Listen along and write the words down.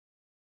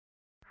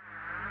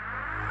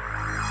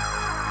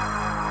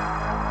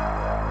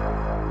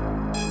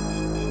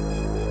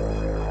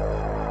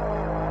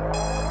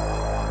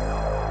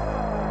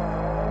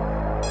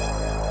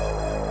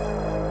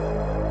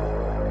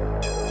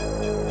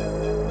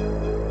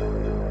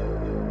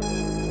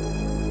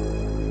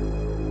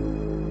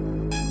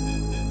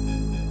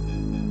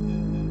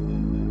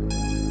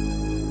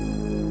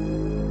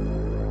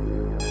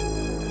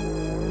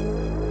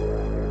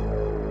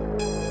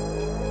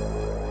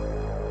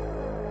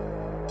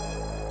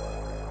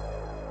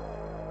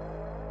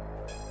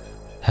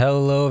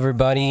Hello,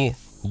 everybody.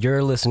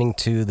 You're listening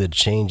to the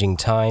Changing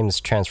Times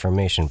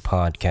Transformation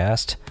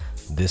Podcast.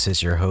 This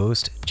is your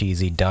host,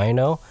 GZ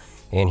Dino,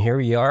 and here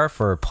we are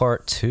for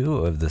part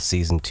 2 of the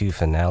Season 2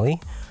 finale.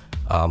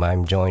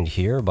 I'm joined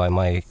here by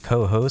my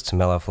co-host,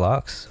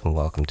 Mellaflox.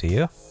 Welcome to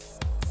you.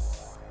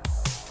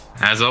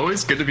 As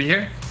always, good to be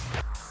here.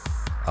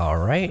 All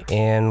right,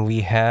 and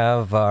we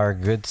have our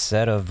good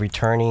set of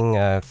returning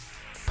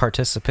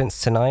participants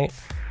tonight.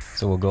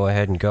 So we'll go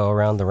ahead and go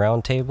around the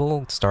round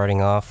table,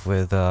 starting off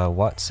with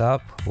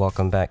Watsup.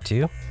 Welcome back to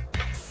you.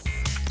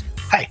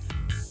 Hi.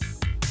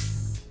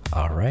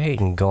 All right,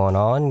 and going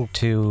on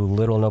to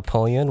Little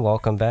Napoleon.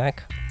 Welcome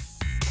back.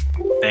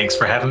 Thanks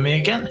for having me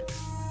again.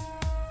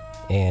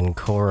 And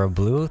Cora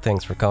Blue,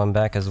 thanks for coming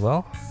back as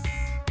well.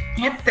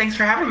 Yep, thanks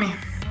for having me.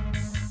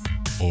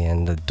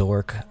 And the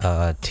dork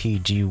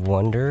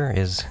TGWonder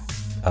is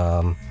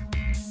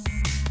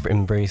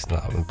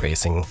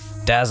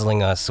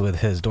dazzling us with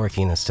his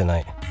dorkiness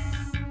tonight.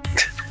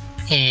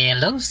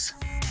 Hellos.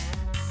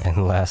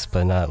 And last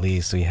but not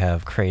least, we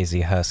have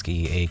Crazy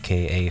Husky,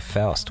 aka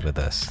Faust, with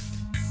us.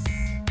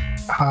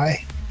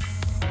 Hi.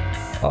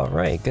 All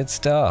right, good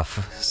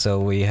stuff. So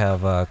we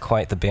have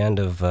quite the band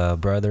of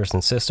brothers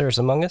and sisters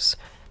among us.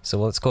 So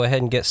let's go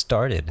ahead and get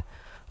started.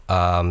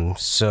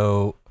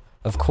 So,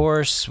 of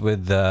course,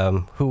 with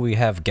who we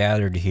have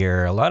gathered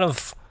here, a lot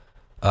of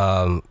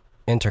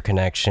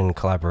interconnection,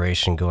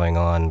 collaboration going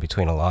on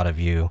between a lot of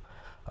you.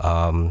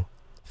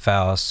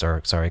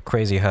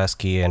 Crazy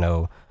Husky, I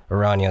know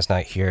Aranya's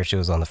not here. She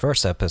was on the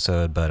first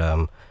episode,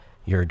 but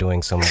you're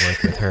doing some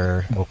work with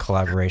her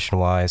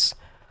collaboration-wise.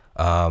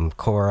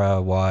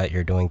 Cora, Watt,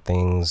 you're doing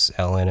things.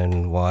 Ellen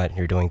and Watt,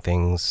 you're doing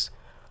things.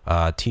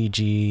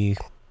 TG,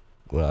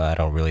 well, I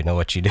don't really know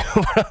what you do,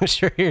 but I'm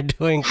sure you're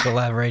doing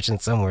collaboration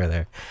somewhere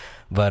there.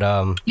 But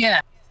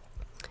yeah.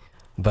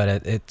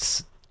 But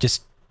it's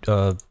just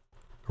a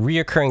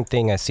reoccurring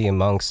thing I see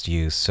amongst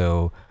you.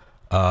 So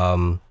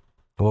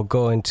we'll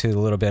go into a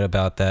little bit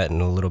about that in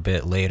a little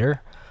bit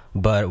later.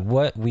 But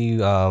what we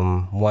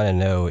want to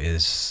know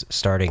is,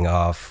 starting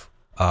off,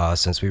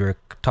 since we were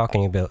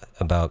talking a bit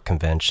about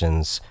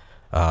conventions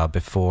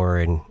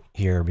before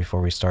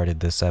we started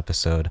this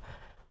episode,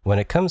 when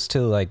it comes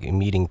to like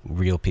meeting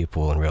real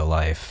people in real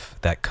life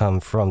that come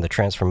from the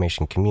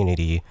transformation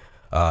community,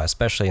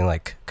 especially in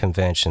like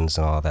conventions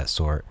and all that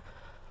sort,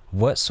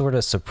 what sort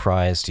of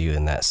surprised you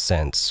in that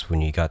sense when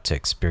you got to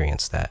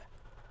experience that?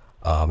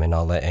 And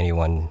I'll let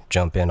anyone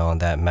jump in on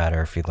that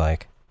matter if you'd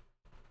like.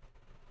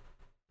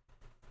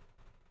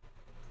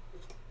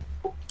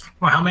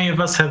 Well, how many of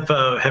us have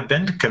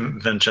been to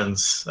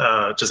conventions?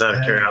 Just out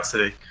of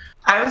curiosity.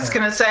 I was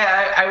going to say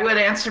I would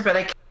answer, but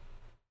I can't.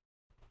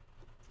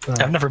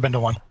 I've never been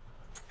to one.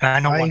 And I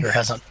know Wonder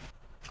hasn't.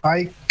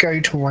 I go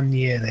to one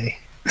yearly.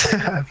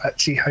 I've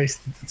actually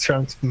hosted the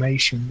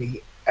transformation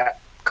meet at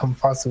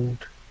Confuzzled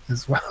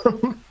as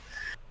well.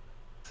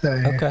 So,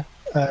 okay.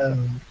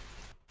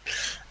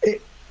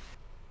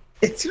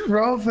 It's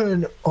rather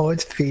an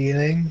odd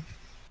feeling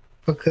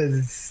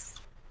because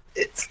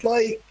it's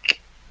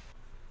like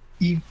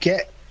you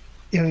get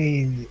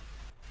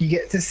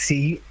to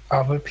see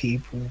other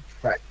people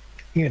that,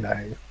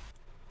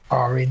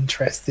 are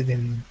interested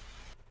in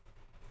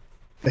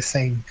the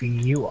same thing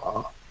you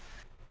are.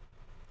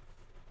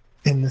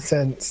 In the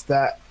sense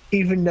that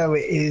even though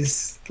it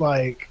is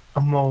like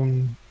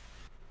among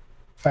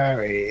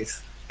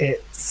fairies,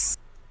 it's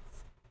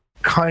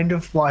kind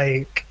of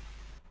like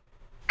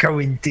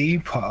going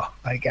deeper,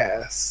 I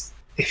guess,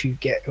 if you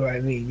get what I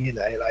mean.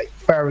 Like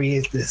fairy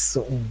is this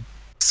sort of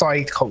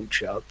side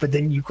culture, but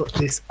then you've got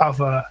this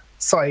other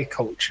side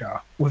culture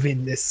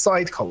within this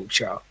side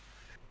culture,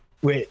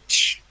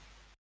 which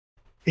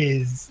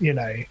is, you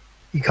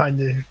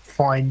kind of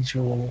find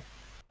your,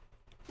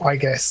 I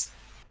guess,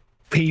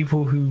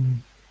 people who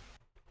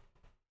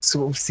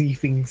sort of see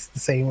things the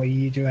same way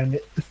you do, and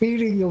the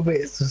feeling of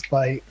it is just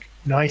like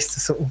nice to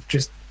sort of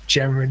just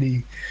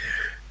generally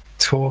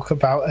talk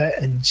about it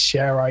and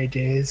share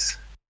ideas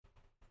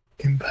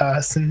in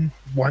person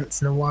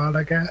once in a while,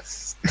 I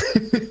guess.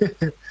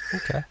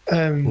 Okay.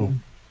 Cool.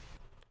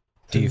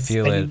 Do you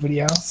feel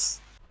anybody else?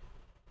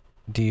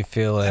 Do you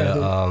feel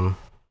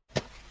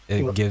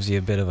it gives you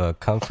a bit of a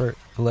comfort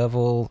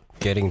level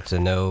getting to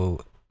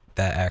know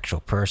that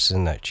actual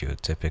person that you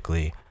would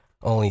typically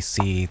only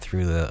see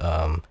through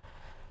the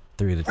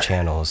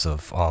channels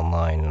of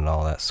online and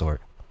all that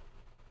sort?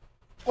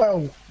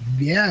 Well,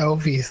 yeah,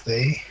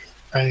 obviously.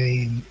 I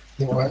mean,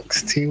 it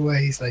works two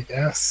ways, I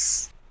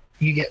guess.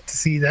 You get to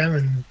see them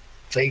and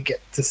they get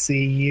to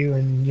see you,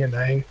 and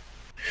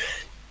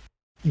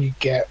you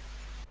get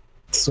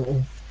sort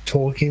of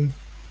talking,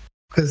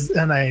 because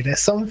I know there's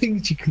some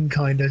things you can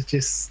kind of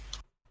just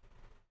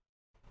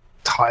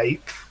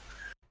type,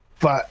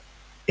 but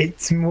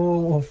it's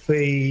more of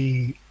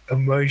a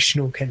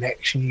emotional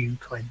connection you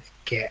kind of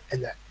get,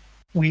 and that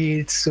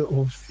weird sort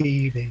of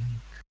feeling.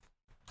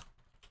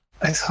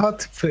 It's hard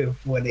to put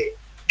what it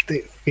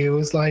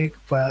feels like,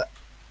 but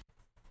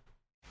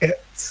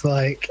it's it's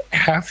like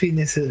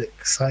happiness and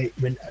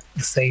excitement at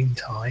the same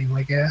time,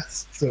 I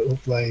guess. Sort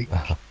of like,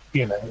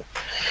 you know.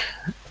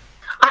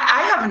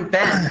 I haven't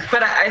been,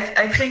 but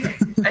I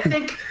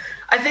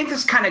think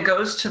this kind of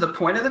goes to the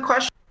point of the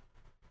question.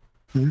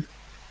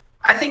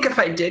 I think if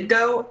I did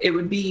go, it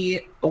would be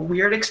a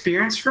weird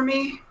experience for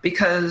me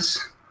because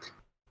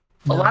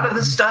a lot of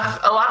the stuff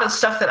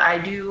that I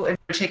do in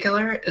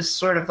particular is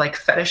sort of like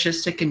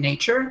fetishistic in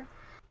nature.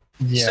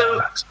 Yeah.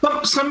 So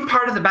some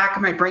part of the back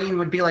of my brain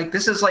would be like,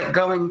 this is like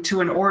going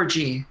to an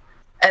orgy.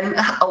 And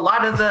a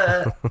lot of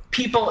the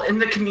people in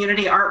the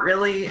community aren't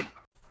really,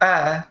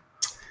 I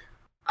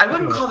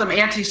wouldn't call them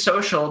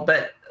antisocial,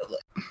 but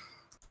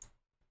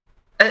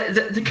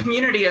the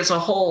community as a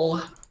whole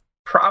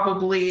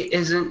probably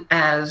isn't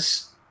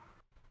as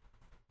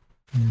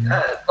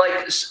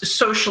like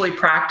socially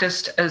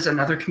practiced as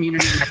another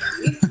community might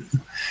be.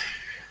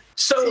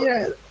 So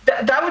yeah.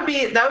 that would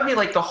be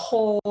like the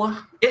whole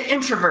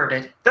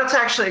introverted. That's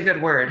actually a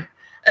good word.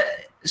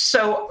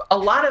 So a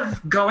lot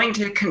of going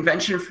to a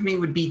convention for me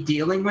would be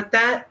dealing with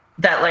that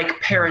like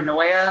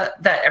paranoia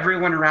that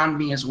everyone around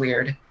me is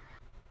weird.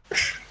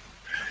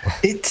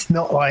 It's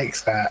not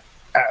like that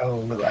at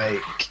all.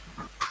 Like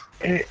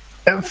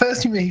at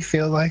first you may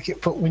feel like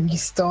it, but when you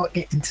start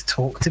getting to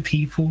talk to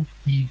people,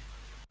 you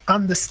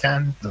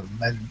understand them,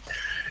 and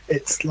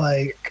it's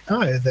like,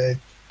 oh, they're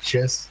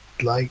just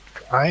like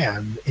I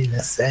am in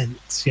a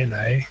sense, you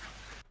know.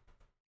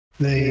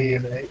 They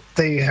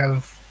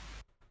have,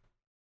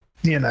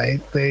 you know,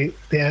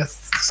 they're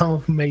some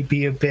of them may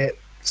be a bit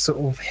sort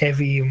of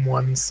heavy in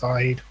one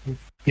side,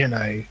 you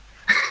know,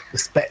 the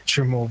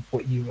spectrum of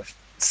what you were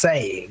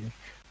saying.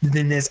 And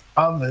then there's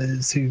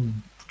others who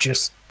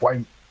just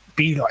won't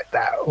be like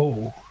that at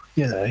all,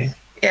 you know.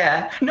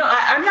 Yeah. No,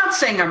 I'm not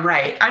saying I'm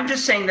right. I'm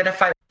just saying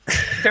that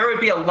there would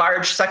be a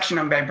large section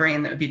of my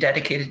brain that would be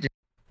dedicated to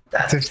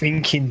that. To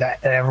thinking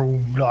that they're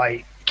all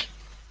like,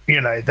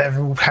 you know, they're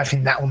all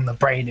having that on the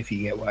brain, if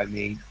you get what I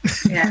mean.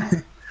 Yeah.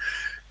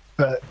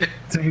 But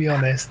to be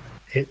honest,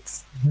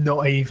 it's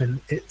not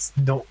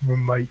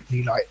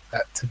remotely like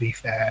that, to be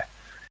fair.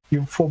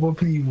 You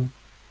probably will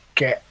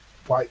get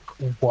like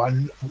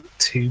one or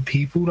two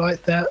people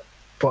like that,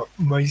 but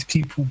most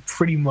people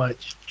pretty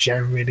much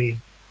generally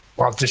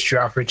are just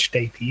your average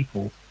day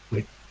people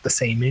with the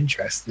same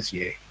interests as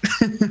you.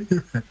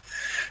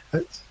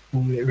 That's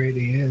all it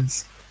really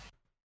is.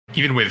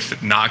 Even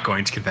with not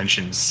going to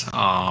conventions,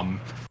 I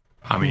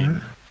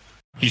mean,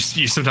 you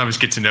sometimes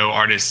get to know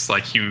artists,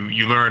 like you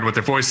learn what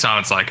their voice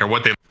sounds like or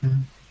what they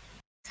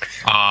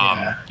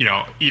you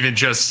know, even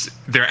just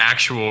their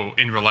actual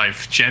in real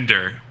life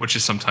gender, which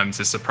is sometimes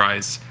a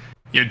surprise.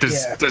 You know,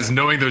 does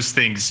knowing those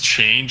things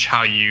change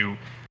how you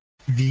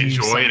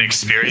enjoy and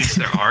experience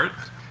their art,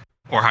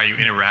 or how you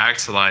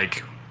interact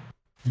like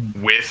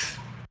with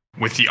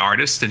the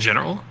artist in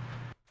general?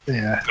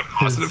 Yeah,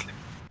 positive.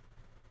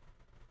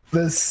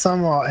 There's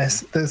some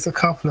artists. There's a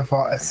couple of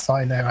artists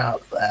I know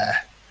out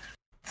there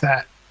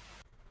that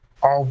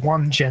are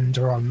one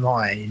gender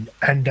online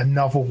and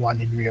another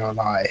one in real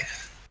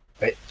life,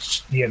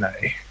 which, you know,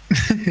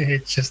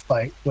 it's just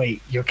like,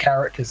 wait, your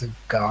character's a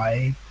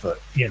guy,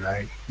 but, you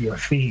know, you're a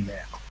female.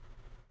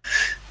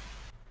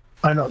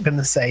 I'm not going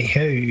to say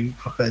who,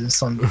 because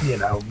you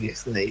know,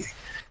 obviously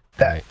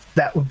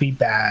that would be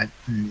bad.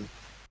 And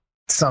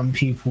some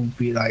people would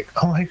be like,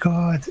 oh my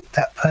god,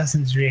 that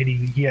person's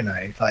really, you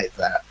know, like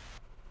that.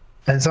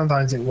 And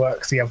sometimes it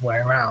works the other way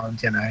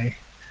around, you know.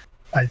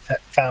 I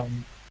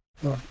found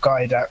a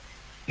guy that,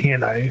 you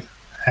know,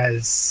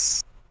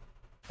 has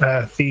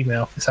a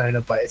female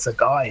persona, but it's a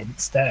guy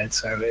instead,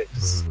 so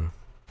it's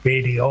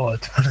really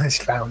odd when I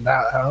found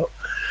that out.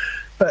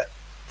 But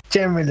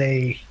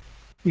generally,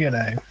 you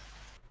know,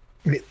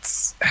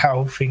 it's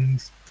how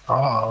things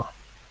are.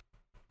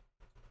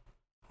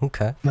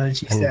 Okay.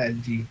 As you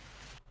said,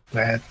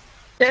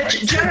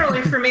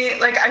 generally for me,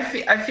 like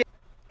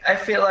I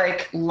feel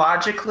like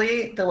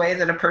logically the way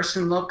that a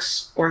person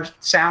looks or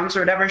sounds or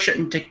whatever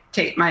shouldn't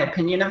dictate my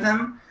opinion of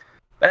them,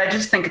 but I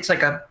just think it's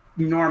like a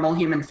normal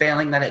human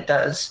failing that it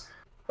does.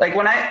 Like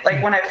when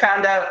I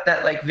found out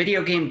that like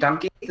Video Game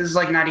Donkey, this is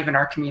like not even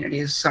our community,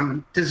 this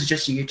is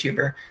just a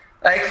YouTuber.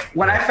 Like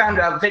when I found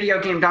out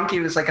Video Game Donkey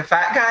was like a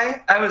fat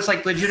guy, I was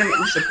like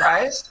legitimately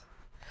surprised.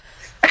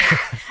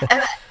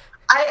 And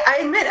I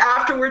admit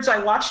afterwards I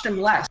watched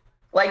him less.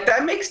 Like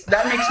that makes me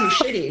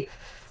shitty.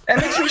 That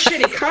makes me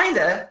shitty,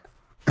 kinda.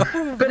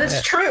 But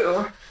it's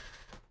true.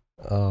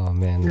 Oh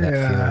man,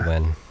 that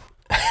feeling.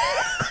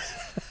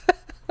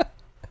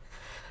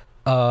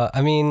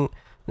 I mean,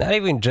 not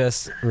even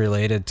just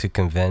related to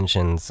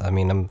conventions. I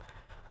mean, I'm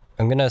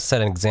gonna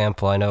set an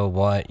example. I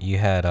know you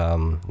had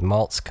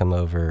Maltz come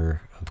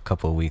over a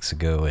couple of weeks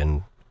ago,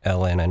 and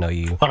Ellen, I know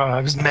you. Oh no,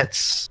 it was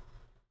Mitz.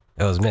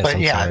 It was Mitz. But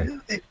I'm yeah, sorry.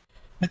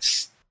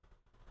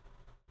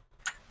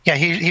 Yeah,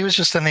 he was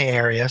just in the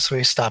area, so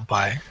he stopped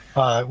by.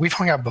 We've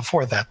hung out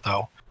before that,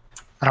 though.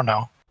 I don't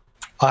know.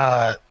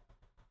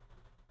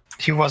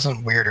 He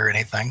wasn't weird or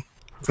anything.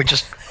 We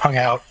just hung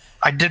out.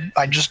 I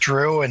just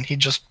drew, and he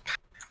just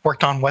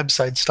worked on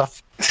website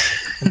stuff.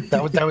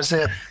 That was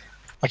it.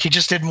 Like, he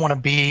just didn't want to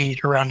be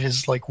around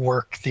his like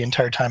work the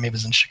entire time he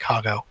was in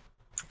Chicago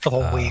for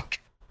the whole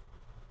week.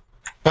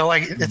 But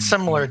like, it's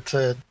similar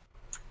to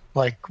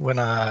like when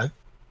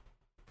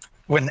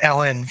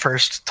Ellen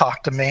first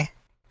talked to me.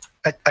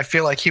 I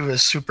feel like he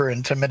was super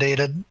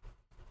intimidated,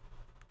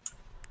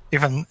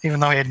 even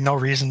though he had no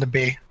reason to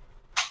be.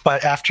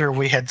 But after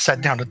we had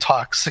sat down to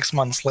talk 6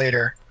 months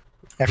later,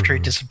 after he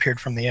disappeared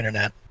from the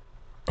internet.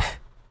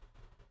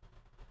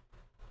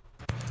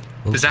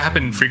 Does that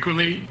happen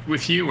frequently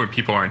with you, where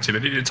people are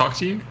intimidated to talk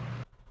to you?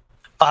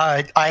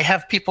 I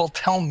have people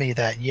tell me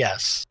that,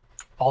 yes,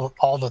 all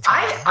the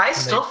time. I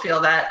still feel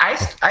that. I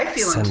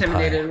feel Senpai.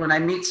 intimidated when I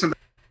meet somebody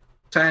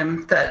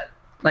that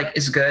like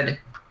is good.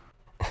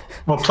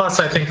 Well, plus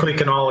I think we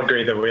can all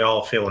agree that we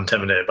all feel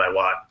intimidated by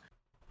Watt.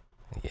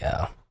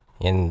 Yeah.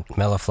 In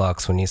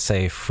Melliflox, when you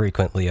say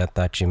frequently, I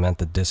thought you meant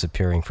the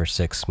disappearing for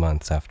 6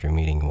 months after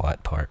meeting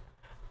Watt part.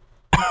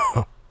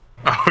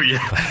 Oh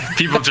yeah,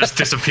 people just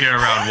disappear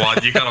around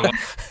Watt. You gotta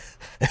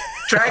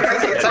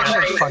It's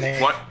actually funny.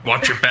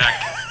 watch your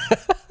back.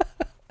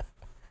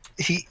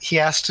 He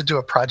asked to do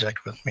a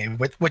project with me,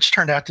 which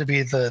turned out to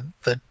be the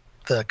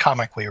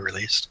comic we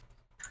released.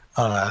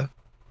 But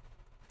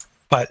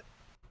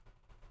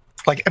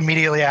like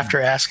immediately after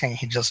asking,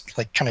 he just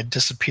like kind of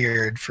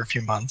disappeared for a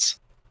few months.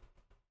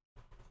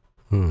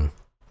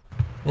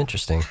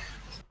 Interesting.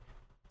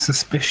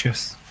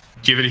 Suspicious.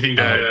 Do you have anything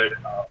to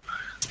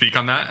speak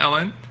on that,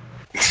 Ellen?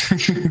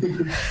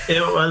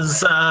 It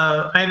was,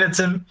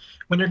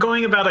 when you're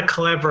going about a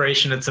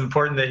collaboration, it's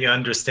important that you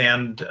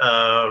understand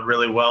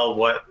really well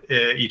what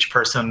each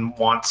person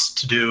wants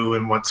to do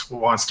and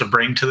wants to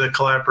bring to the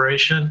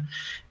collaboration.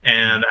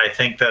 And I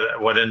think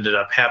that what ended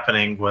up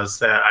happening was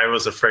that I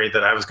was afraid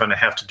that I was going to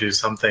have to do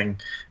something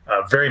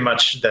very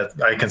much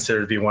that I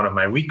consider to be one of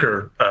my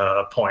weaker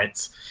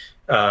points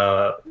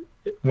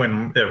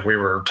if we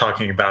were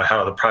talking about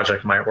how the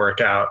project might work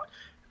out.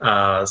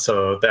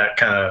 So that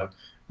kind of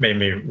made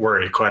me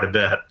worry quite a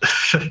bit.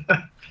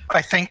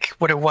 I think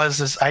what it was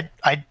is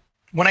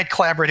when I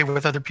collaborated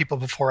with other people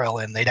before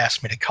Ellen, they'd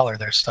asked me to color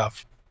their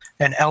stuff.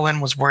 And Ellen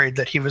was worried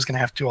that he was going to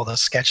have to do all the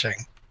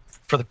sketching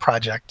for the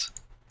project.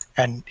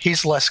 And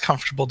he's less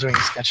comfortable doing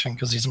sketching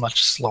because he's a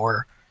much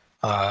slower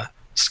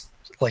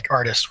like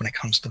artist when it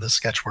comes to the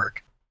sketch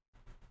work.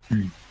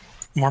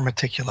 More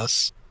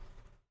meticulous.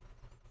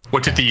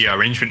 What did the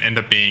arrangement end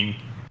up being?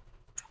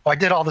 Well, I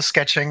did all the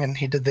sketching and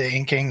he did the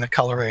inking, the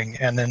coloring,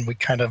 and then we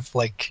kind of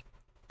like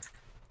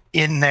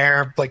in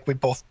there, like we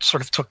both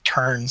sort of took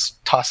turns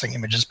tossing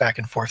images back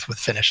and forth with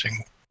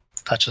finishing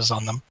touches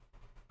on them.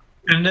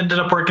 And it ended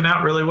up working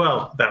out really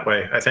well that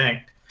way, I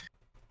think.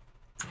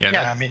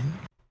 Yeah, I mean,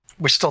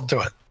 we still do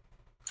it.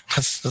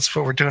 That's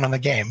what we're doing on the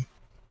game.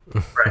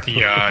 Right.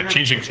 The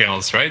Changing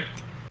Tales, right?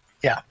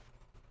 Yeah.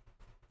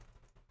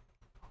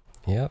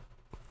 Yep.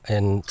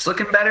 And It's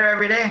looking better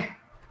every day.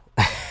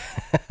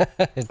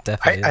 it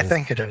definitely I is.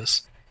 think it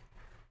is.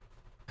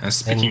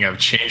 Speaking of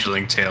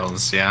Changeling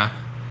Tales, yeah.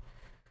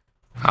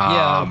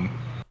 Yeah.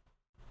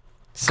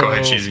 Go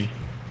ahead, Cheesy.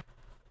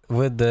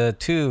 With the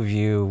two of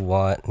you,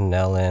 Watt and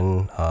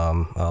Ellen,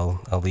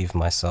 I'll leave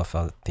myself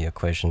out of the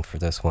equation for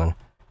this one.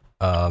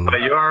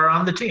 But you are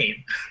on the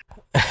team.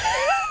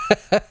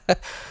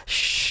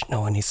 Shh,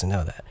 no one needs to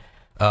know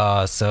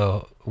that.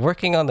 So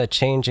working on the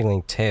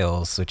Changeling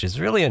Tales, which is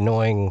really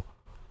annoying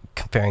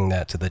comparing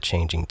that to the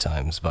Changing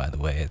Times, by the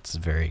way. It's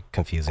very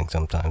confusing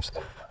sometimes.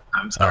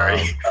 I'm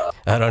sorry.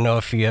 I don't know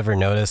if you ever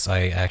noticed,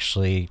 I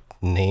actually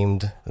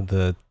named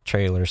the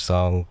trailer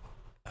song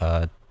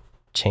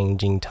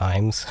Changing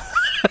Times.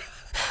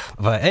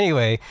 But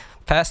anyway,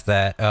 past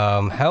that,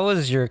 how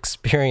was your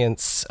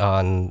experience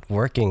on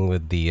working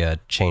with the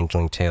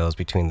Changeling Tales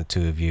between the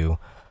two of you?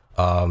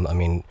 I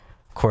mean,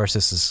 of course,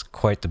 this is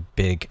quite the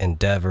big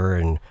endeavor,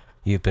 and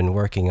you've been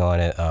working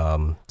on it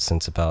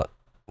since about,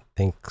 I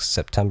think,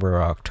 September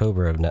or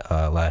October of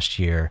last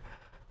year.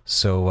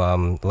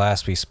 So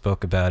last we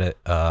spoke about it,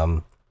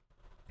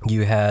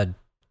 you had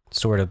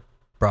sort of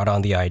brought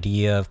on the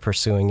idea of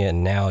pursuing it,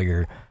 and now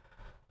you're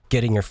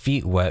getting your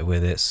feet wet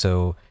with it.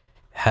 So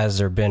has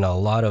there been a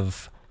lot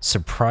of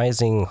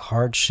surprising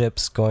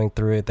hardships going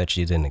through it that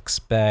you didn't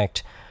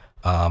expect?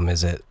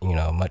 Is it,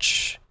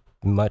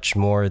 much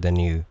more than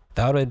you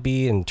thought it'd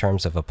be in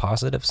terms of a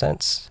positive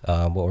sense?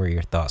 What were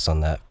your thoughts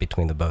on that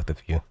between the both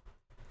of you?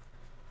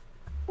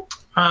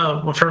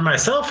 Well, for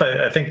myself,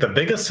 I think the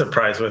biggest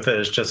surprise with it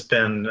has just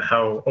been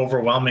how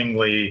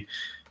overwhelmingly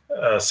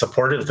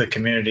supportive the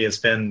community has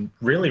been,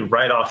 really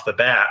right off the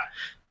bat.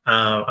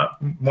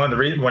 One of the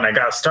reasons when I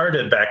got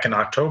started back in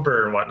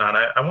October and whatnot,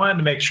 I wanted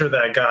to make sure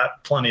that I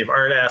got plenty of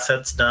art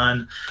assets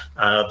done,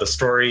 the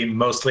story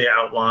mostly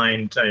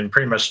outlined, and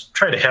pretty much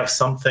try to have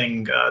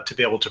something to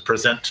be able to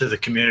present to the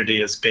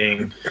community as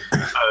being,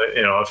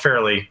 a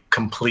fairly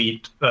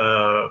complete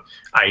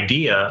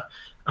idea.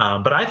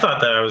 But I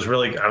thought that I was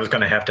going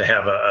to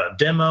have a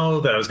demo,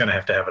 that I was going to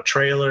have a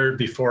trailer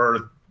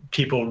before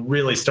people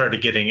really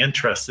started getting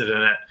interested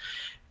in it.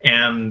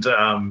 And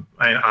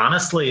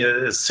honestly,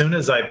 as soon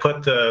as I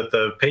put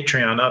the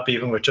Patreon up,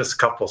 even with just a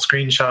couple of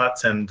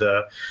screenshots and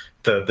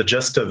the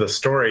gist of the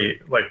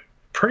story, like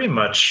pretty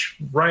much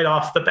right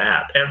off the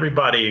bat,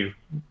 everybody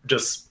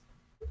just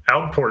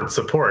outpoured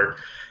support.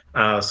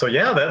 So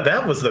yeah,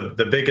 that was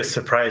the biggest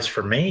surprise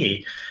for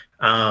me.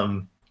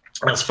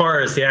 As far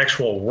as the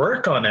actual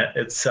work on it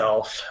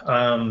itself,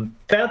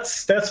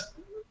 that's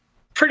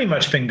pretty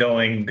much been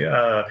going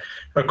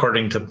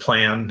according to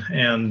plan,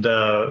 and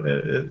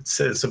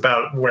it's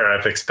about where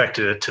I've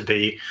expected it to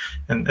be,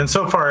 and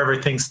so far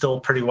everything's still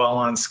pretty well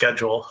on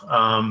schedule.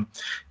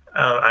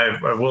 I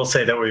will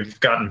say that we've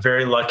gotten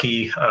very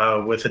lucky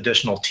with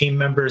additional team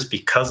members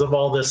because of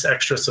all this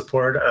extra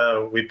support.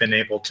 We've been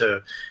able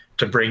to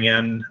bring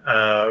in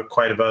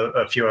quite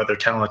a few other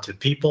talented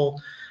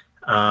people.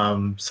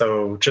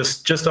 So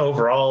just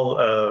overall,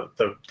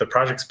 the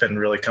project's been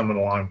really coming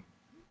along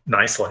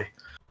nicely.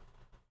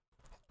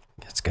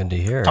 That's good to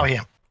hear. Oh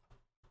yeah.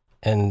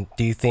 And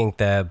do you think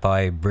that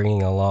by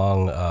bringing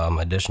along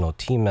additional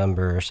team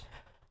members,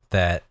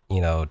 that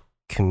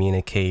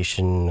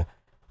communication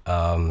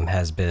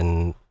has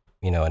been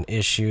an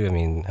issue? I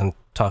mean, I'm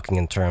talking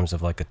in terms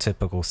of like a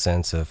typical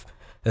sense of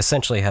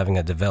essentially having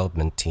a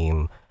development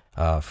team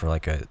for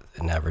like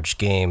an average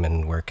game,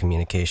 and where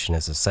communication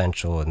is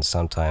essential, and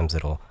sometimes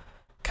it'll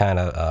kind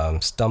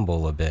of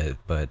stumble a bit.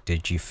 But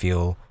did you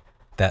feel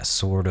that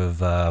sort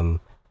of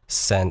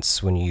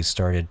sense when you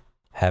started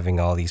having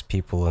all these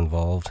people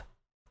involved?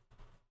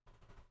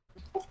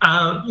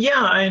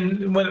 Yeah,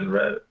 and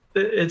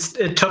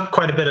it took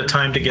quite a bit of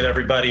time to get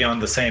everybody on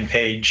the same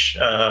page.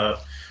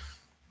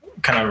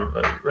 Kind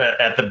of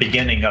at the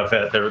beginning of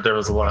it, there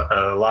was a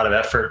lot of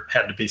effort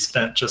had to be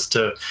spent just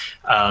to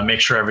make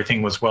sure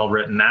everything was well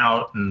written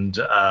out, and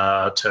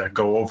to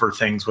go over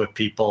things with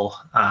people.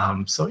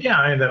 So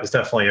yeah, that was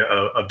definitely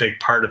a big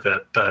part of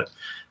it. But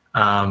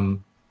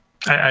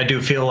I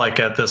do feel like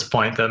at this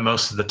point that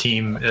most of the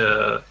team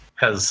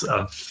has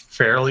a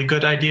fairly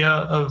good idea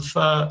of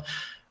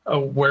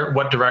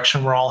what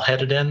direction we're all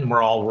headed in.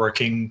 We're all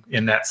working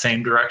in that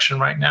same direction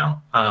right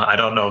now. I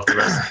don't know if the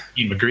rest of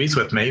the team agrees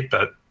with me,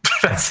 but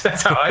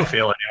that's how I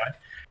feel anyway.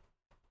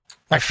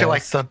 I feel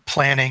like the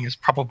planning is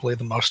probably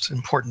the most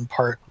important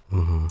part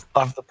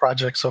of the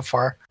project so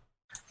far.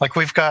 Like,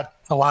 we've got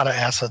a lot of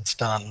assets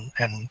done,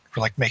 and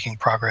we're like making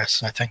progress.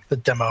 And I think the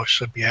demo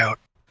should be out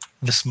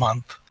this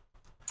month.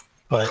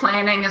 But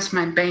planning is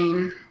my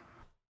bane.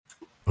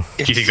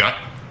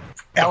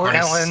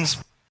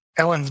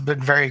 Ellen's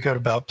been very good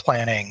about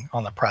planning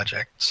on the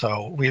project,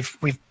 so we've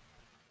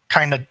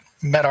kind of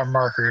met our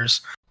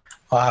markers,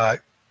 or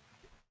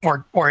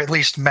at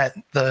least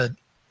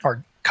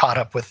or caught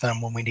up with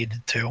them when we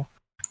needed to.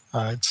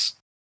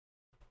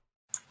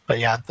 But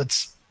yeah,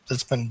 that's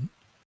been.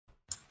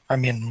 I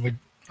mean,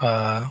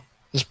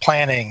 this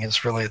planning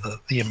is really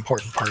the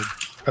important part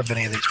of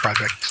any of these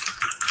projects.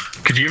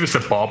 Could you give us a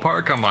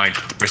ballpark on like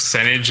the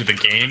percentage of the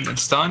game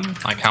that's done?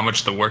 Like how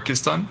much the work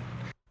is done?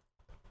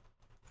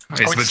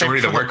 Is the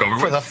majority of the work over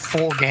for the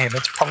full game?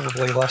 It's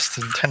probably less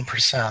than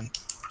 10%.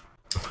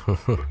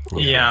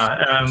 Yeah,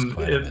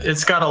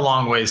 it's got a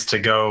long ways to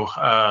go,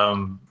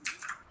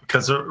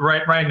 because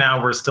right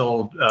now we're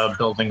still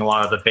building a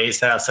lot of the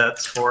base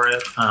assets for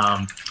it,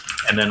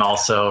 and then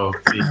also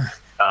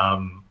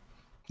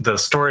the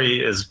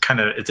story is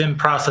it's in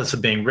process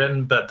of being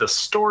written, but the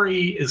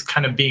story is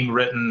kind of being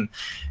written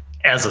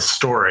as a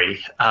story,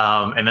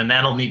 and then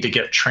that'll need to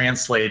get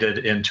translated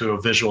into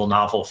a visual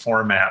novel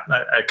format.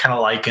 I kind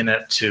of liken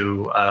it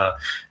to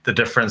the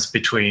difference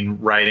between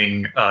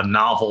writing a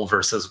novel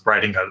versus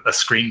writing a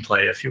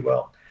screenplay, if you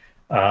will.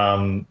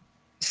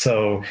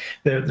 So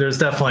there's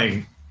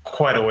definitely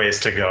quite a ways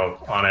to go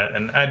on it,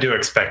 and I do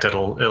expect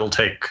it'll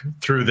take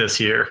through this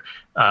year,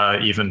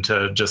 even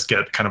to just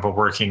get kind of a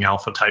working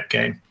alpha type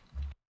game.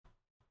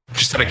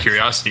 Just out of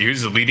curiosity,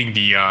 who's leading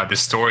the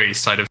story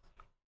side of?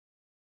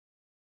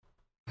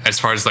 As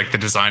far as like the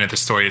design of the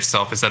story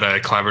itself, is that a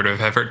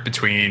collaborative effort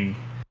between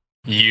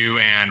you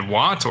and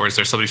Watt, or is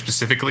there somebody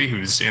specifically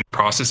who's in the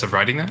process of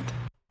writing that?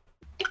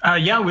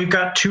 Yeah, we've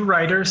got two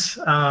writers.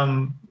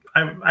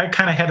 I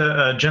kind of had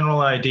a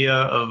general idea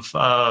of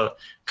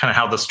kind of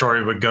how the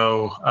story would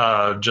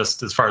go,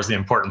 just as far as the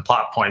important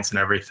plot points and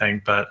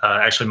everything. But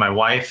actually, my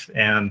wife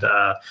and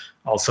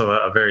also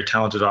a very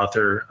talented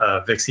author,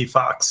 Vixie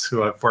Fox,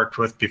 who I've worked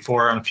with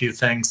before on a few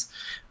things.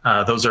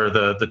 Those are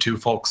the two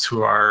folks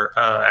who are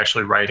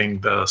actually writing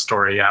the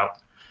story out.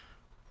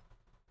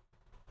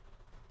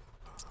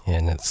 Yeah,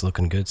 and it's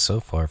looking good so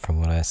far from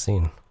what I've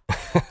seen.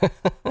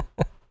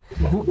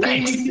 What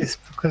game is this?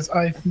 Because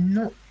I've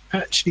not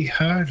actually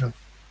heard of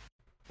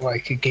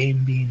like a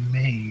game being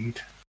made.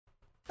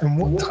 And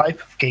what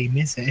type of game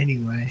is it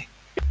anyway?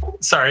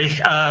 Sorry,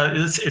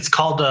 it's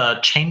called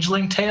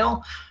Changeling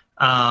Tale,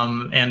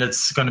 and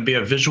it's going to be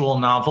a visual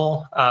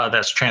novel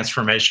that's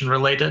transformation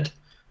related.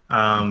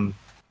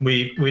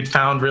 We'd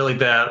found really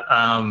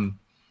that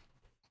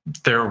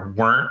there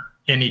weren't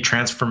any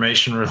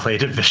transformation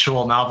related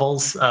visual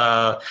novels.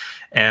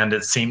 And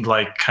it seemed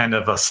like kind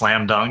of a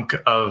slam dunk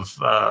of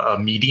a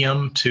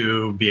medium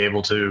to be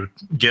able to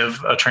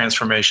give a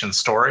transformation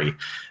story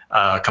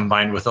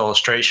combined with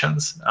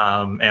illustrations.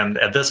 And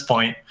at this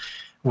point,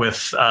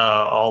 with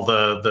all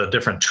the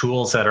different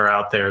tools that are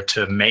out there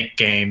to make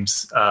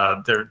games,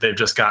 they've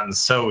just gotten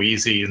so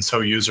easy and so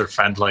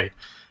user-friendly.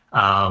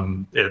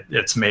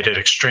 It's made it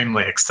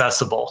extremely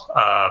accessible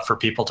for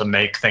people to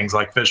make things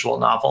like visual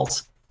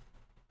novels.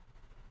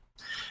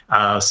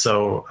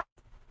 So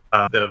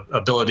the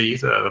ability,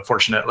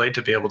 fortunately,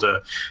 to be able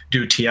to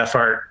do TF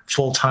art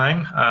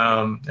full-time.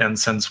 And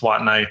since Watt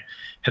and I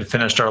had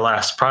finished our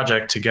last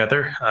project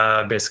together,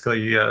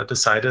 basically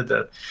decided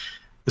that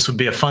this would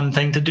be a fun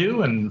thing to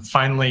do and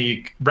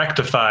finally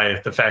rectify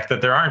the fact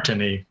that there aren't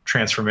any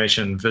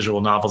transformation visual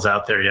novels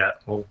out there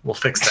yet. We'll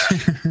fix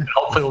that.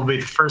 Hopefully we'll be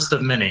the first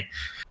of many.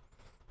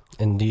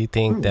 And do you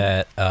think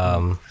that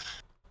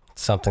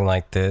something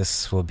like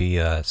this will be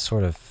a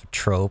sort of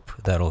trope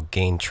that'll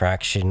gain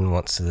traction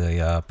once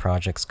the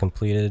project's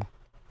completed?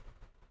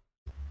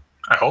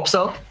 I hope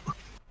so.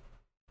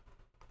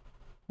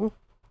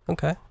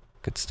 Okay.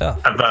 Good stuff.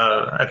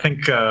 I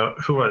think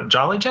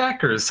Jolly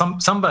Jack or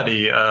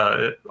somebody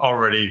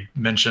already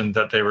mentioned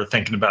that they were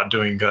thinking about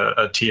doing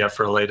a TF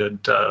related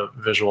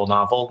visual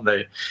novel.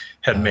 They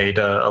had made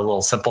a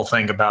little simple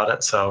thing about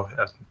it, so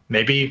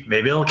maybe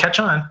it'll catch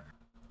on.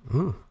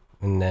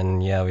 And then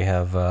we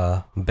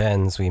have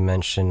Benz, we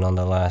mentioned on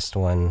the last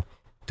one,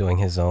 doing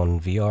his own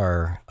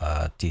VR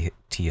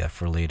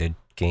TF related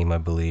game, I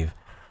believe.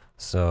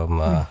 So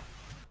I'm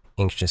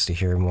anxious to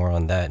hear more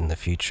on that in the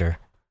future.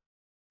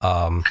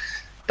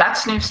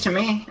 That's news to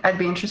me. I'd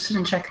be interested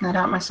in checking that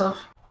out myself.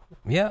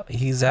 Yeah,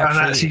 I'm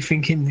actually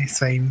thinking the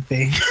same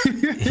thing.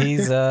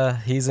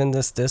 he's in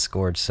this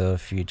Discord, so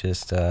if you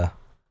just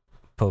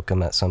poke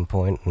him at some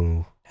point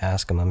and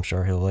ask him, I'm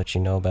sure he'll let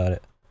you know about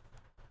it.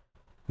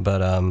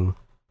 But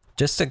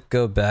just to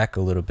go back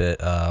a little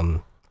bit,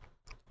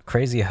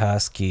 Crazy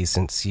Husky,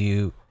 since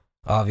you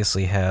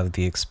obviously have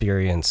the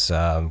experience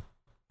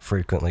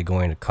frequently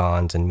going to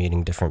cons and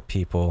meeting different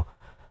people,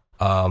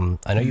 I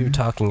know you were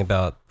talking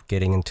about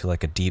getting into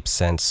like a deep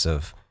sense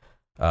of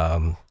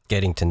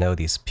getting to know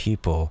these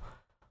people,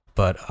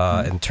 but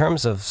in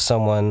terms of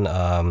someone,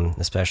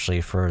 especially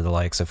for the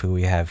likes of who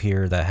we have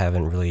here that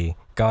haven't really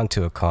gone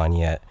to a con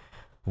yet,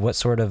 what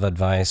sort of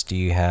advice do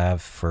you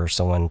have for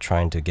someone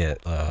trying to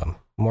get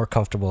more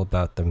comfortable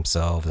about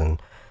themselves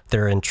and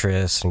their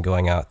interests and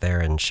going out there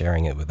and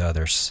sharing it with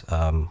others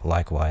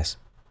likewise?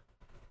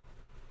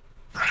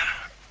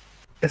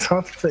 It's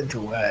hard to put into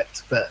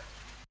words, but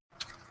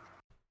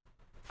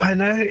I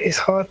know it's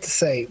hard to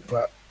say,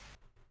 but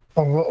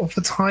a lot of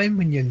the time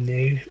when you're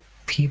new,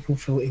 people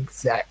feel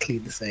exactly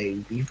the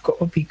same. You've got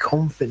to be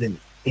confident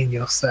in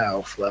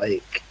yourself.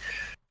 Like,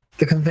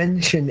 the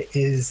convention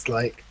is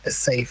like a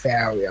safe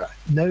area.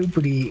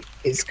 Nobody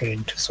is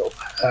going to sort of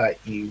hurt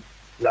you,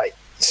 like,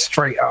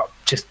 straight up,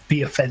 just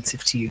be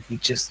offensive to you if you're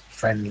just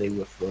friendly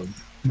with them.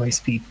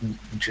 Most people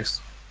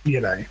just,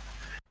 they're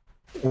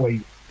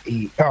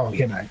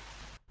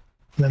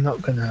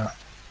not gonna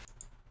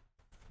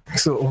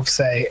sort of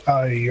say,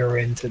 oh, you're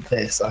into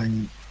this,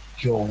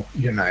 you're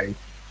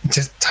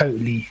just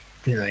totally,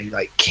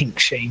 like kink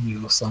shame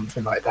you or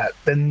something like that.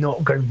 They're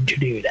not going to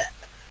do that.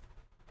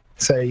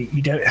 So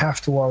you don't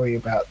have to worry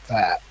about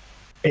that.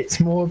 It's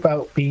more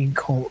about being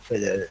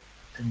confident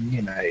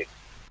and,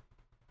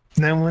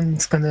 no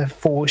one's going to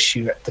force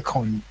you at the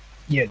con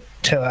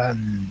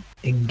to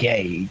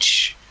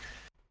engage.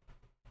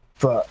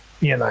 But,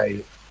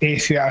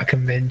 if you're at a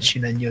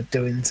convention and you're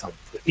doing something,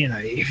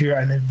 if you're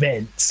at an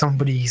event,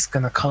 somebody's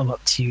going to come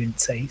up to you and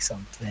say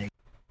something.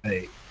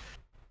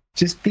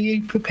 Just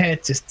be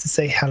prepared just to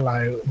say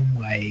hello and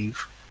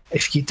wave.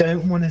 If you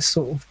don't want to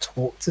sort of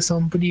talk to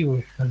somebody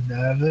or you're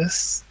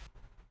nervous,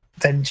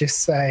 then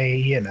just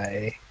say,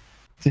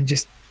 then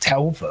just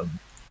tell them.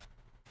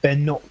 They're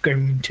not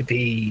going to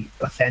be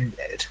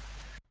offended.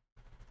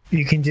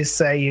 You can just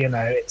say,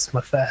 it's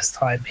my first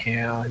time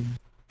here, I'm,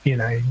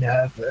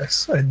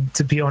 nervous. And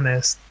to be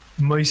honest,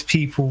 most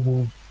people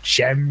will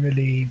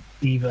generally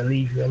either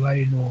leave you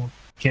alone or,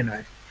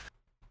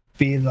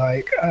 be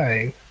like,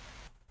 oh,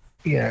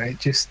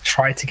 just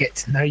try to get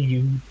to know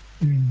you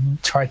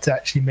and try to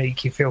actually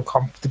make you feel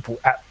comfortable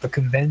at the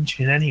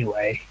convention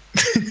anyway.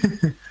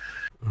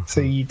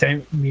 So you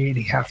don't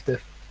really have to,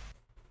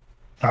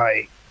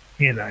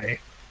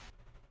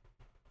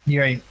 you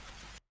won't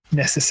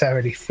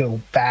necessarily feel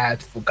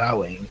bad for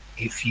going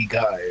if you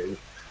go,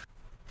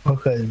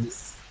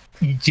 because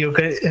I'm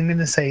going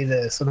to say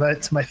this. When I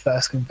went to my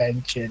first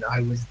convention,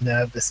 I was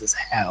nervous as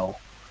hell.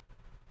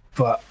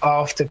 But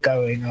after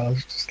going, I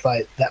was just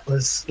like, that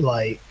was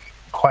like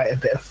quite a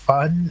bit of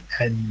fun.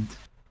 And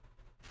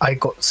I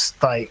got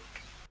like,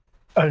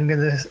 I'm going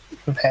to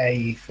prepare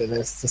you for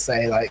this to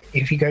say, like,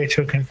 if you go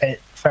to a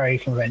furry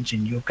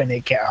convention, you're going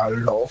to get a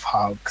lot of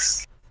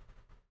hugs.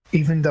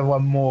 Even though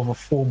I'm more of a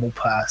formal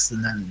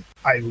person and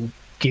I will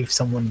give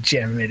someone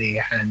generally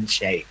a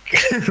handshake.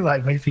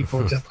 Like, most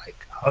people are just like,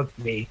 hug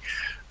me.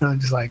 And I'm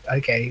just like,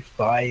 okay,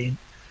 fine.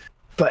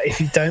 But if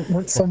you don't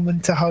want someone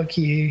to hug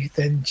you,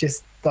 then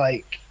just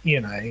like,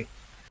 then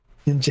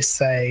just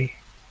say,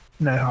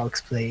 no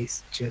hugs,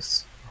 please.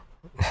 Just.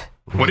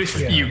 What if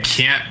you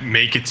can't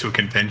make it to a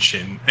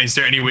convention? Is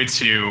there any way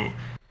to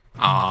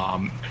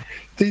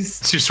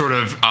sort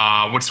of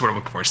what's the word I'm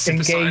looking for?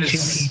 Engage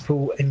in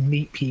people and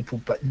meet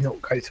people, but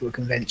not go to a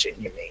convention,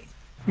 you mean?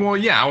 Well,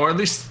 yeah, or at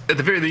least at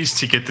the very least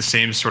to get the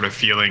same sort of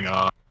feeling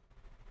of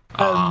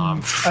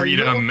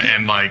freedom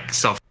and like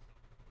self.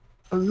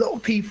 A lot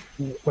of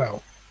people.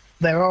 Well,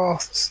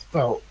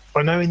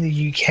 I know in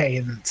the UK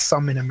and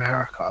some in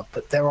America,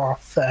 but there are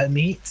fur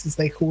meets, as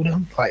they call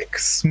them, like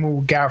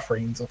small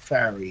gatherings of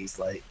furries.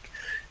 Like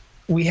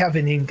we have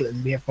in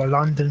England, we have the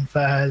London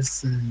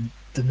furs and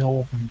the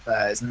Northern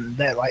furs, and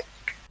they're like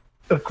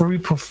a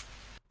group of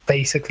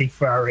basically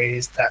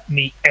furries that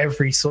meet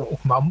every sort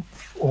of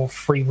month or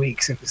 3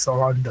 weeks if it's a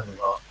London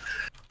lot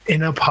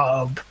in a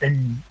pub,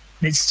 and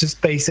it's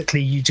just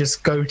basically you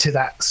just go to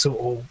that sort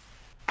of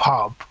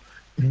pub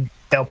and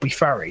there'll be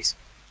furries.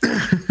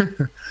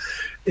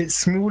 It's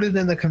smaller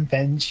than a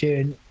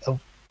convention.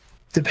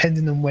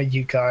 Depending on where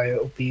you go,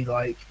 it'll be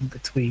like in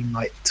between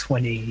like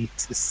 20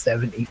 to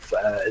 70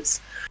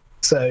 furs.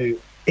 So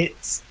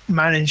it's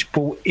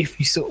manageable if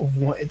you sort of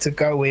wanted to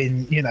go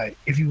in.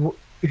 If you're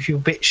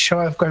a bit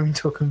shy of going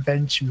to a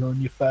convention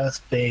on your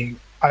first thing,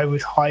 I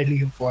would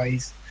highly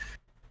advise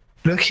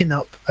looking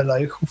up a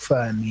local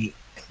fur meet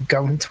and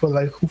going to a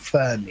local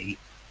fur meet,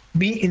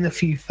 meeting a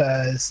few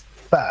furs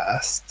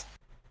first.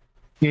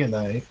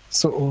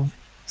 Sort of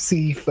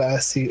see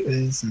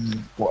fursuiters and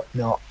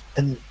whatnot,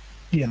 and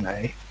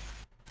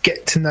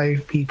get to know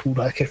people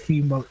like a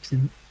few months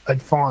in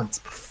advance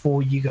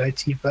before you go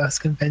to your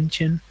first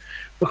convention,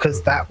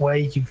 because that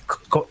way you've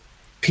got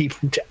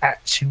people to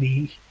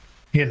actually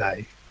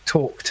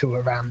talk to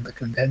around the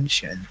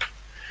convention,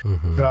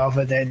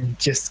 rather than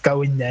just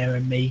going there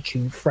and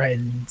making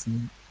friends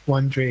and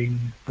wondering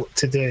what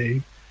to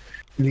do.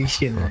 At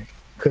least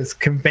because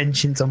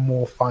conventions are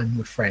more fun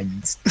with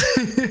friends.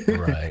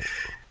 Right.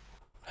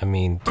 I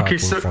mean, go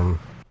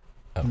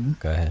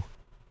ahead.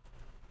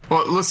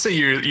 Well, let's say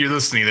you're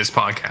listening to this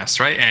podcast,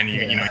 right? And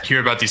you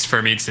hear about these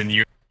fur meets, and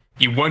you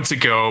want to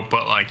go,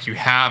 but like you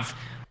have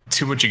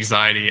too much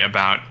anxiety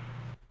about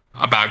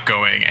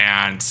going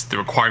and the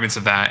requirements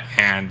of that,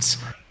 and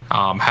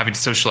having to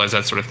socialize,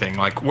 that sort of thing.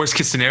 Like worst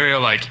case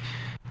scenario, like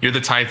you're the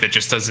type that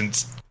just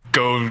doesn't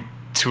go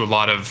to a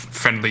lot of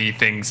friendly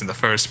things in the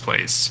first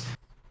place.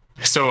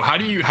 So how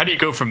do you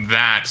go from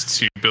that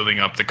to building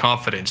up the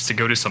confidence to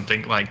go to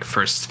something like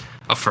first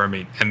a fur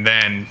meet and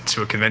then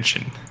to a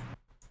convention?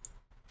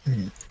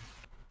 The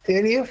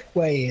only other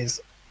way is,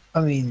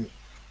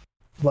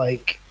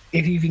 like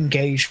if you've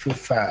engaged with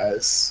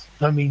furs,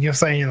 you're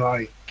saying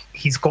like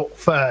he's got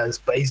furs,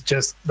 but he's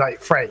just like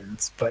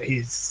friends, but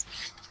he's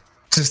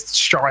just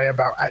shy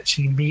about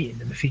actually meeting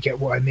them, if you get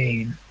what I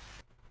mean.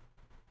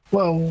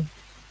 Well,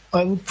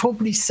 I would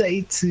probably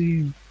say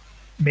to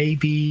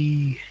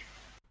maybe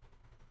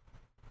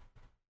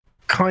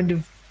kind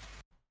of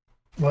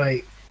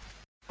like,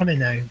 I don't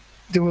know,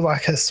 do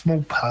like a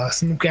small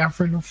personal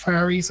gathering of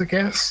furries, I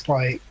guess,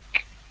 like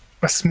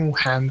a small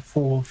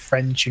handful of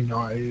friends,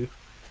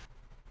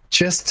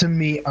 just to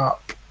meet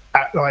up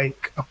at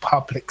like a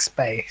public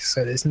space,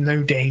 so there's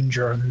no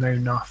danger and no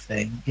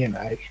nothing,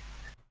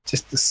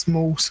 just a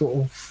small sort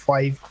of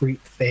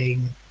 5-group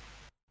thing,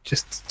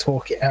 just to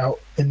talk it out.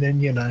 And then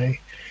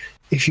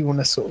if you want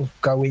to sort of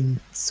go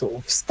in sort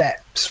of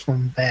steps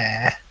from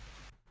there,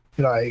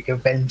 like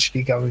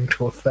eventually going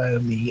to a fur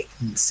meet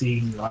and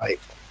seeing like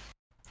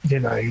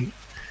 30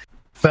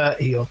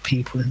 odd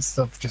people and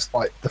stuff, just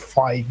like the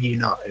 5,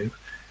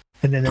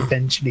 and then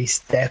eventually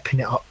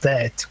stepping it up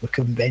there to a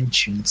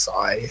convention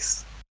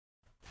size.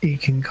 You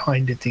can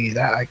kind of do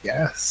that, I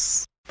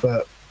guess.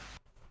 But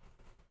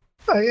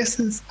I guess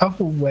there's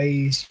other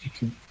ways you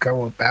can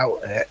go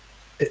about it.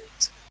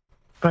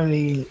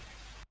 When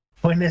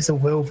there's a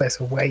will, there's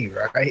a way,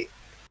 right?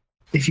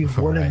 If you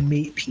want to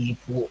meet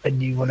people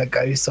and you want to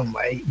go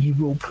somewhere, you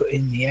will put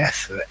in the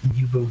effort and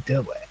you will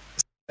do it.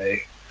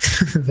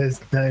 So there's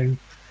no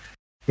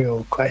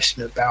real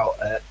question about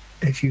it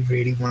if you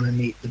really want to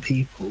meet the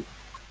people.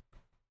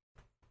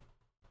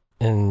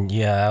 And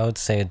yeah, I would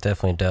say it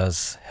definitely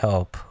does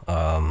help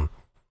to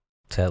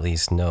at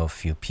least know a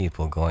few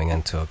people going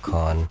into a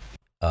con,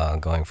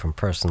 going from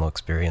personal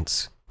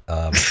experience.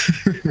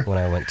 When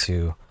I went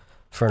to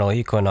Vernal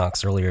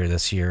Equinox earlier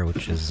this year,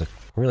 which is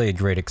really a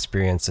great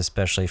experience,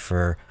 especially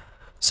for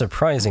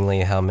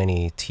surprisingly how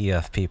many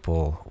TF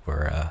people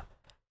were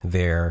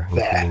there,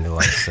 including the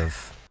likes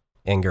of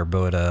Anger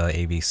Boda,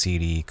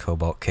 ABCD,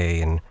 Cobalt K,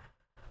 and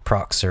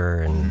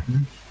Proxer,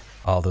 and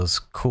all those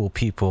cool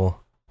people.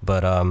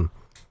 But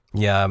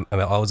yeah,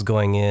 I was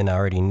going in, I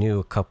already knew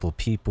a couple of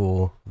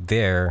people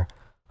there,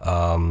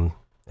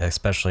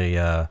 especially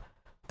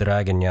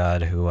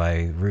Dragonyad, who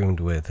I roomed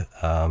with,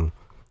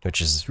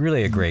 which is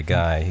really a great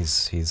guy.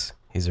 He's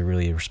a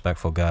really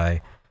respectful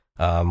guy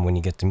when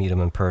you get to meet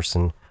him in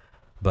person.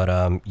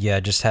 But yeah,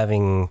 just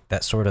having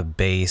that sort of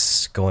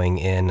base going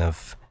in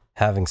of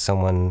having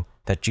someone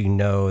that you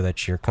know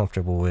that you're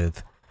comfortable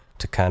with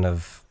to kind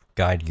of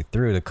guide you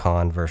through the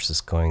con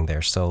versus going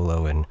there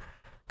solo and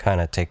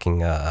kind of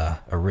taking a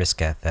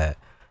risk at that,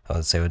 I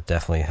would say would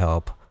definitely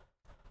help.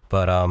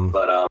 But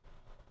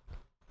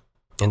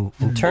in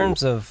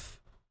terms of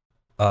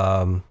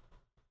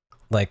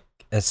like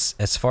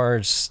as far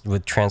as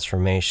with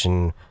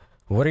transformation,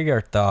 what are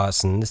your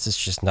thoughts? And this is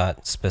just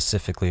not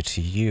specifically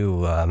to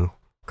you,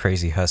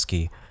 Crazy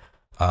Husky.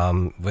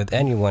 With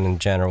anyone in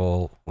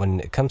general, when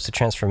it comes to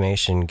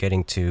transformation,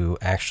 getting to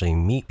actually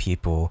meet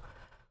people,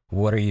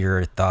 what are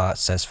your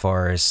thoughts as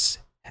far as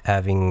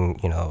having,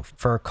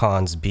 fur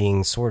cons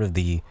being sort of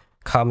the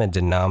common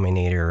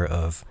denominator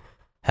of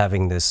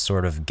having this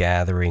sort of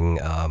gathering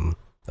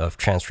of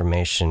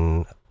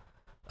transformation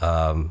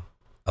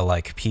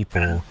alike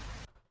people?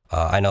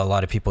 I know a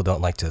lot of people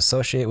don't like to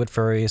associate with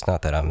furries,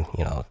 not that I'm,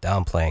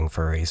 downplaying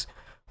furries,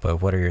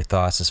 but what are your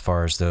thoughts as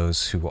far as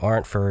those who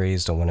aren't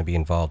furries, don't want to be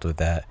involved with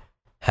that,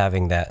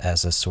 having that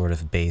as a sort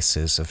of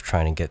basis of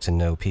trying to get to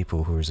know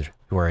people who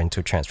are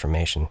into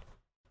transformation?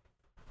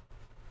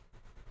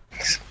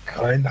 It's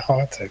kind of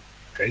hard to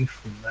go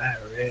from there,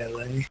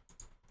 really.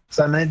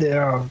 So I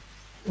know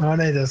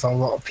there's a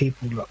lot of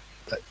people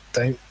that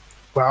don't,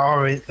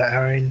 that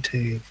are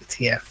into the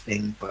TF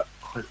thing, but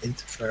aren't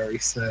into furry.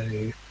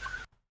 So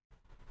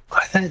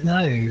I don't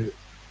know.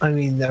 I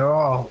mean, there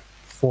are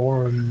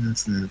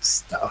forums and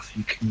stuff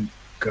you can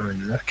go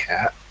and look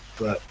at,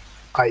 but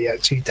I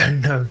actually don't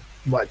know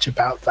much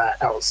about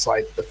that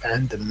outside the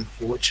fandom,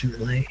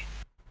 unfortunately.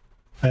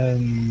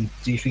 Do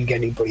you think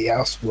anybody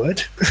else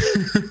would?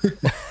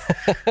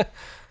 I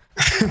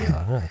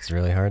don't know, it's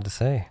really hard to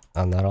say.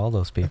 I'm not all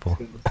those people.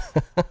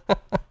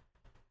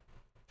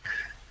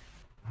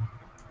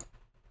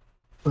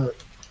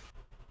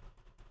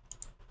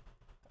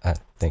 I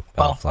think.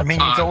 Well, I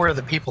mean, you go where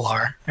the people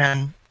are,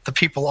 and the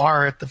people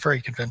are at the furry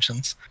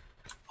conventions.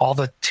 All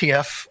the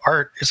TF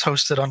art is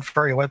hosted on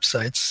furry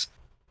websites.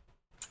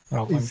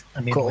 Well,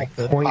 I mean, like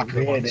the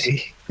popular ones.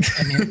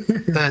 I mean,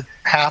 the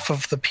half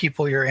of the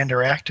people you're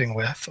interacting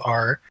with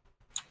are,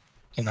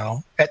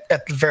 at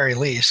the very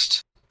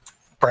least,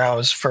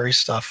 browse furry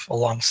stuff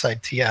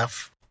alongside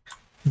TF.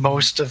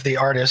 Most of the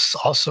artists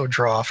also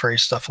draw furry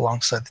stuff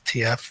alongside the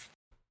TF.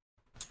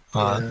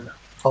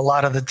 A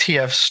lot of the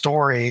TF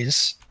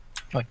stories,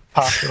 like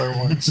popular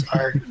ones,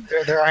 are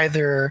they're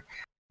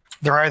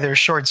either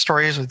short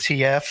stories with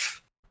TF,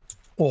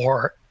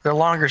 or they're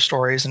longer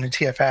stories and the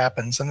TF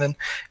happens, and then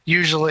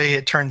usually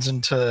it turns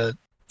into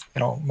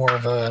more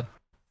of a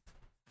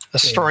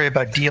story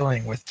about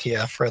dealing with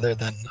TF rather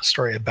than a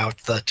story about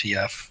the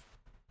TF.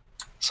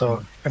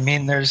 So I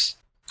mean, there's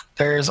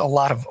a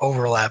lot of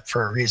overlap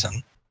for a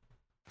reason.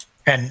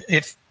 And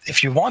if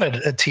you wanted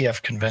a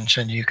TF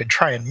convention, you could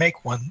try and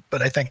make one,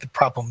 but I think the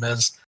problem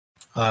is,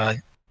 while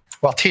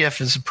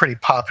TF is a pretty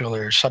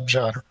popular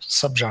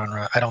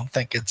subgenre, I don't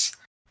think it's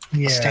a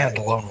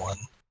standalone one.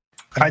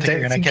 I don't think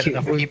you're going to get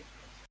enough people.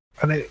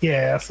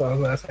 That's what I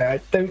was going to say. I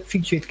don't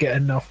think you'd get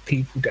enough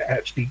people to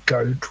actually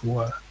go to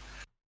a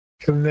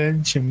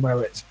convention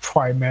where it's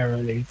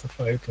primarily the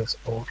focus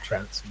of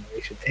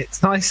transformation.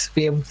 It's nice to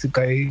be able to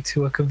go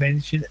to a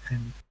convention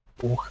and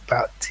talk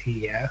about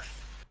TF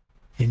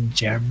in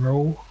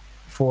general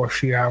for a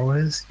few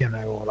hours,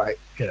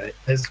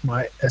 as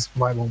my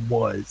one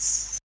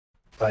was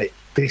like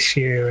this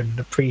year and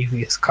the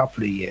previous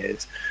couple of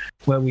years,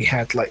 where we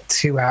had like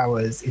 2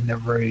 hours in a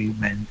room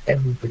and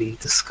everybody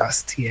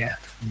discussed TF,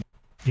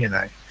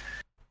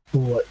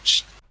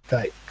 watched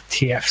like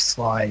TF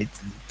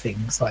slides and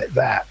things like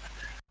that.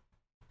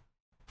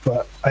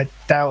 But I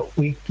doubt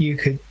you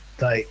could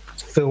like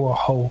fill a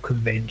whole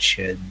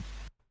convention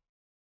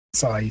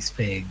size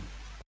thing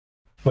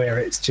where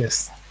it's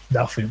just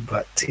nothing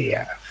but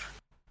TF.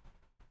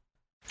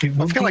 I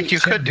feel like you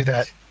could do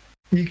that.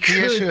 The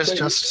issue is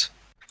just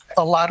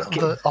a lot of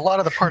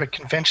the part of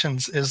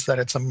conventions is that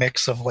it's a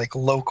mix of like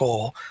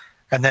local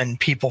and then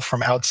people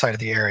from outside of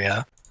the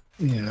area.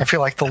 Yeah. I feel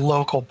like the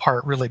local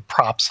part really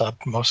props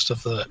up most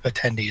of the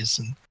attendees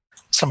in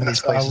some of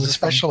these places,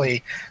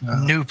 especially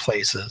new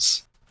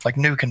places, like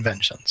new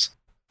conventions.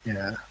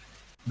 Yeah,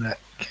 that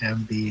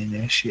can be an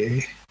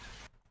issue.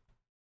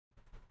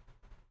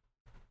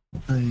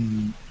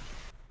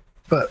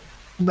 But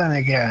then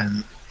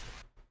again,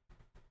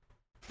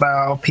 there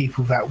are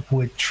people that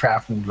would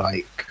travel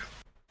like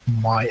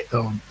I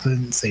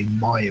didn't say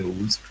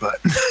miles, but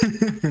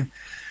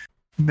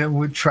they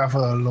would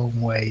travel a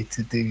long way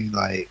to do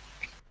like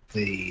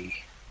to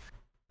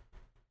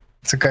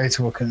go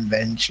to a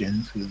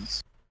convention.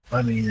 Because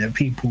I mean, there are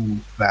people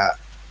that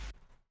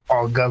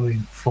are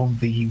going from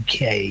the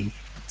UK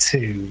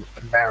to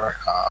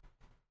America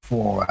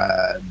for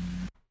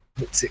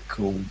what's it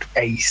called,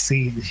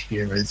 AC this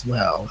year as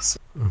well. So.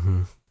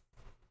 Mm-hmm.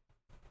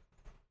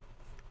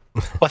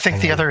 Well, I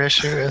think the other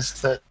issue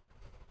is that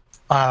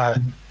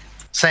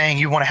saying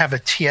you want to have a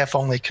TF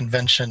only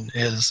convention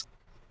is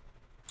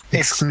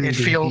it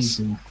feels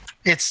people.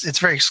 it's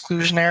very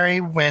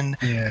exclusionary when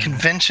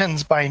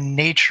conventions by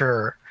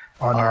nature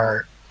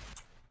are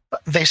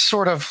they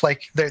sort of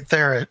like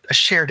they're a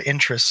shared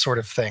interest sort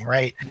of thing,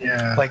 right?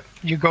 Yeah. Like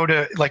you go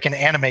to like an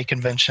anime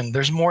convention,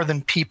 there's more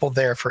than people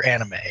there for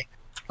anime.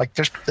 Like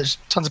there's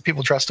tons of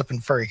people dressed up in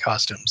furry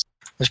costumes.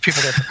 There's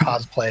people there for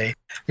cosplay.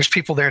 There's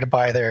people there to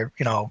buy their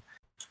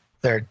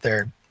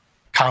their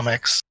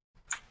comics.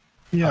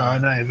 Yeah, I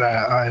know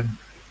that.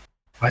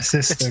 My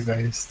sister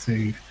goes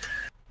to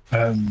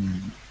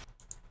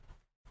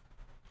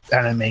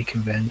anime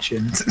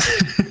conventions.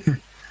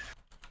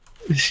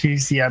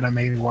 She's the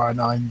anime one,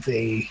 I'm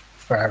the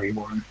furry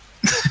one.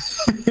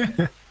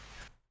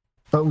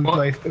 But we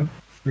both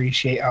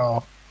appreciate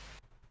our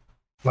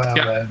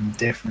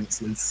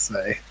differences,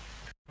 so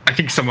I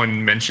think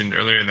someone mentioned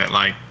earlier that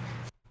like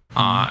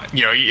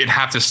you'd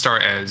have to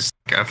start as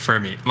a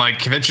furry. Like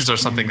conventions are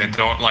something that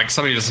don't like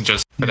somebody doesn't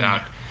just put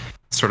out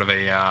sort of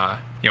a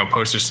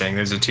poster saying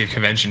there's a TF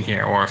convention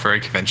here or a furry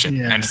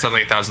convention and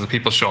suddenly thousands of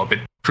people show up.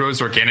 It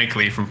grows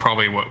organically from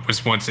probably what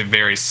was once a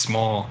very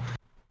small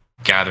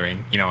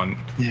gathering, and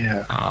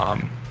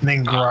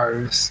then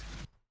grows.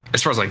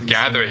 As far as like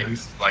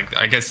gatherings, like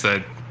I guess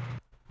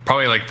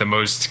probably like the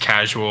most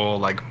casual,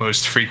 like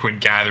most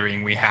frequent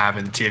gathering we have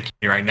in the TF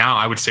community right now,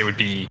 I would say would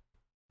be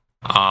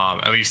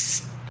at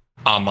least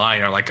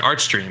online or like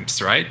art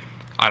streams, right?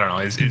 I don't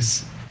know. Do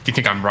you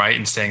think I'm right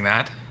in saying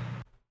that?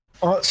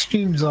 Art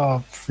streams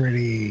are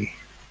pretty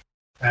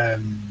they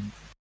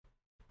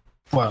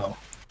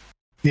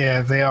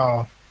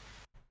are.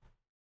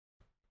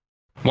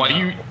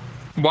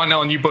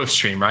 Ellen, you both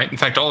stream, right? In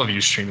fact, all of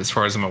you stream, as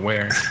far as I'm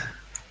aware.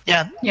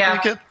 Yeah. We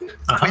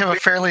have a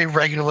fairly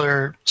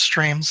regular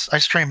streams. I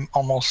stream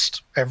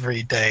almost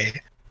every day,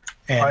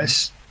 and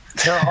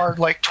there are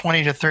like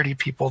 20 to 30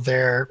 people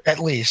there at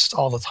least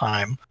all the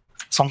time.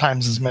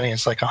 Sometimes as many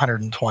as like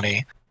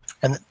 120,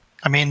 and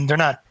I mean they're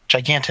not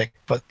gigantic,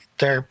 but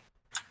they're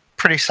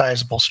pretty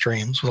sizable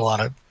streams with a lot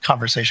of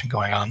conversation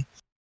going on.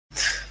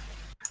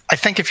 I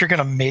think if you're going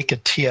to make a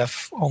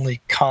TF only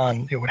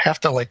con, it would have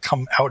to like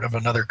come out of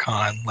another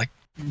con. Like,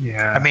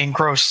 I mean,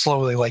 grow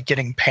slowly, like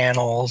getting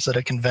panels at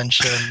a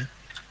convention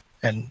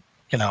and,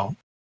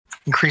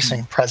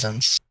 increasing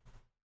presence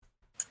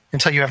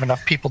until you have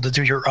enough people to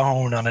do your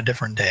own on a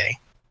different day.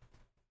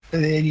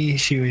 The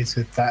issue is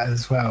with that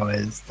as well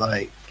is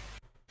like,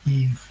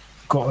 you've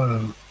got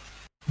to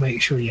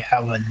make sure you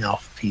have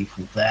enough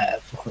people there.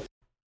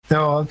 There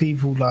are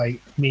people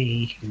like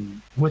me who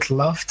would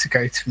love to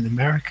go to an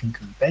American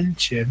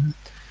convention,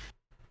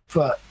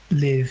 but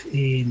live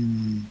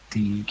in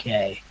the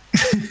UK.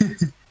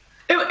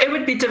 It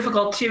would be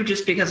difficult too,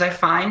 just because I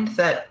find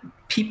that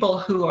people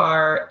who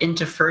are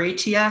into furry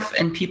TF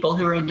and people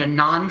who are into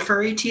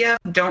non-furry TF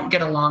don't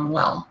get along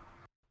well.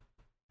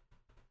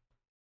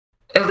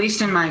 At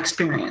least in my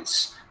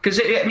experience.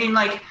 Because, I mean,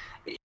 like,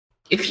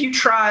 if you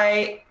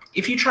try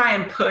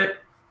and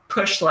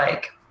push,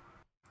 like,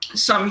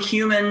 some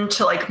human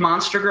to like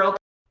Monster Girl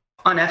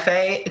on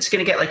FA, it's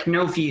going to get like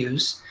no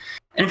views.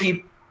 And if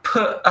you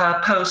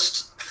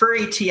post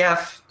furry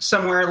TF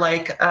somewhere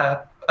like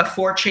a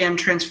 4chan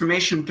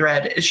transformation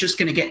thread, it's just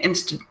going to get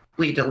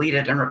instantly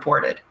deleted and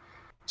reported.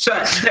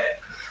 So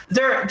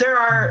there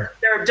are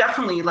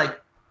definitely like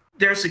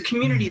there's a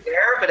community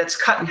there, but it's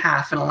cut in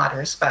half in a lot of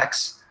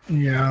respects.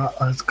 Yeah,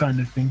 I was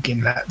kind of thinking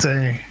that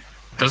too.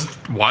 Does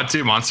Watt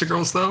do Monster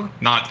Girls though?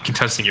 Not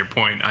contesting your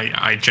point.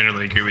 I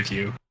generally agree with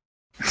you.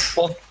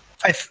 Well,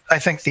 I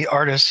think the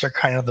artists are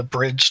kind of the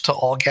bridge to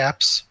all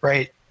gaps,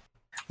 right?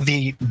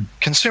 The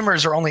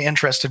consumers are only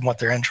interested in what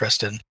they're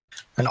interested in.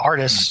 An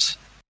artist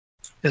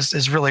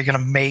is really going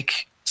to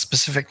make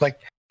specific,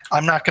 like,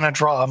 I'm not going to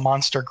draw a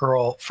Monster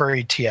Girl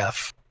furry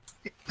TF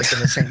like in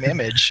the same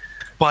image,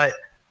 but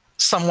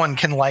someone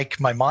can like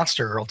my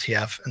Monster Girl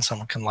TF and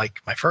someone can like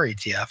my furry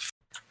TF.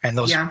 And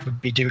those would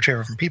be two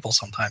different people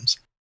sometimes.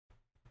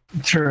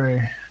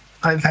 True.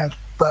 I've had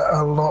that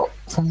a lot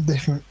from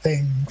different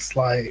things.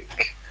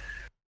 Like,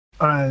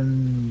 I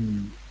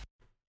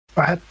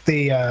had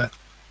the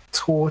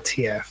tour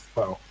TF.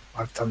 Well,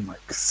 I've done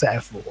like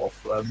several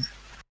of them,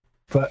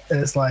 but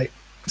there's like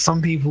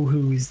some people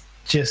who is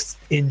just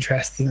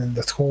interested in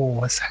the tour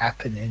was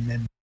happening,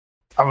 and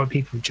other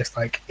people just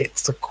like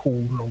it's a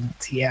cool long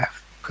TF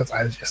because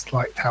I just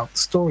liked how the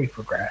story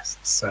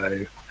progressed.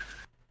 So,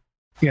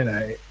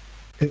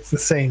 it's the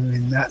same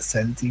in that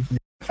sense, even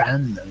in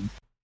fandom.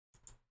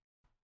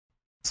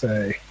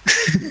 So,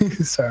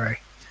 sorry.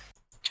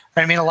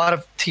 I mean, a lot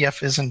of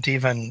TF isn't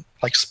even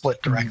like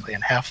split directly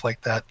in half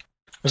like that.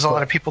 There's a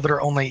lot of people that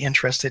are only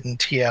interested in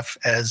TF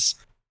as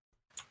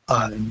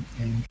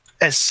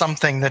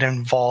something that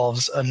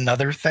involves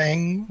another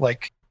thing,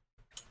 like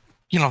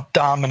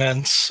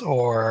dominance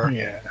or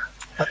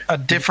a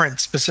different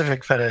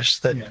specific fetish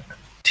that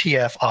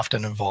TF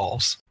often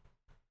involves.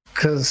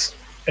 Because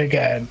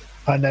again,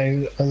 I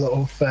know a lot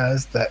of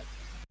furs that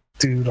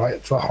do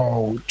like the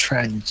whole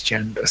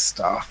transgender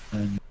stuff,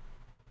 and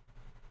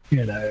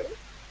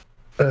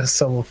there's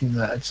some of them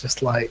that are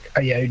just like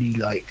I only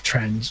like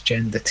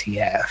transgender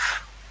TF,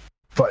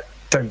 but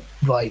don't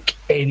like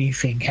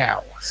anything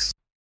else,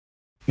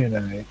 you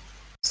know.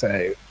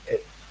 So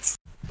it's,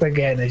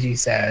 again, as you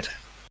said,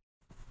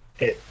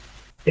 it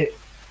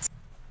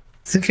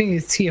the thing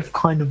is, TF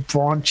kind of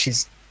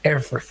branches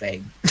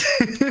everything.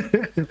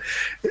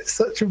 It's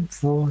such a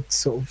broad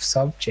sort of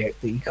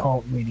subject that you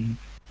can't really,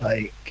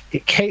 like,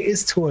 it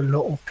caters to a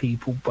lot of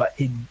people, but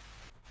in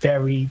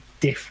very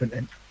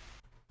different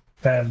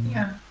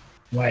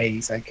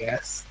ways, I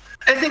guess.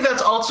 I think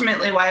that's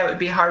ultimately why it would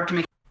be hard to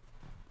make.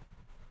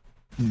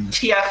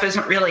 TF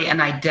isn't really an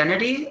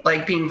identity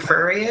like being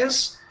furry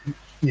is.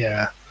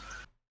 Yeah.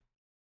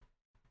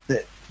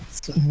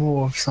 It's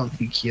more of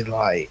something you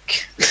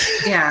like.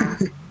 Yeah.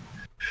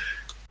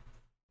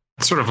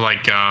 It's sort of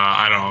like,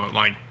 I don't know,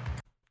 like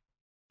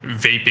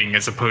vaping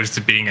as opposed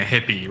to being a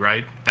hippie,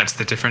 right? That's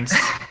the difference.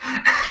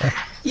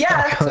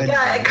 Yeah,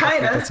 it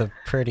kind of. That's a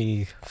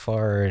pretty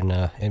far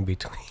in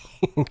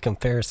between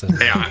comparison.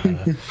 Yeah.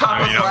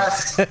 Papa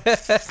Plus.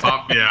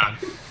 Yeah.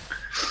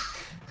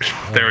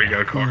 There we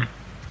go, Cora.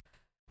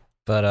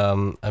 But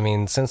I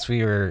mean, since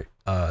we were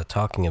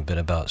talking a bit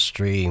about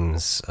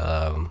streams,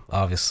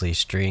 obviously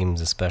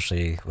streams,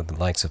 especially with the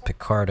likes of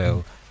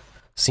Picardo,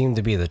 seem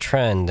to be the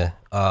trend.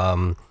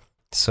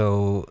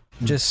 So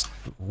just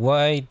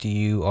why do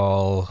you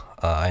all,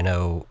 I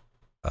know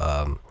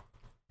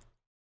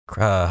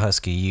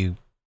Husky, you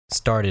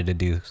started to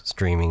do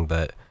streaming,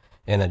 but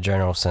in a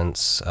general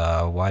sense,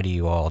 why do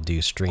you all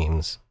do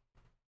streams?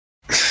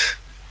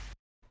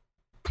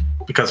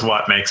 Because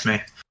what makes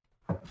me?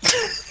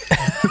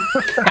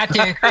 I have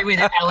to agree with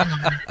Alan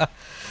on that.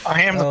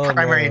 I am the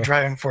primary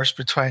driving force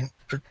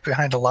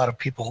behind a lot of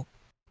people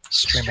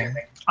streaming.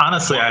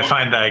 Honestly, I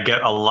find that I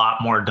get a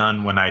lot more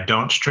done when I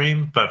don't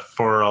stream, but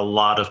for a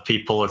lot of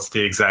people, it's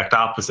the exact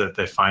opposite.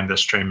 They find that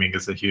streaming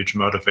is a huge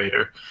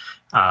motivator.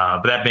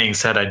 But that being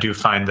said, I do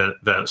find that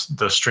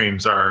the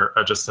streams are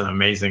just an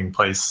amazing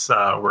place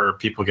where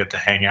people get to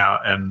hang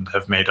out and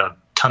have made a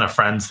ton of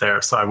friends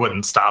there. So I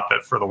wouldn't stop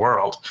it for the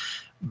world.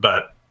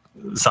 But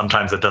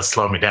sometimes it does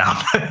slow me down.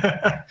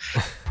 I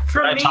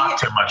talk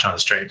too much on the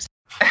streams.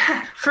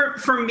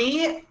 For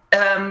me,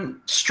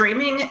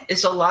 streaming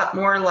is a lot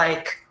more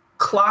like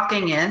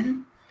clocking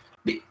in,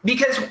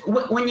 because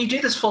when you do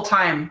this full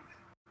time,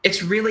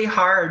 it's really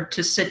hard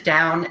to sit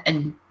down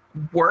and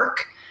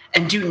work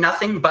and do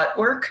nothing but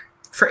work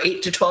for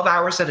 8 to 12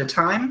 hours at a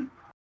time.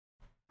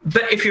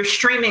 But if you're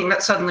streaming,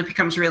 that suddenly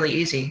becomes really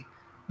easy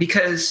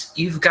because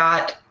you've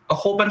got a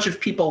whole bunch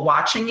of people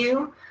watching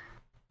you.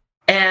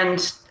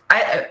 And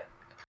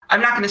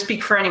I'm not going to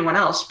speak for anyone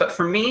else, but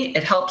for me,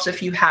 it helps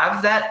if you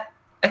have that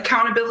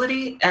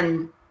accountability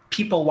and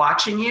people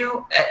watching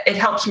you. It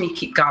helps me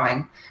keep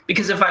going,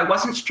 because if I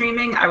wasn't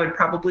streaming, I would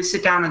probably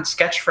sit down and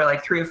sketch for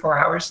like 3 or 4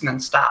 hours and then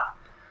stop.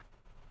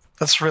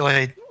 That's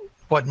really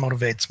what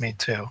motivates me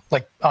too.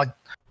 Like,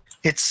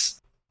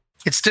 it's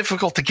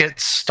difficult to get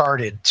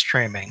started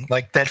streaming,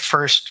 like that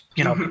first,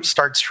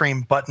 start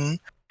stream button.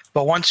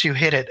 But once you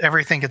hit it,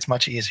 everything gets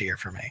much easier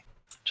for me.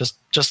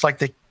 Just like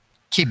the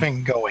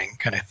keeping going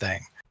kind of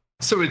thing.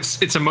 So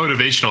it's a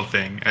motivational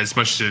thing as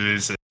much as it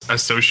is a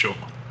social.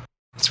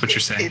 That's what you're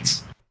saying.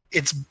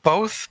 It's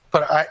both,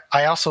 but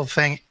I also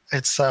think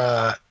it's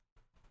I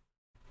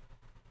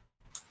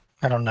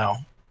don't know.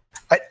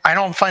 I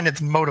don't find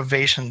it's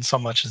motivation so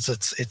much as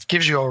it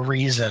gives you a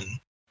reason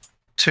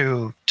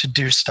to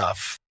do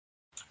stuff,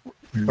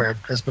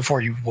 whereas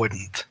before you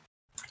wouldn't.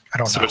 I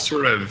don't know. So it's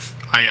sort of,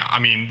 I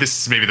mean,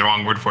 this is maybe the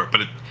wrong word for it,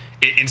 but it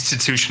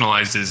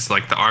institutionalizes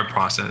like the art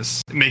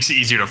process. It makes it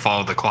easier to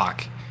follow the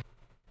clock,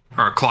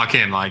 or clock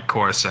in, like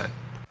Cora said.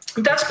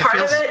 That's part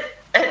of it,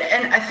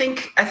 and I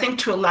think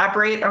to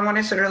elaborate on what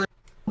I said earlier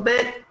a little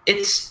bit,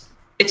 it's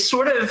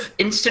sort of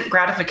instant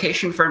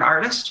gratification for an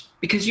artist,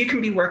 because you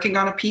can be working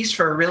on a piece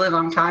for a really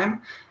long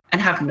time and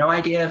have no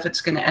idea if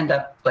it's going to end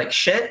up like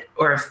shit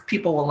or if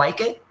people will like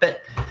it.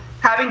 But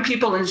having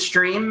people in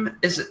stream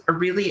is a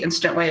really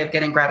instant way of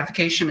getting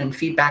gratification and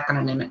feedback on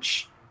an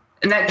image.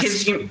 And that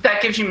gives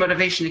you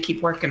motivation to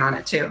keep working on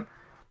it too.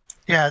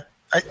 Yeah,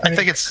 I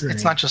think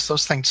it's not just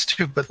those things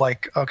too, but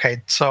like,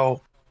 okay, so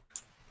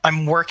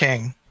I'm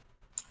working,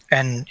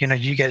 and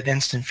you get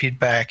instant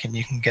feedback, and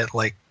you can get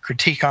like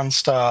critique on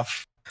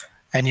stuff,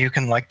 and you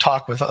can like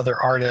talk with other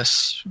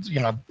artists.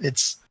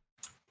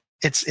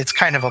 It's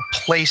kind of a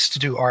place to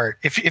do art.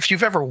 If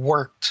you've ever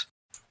worked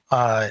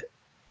in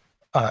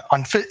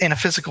a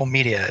physical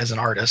media as an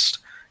artist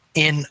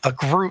in a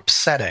group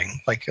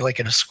setting, like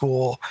in a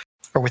school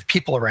or with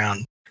people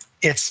around,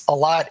 it's a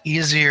lot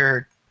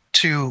easier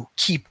to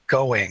keep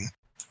going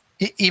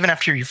even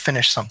after you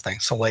finish something.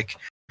 So like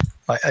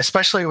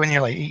especially when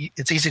you're like,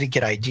 it's easy to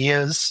get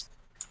ideas.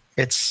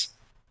 It's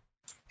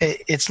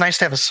nice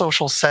to have a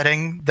social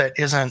setting that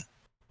isn't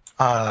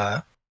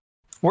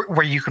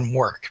where you can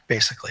work.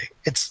 Basically,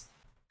 it's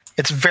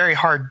very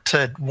hard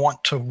to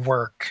want to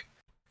work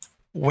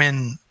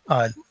when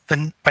by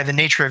the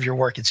nature of your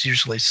work, it's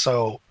usually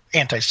so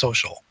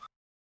antisocial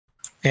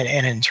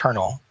and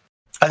internal.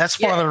 That's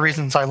one of the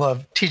reasons I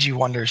love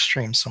TGWonder's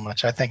streams so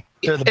much. I think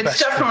they're the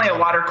best. It's definitely a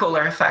water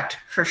cooler effect,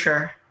 for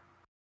sure.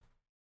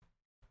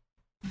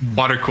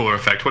 Water cooler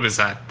effect. What is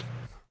that?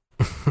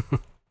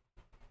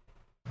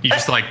 You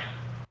just like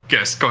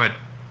guess. Go ahead.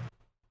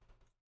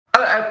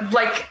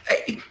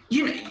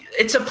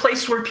 It's a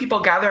place where people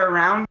gather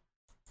around.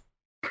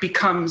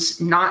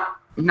 Becomes not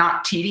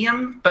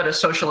tedium, but a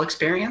social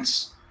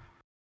experience.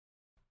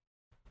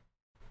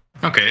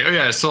 Okay. Oh,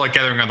 yeah. So like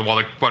gathering around the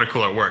water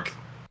cooler at work.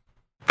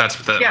 That's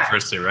what that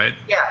refers to, right?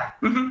 Yeah.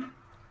 Mm-hmm.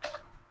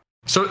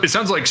 So it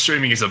sounds like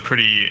streaming is a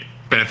pretty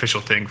beneficial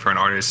thing for an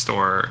artist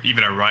or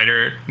even a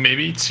writer,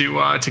 maybe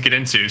to get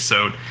into.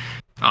 So,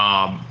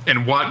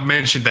 and Watt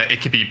mentioned that it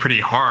could be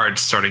pretty hard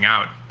starting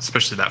out,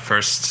 especially that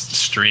first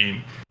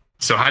stream.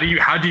 So how do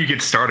you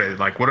get started?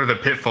 Like, what are the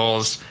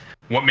pitfalls?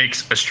 What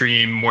makes a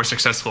stream more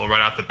successful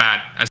right out the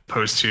bat as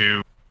opposed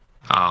to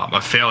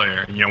a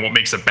failure? You know, what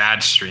makes a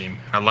bad stream,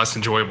 a less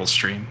enjoyable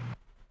stream?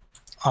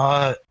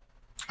 I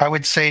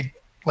would say,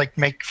 like,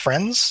 make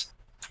friends.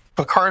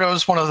 Picardo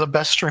is one of the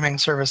best streaming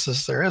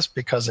services there is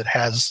because it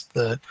has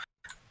the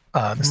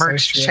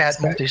merge chat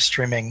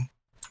multi-streaming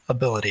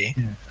ability.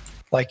 Yeah.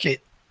 Like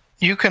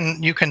you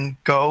can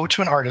go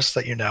to an artist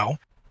that you know,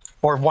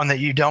 or one that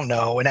you don't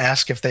know, and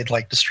ask if they'd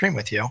like to stream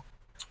with you,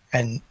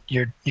 and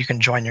you can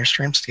join your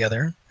streams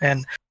together.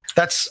 And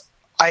that's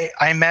I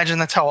imagine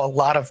that's how a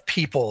lot of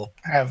people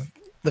have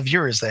the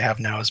viewers they have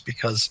now, is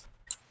because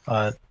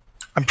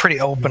I'm pretty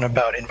open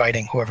about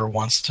inviting whoever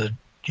wants to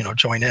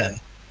join in.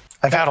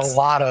 I've had a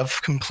lot of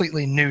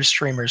completely new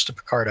streamers to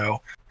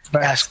Picardo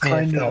ask me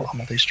if they'll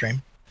multi-stream.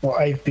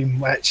 What I've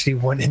been actually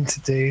wanting to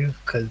do,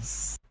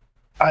 because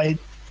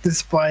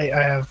despite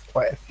I have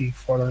quite a few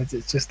followers,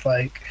 it's just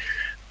like,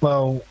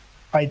 well,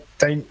 I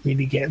don't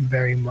really get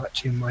very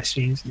much in my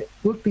streams, and it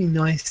would be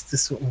nice to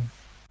sort of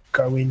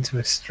go into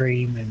a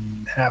stream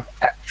and have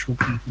actual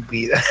people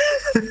be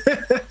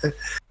there.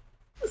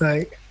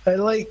 Like, I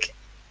like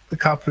the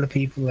couple of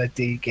people I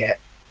do get,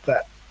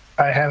 but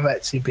I have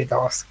actually been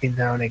asking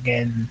now and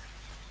again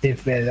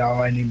if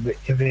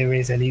there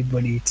is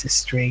anybody to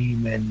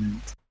stream, and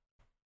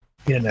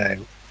I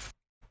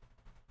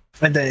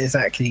don't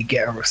exactly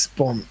get a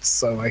response,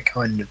 so I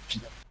kind of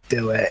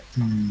do it,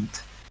 and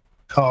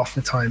half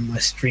the time my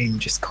stream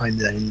just kind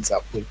of ends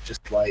up with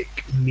just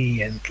like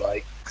me and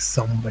like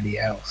somebody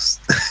else.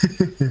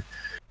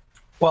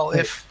 Well,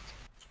 if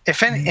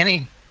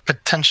any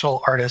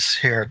potential artists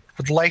here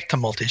would like to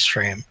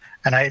multi-stream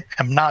and I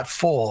am not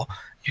full,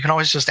 you can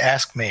always just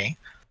ask me.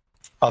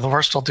 The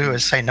worst I'll do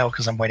is say no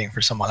because I'm waiting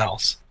for someone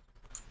else.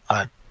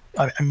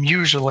 I'm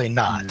usually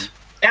not.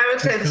 Yeah, I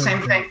would say the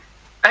same thing.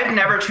 I've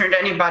never turned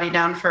anybody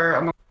down for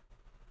a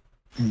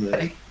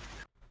multi.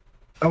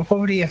 I'll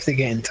probably have to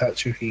get in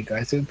touch with you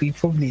guys. It would be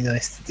probably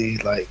nice to do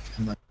like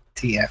a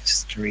TF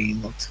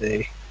stream or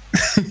two.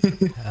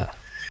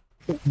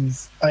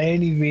 I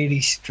only really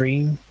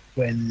stream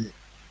when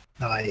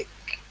like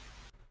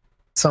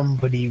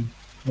somebody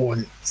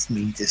wants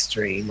me to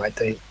stream. I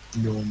don't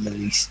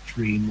normally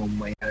stream on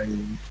my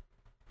own.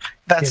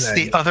 That's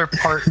the other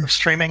part of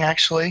streaming,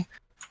 actually,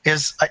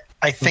 is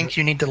I think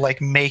you need to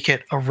like make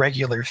it a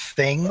regular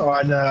thing. Oh,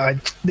 I know.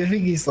 The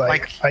thing is,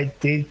 like I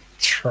did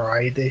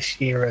try this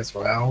year as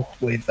well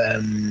with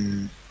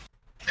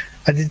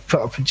I did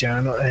put up a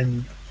journal,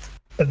 and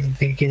at the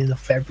beginning of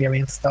February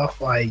and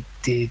stuff, I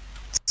did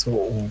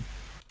sort of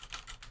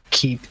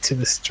keep to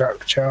the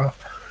structure,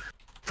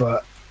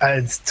 but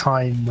as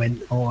time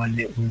went on,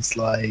 it was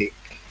like,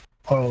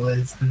 oh,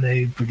 there's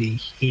nobody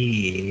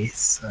here,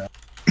 so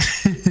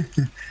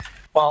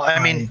well, I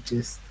mean, I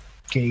just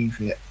gave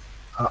it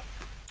up.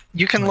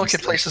 You can look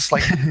at places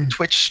like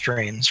Twitch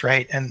streams,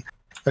 right? And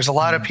there's a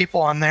lot of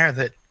people on there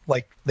that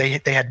like they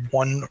had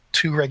 1 or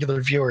 2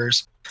 regular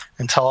viewers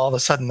until all of a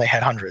sudden they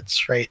had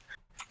hundreds, right?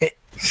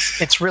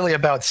 It's really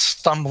about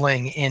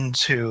stumbling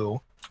into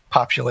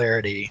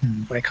popularity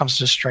when it comes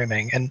to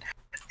streaming, and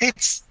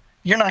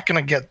you're not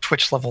going to get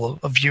Twitch level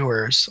of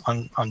viewers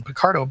on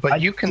Picardo,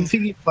 but you can. I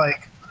think it's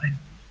like I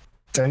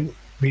don't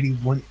really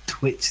want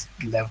Twitch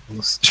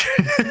levels.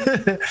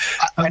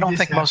 I don't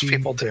think most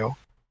people do.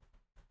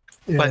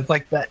 Yeah, but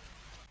like that,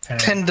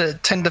 10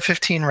 to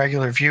 15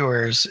 regular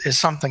viewers is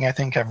something I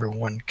think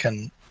everyone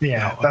can.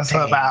 Yeah, that's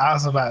what I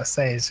was about to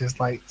say. It's just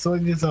like, so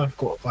long as I've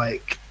got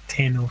like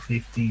 10 or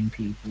 15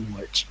 people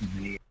watching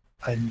me,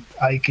 and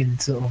I can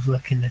sort of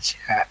look in the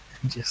chat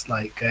and just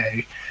like go,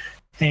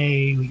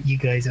 hey, what you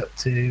guys up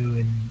to?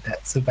 And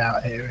that's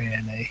about it,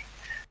 really.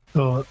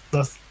 So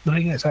that's the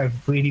thing that I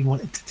really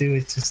wanted to do,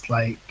 is just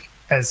like,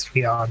 as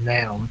we are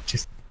now,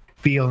 just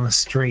be on a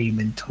stream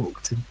and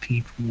talk to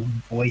people in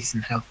voice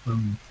and have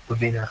them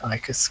within a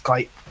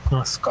Skype,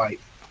 not Skype,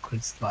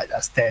 because like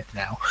that's dead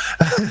now.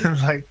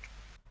 Like,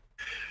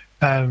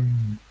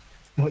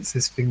 what's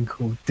this thing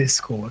called?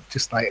 Discord.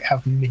 Just like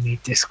have a mini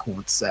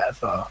Discord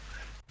server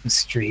for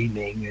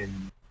streaming,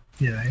 and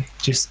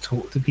just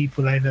talk to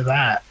people over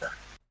that.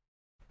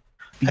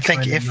 I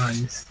think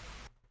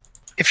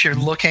if you're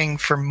looking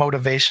for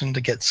motivation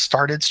to get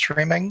started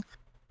streaming,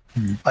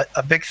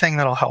 a big thing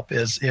that'll help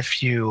is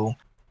if you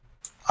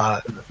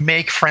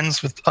make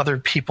friends with other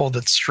people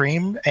that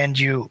stream, and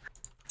you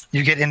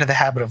get into the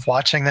habit of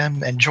watching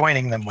them and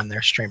joining them when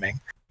they're streaming.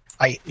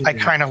 I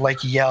kind of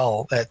like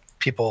yell at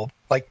people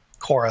like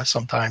Cora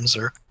sometimes,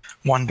 or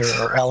Wonder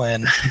or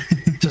Ellen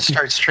to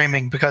start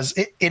streaming, because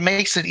it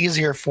makes it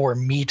easier for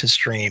me to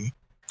stream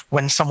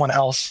when someone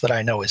else that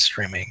I know is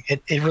streaming.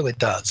 It really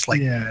does.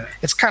 Like,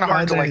 it's kind of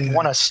hard to like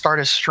want to start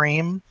a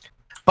stream,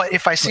 but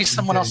if I see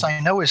someone else I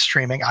know is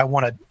streaming, I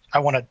want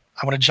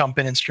to jump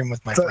in and stream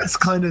with my friends. That's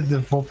kind of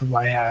the problem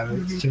I have.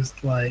 It's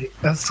just like,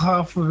 that's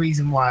half the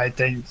reason why I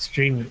don't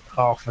stream it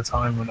half the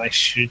time when I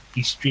should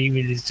be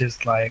streaming. Is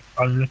just like,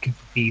 I'm looking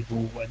for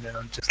people, and then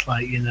I'm just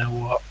like, you know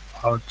what,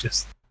 I'll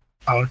just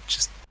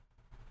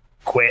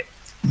quit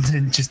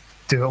and just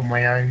do it on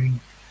my own.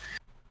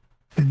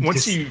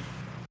 Once you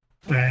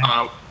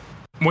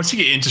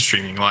get into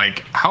streaming,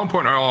 like, how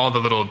important are all the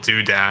little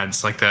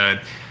doodads, like the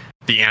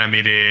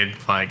animated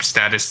like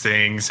status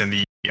things and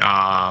the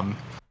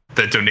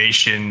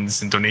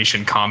donations and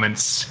donation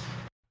comments?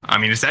 I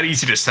mean, is that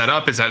easy to set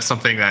up? Is that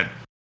something that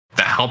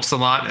helps a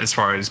lot as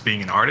far as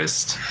being an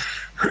artist?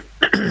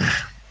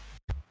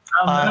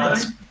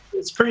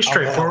 It's pretty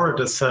straightforward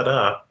to set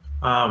up.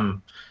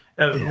 One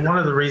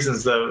of the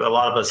reasons that a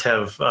lot of us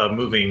have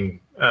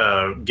moving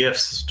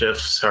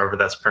GIFs, however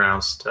that's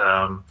pronounced,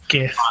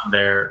 GIF on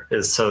there,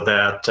 is so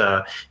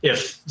that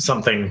if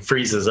something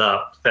freezes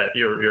up, that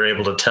you're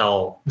able to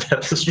tell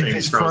that the stream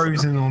is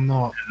frozen or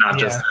not, and not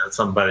just that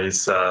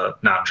somebody's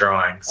not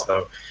drawing.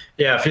 So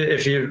yeah,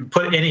 if you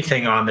put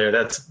anything on there,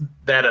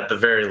 that at the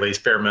very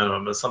least, bare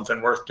minimum, is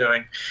something worth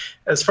doing.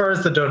 As far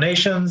as the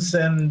donations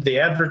and the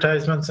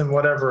advertisements and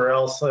whatever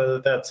else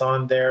that's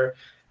on there,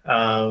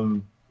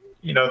 the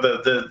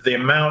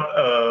amount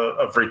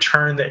of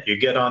return that you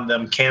get on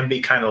them can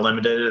be kind of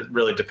limited. It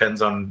really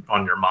depends on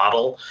your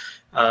model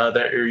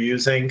that you're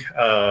using.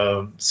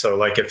 So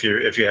like if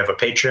you have a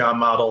Patreon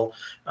model,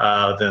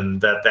 then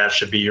that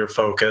should be your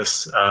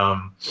focus.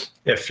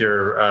 If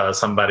you're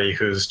somebody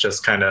who's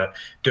just kind of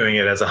doing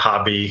it as a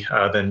hobby,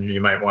 then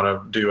you might want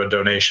to do a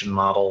donation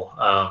model.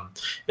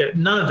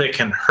 None of it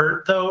can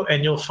hurt though,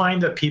 and you'll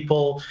find that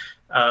people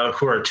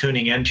who are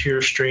tuning into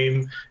your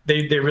stream,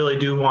 they really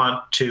do want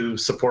to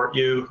support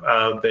you.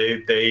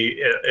 They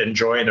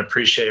enjoy and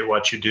appreciate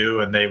what you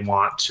do, and they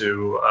want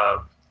to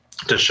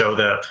show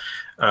that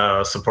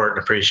support and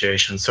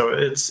appreciation. So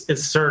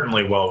it's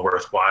certainly well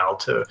worthwhile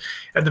to,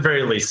 at the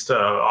very least,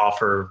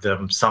 offer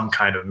them some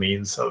kind of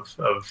means of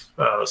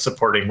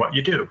supporting what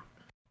you do.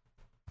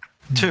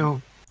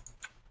 To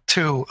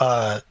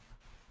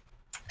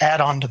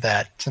add on to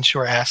that, since you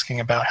were asking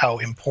about how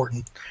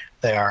important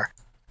they are,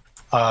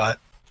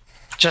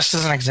 just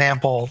as an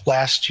example,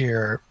 last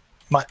year,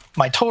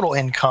 my total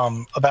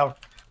income,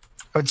 about,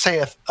 I would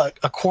say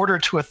a quarter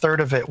to a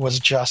third of it was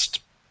just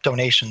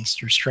donations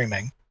through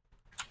streaming.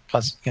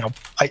 Because,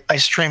 I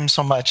stream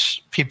so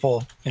much,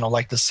 people,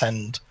 like to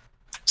send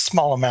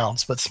small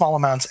amounts, but small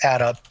amounts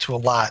add up to a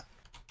lot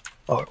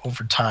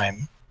over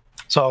time.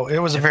 So it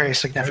was a very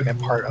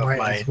significant part of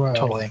my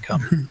total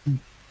income.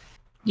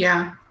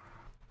 Yeah.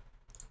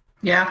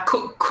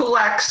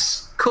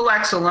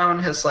 Kulaks alone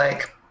has,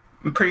 like,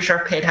 I'm pretty sure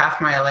I paid half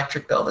my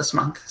electric bill this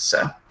month,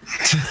 so.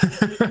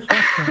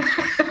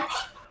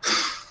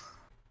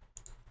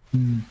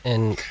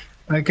 And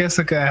I guess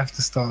I'm gonna have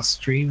to start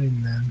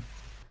streaming then.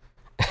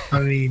 I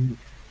mean,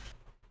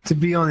 to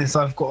be honest,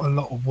 I've got a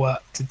lot of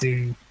work to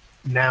do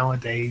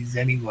nowadays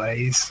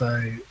anyway,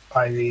 so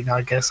I mean,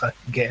 I guess I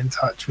can get in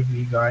touch with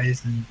you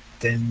guys and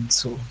then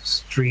sort of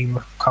stream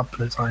a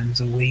couple of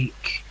times a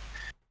week.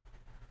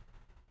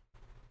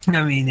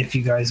 I mean, if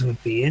you guys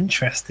would be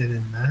interested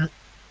in that,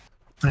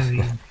 I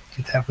mean,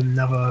 you'd have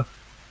another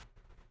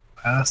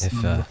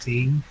person on the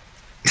team.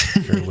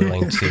 If you're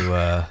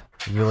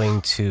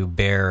willing to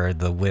bear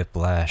the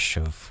whiplash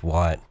of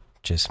Watt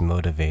just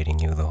motivating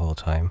you the whole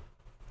time.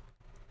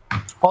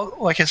 Well,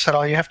 like I said,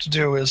 all you have to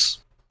do is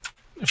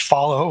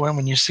follow, and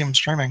when you see him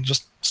streaming,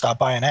 just stop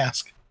by and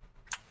ask,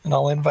 and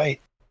I'll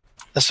invite.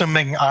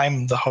 Assuming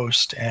I'm the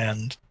host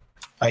and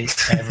I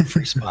have a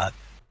free spot,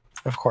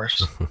 of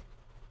course.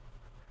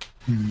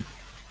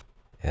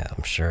 Yeah,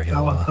 I'm sure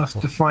he'll. I'll have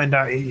to find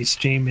out your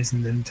streamers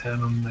and then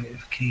turn on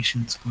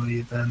notifications for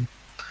you then.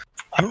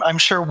 I'm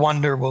sure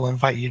Wonder will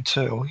invite you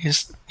too.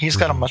 He's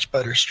got a much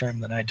better stream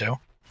than I do.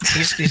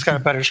 He's got a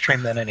better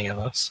stream than any of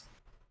us.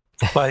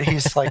 But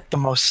he's like the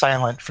most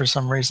silent for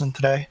some reason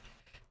today.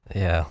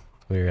 Yeah,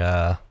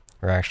 we're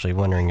actually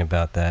wondering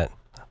about that,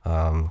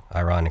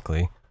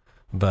 ironically.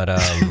 But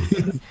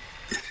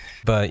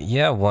but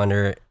yeah,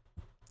 Wonder,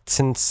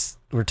 since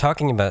we're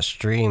talking about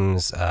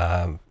streams,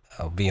 I'll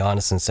be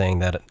honest in saying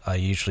that I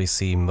usually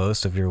see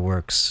most of your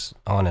works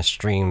on a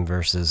stream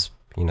versus,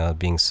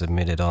 being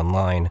submitted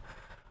online.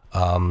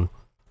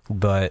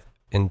 But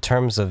in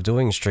terms of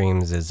doing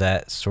streams, is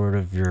that sort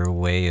of your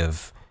way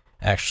of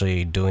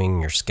actually doing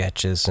your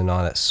sketches and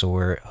all that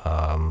sort?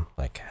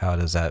 Like, how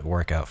does that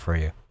work out for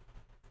you?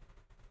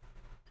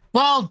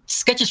 Well,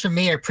 sketches for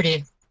me are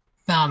pretty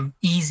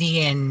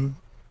easy, and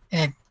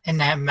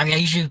I'm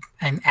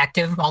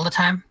active all the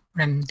time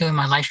when I'm doing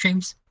my live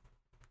streams.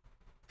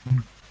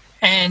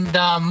 And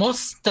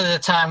most of the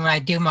time when I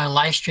do my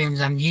live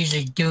streams, I'm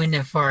usually doing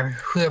it for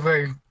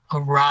whoever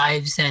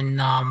arrives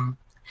and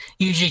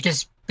usually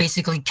just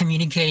basically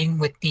communicating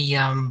with the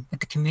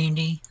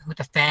community, with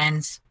the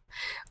fans,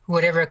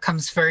 whatever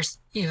comes first,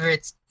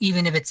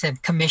 even if it's a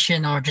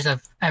commission or just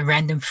a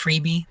random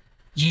freebie,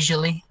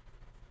 usually.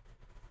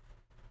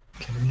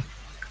 Okay.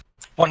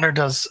 Wonder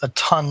does a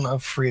ton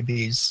of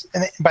freebies,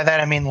 and by that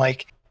I mean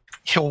like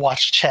he'll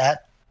watch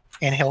chat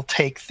and he'll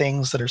take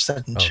things that are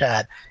said in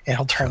chat and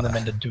he'll turn them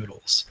into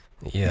doodles.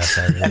 Yes,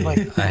 I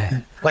really.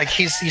 Like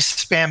he's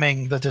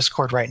spamming the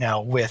Discord right now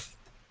with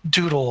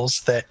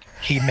doodles that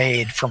he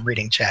made from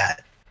reading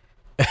chat.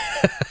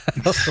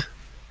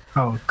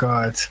 Oh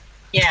God.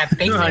 Yeah, I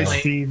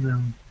basically. see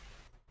them.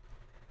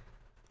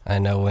 I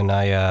know when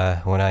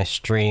I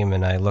stream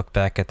and I look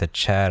back at the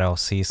chat, I'll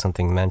see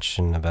something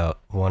mentioned about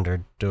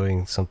Wonder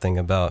doing something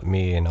about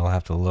me, and I'll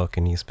have to look,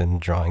 and he's been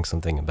drawing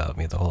something about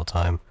me the whole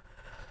time.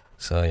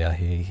 So yeah,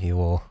 he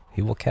will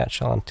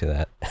catch on to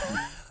that.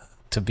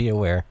 To be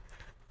aware.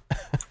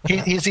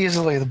 He's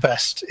easily the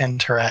best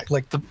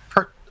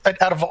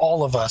out of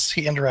all of us,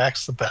 he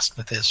interacts the best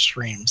with his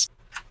streams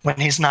when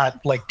he's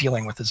not like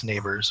dealing with his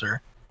neighbors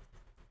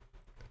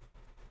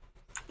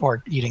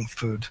or eating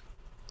food.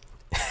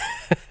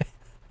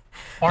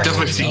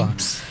 Definitely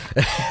seems.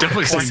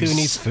 Who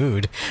needs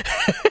food?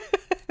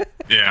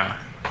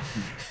 Yeah.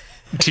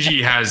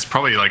 TG has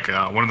probably like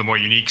one of the more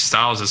unique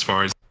styles as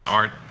far as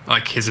art,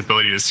 like his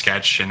ability to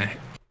sketch, and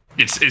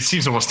it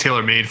seems almost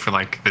tailor-made for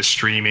like the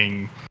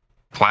streaming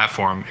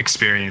platform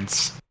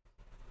experience.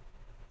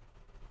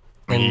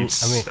 Go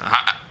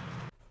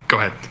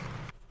ahead.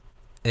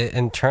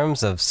 In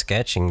terms of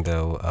sketching,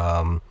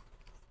 though,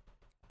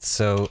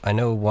 so I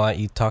know why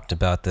you talked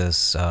about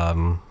this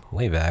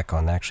way back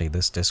on actually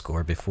this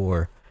Discord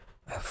before.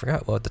 I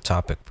forgot what the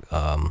topic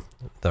or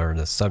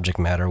the subject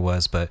matter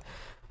was, but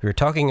we were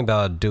talking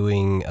about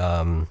doing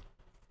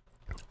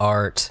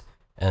art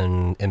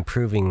and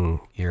improving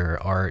your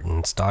art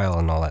and style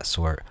and all that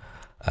sort.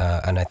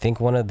 And I think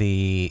one of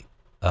the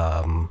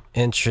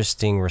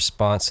interesting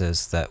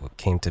responses that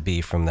came to be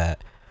from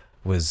that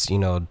was,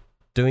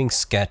 doing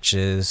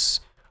sketches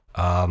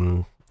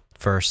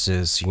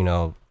versus,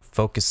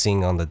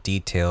 focusing on the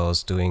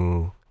details,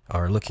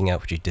 or looking at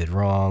what you did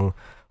wrong,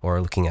 or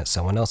looking at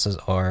someone else's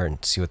art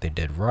and see what they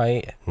did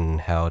right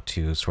and how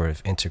to sort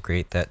of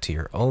integrate that to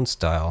your own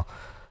style.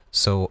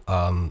 So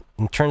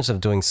in terms of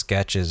doing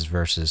sketches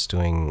versus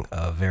doing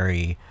a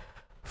very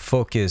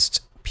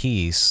focused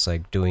piece,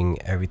 like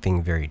doing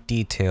everything very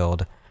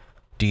detailed,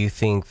 do you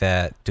think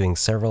that doing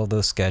several of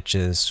those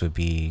sketches would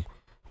be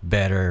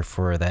better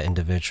for that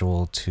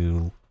individual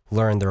to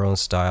learn their own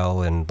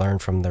style and learn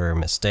from their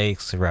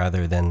mistakes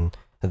rather than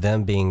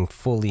them being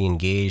fully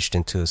engaged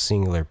into a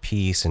singular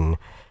piece and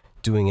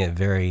doing it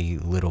very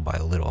little by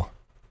little?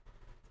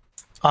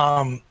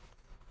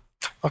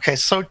 Okay,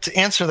 so to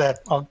answer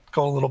that, I'll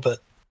go a little bit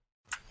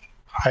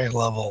high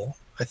level,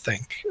 I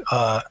think.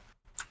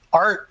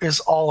 Art is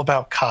all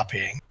about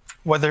copying,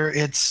 whether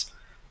it's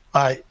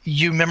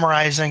you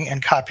memorizing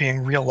and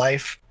copying real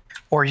life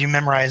or you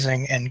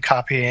memorizing and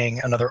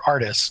copying another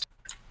artist.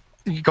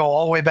 You go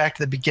all the way back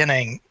to the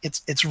beginning.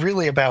 It's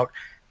really about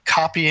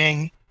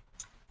copying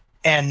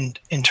and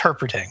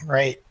interpreting,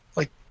 right?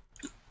 Like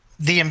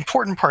the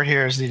important part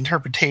here is the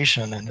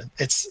interpretation, and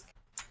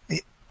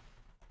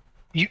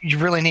you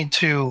really need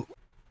to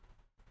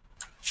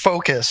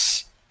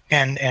focus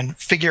and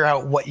figure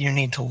out what you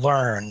need to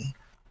learn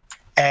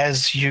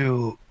as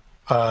you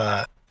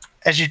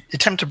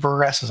attempt to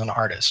progress as an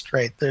artist,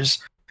 right? There's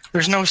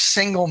no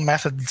single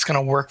method that's going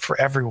to work for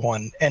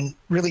everyone, and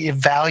really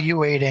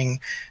evaluating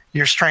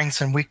your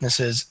strengths and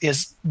weaknesses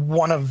is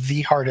one of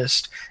the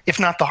hardest, if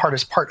not the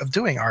hardest part of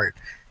doing art.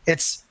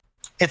 It's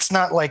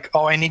not like,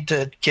 oh, I need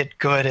to get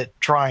good at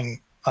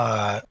drawing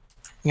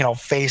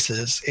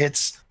faces.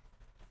 It's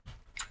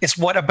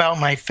what about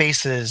my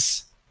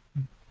faces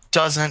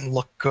doesn't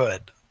look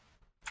good.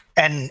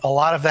 And a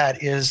lot of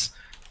that is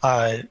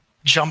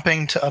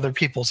jumping to other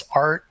people's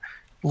art,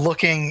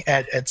 looking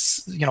at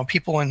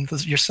people in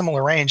your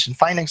similar range and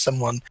finding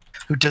someone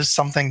who does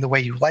something the way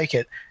you like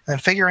it, and then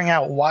figuring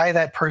out why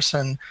that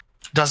person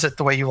does it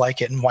the way you like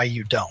it and why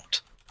you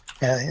don't.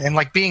 And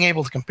like being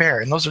able to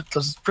compare. And those are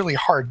really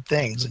hard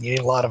things, and you need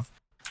a lot of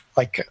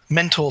like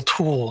mental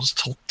tools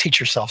to teach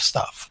yourself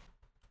stuff.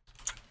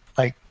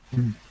 Like,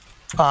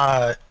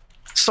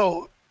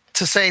 so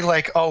to say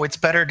like, oh, it's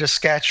better to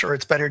sketch or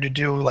it's better to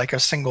do like a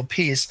single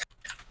piece.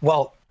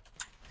 Well,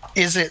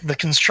 is it the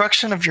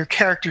construction of your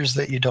characters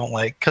that you don't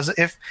like? Because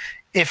if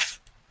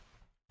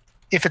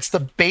it's the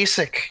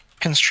basic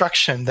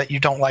construction that you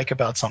don't like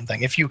about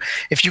something, if you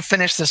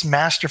finish this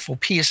masterful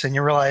piece and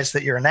you realize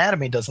that your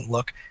anatomy doesn't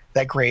look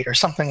that great or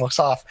something looks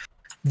off,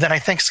 then I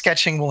think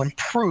sketching will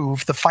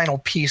improve the final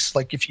piece.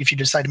 Like if you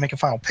decide to make a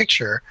final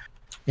picture,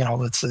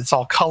 it's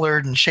all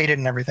colored and shaded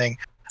and everything.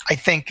 I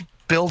think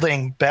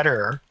building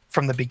better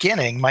from the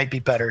beginning might be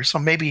better. So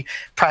maybe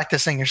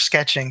practicing your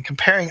sketching,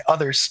 comparing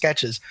other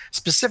sketches,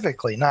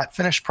 specifically not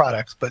finished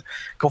products, but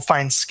go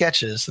find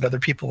sketches that other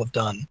people have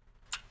done.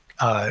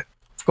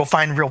 Go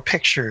find real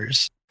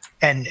pictures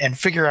and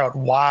figure out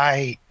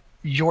why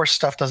your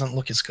stuff doesn't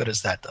look as good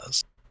as that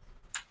does.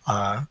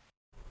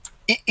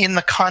 In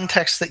the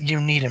context that you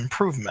need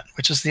improvement,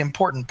 which is the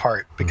important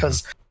part,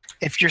 because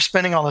if you're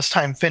spending all this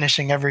time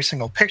finishing every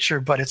single picture,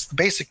 but it's the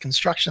basic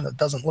construction that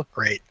doesn't look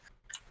great,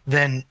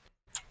 then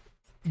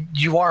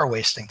you are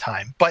wasting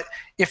time. But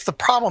if the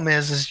problem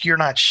is you're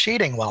not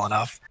shading well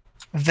enough,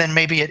 then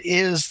maybe it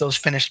is those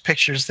finished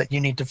pictures that you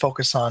need to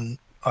focus on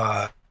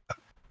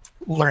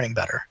learning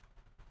better.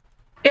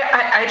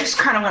 Yeah, I just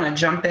kind of want to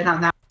jump in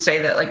on that and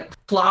say that like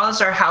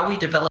flaws are how we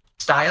develop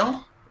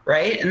style,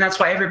 right? And that's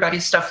why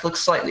everybody's stuff looks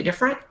slightly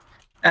different,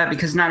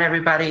 because not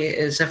everybody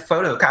is a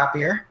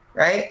photocopier,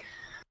 right?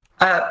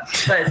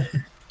 But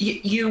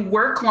you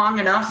work long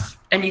enough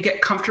and you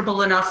get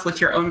comfortable enough with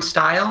your own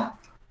style,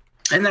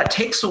 and that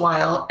takes a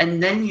while,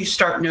 and then you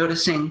start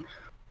noticing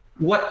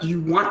what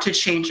you want to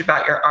change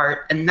about your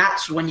art, and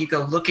that's when you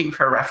go looking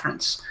for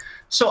reference.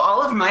 So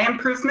all of my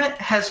improvement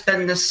has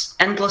been this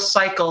endless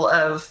cycle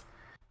of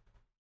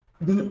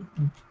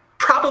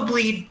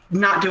probably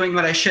not doing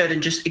what I should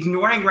and just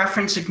ignoring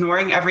reference,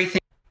 ignoring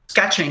everything,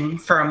 sketching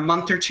for a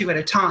month or two at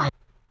a time,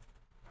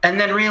 and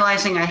then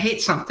realizing I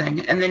hate something,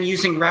 and then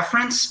using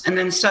reference, and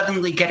then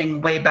suddenly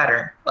getting way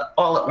better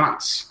all at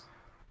once.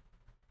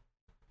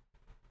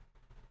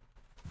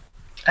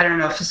 I don't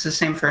know if it's the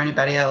same for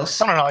anybody else.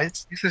 I don't know.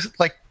 It's just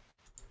like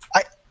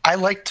I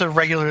like to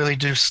regularly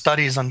do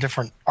studies on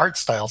different art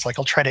styles. Like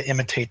I'll try to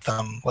imitate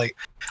them. Like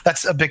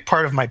that's a big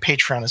part of my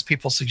Patreon is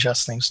people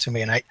suggest things to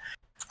me, and I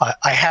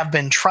have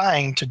been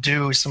trying to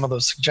do some of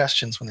those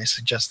suggestions when they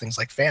suggest things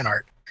like fan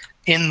art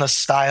in the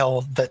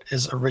style that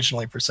is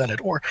originally presented,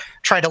 or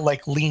try to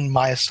like lean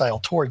my style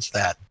towards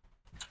that.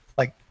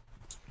 Like,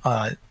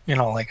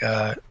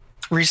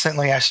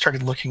 recently I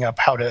started looking up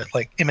how to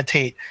like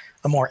imitate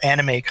a more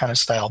anime kind of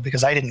style,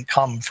 because I didn't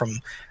come from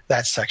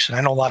that section.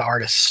 I know a lot of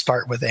artists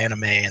start with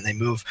anime and they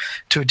move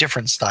to a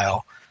different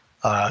style.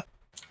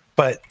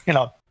 But,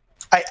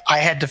 I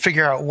had to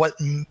figure out what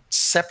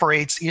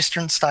separates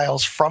Eastern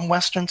styles from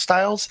Western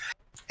styles.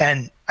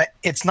 And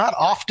it's not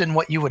often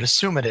what you would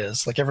assume it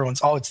is. Like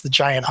everyone's, it's the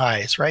giant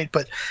eyes, right?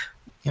 But,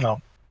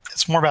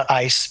 it's more about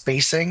eye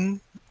spacing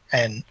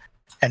and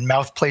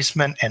mouth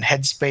placement and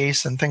head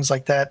space and things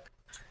like that.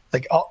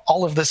 Like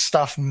all of this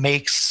stuff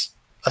makes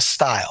a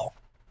style.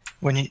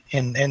 When you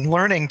and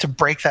learning to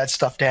break that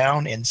stuff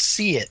down and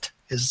see it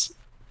is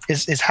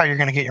how you're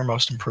going to get your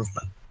most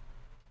improvement.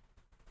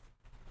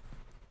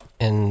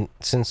 And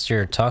since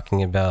you're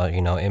talking about,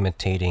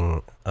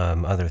 imitating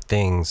other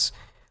things,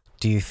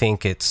 do you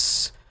think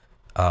it's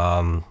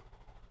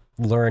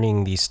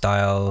learning these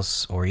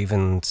styles, or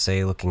even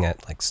say looking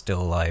at like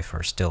still life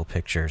or still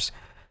pictures,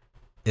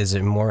 is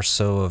it more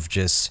so of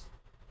just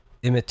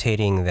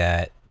imitating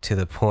that to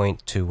the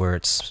point to where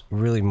it's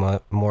really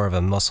more of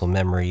a muscle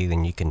memory,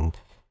 than you can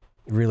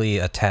really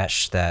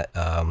attach that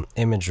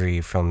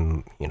imagery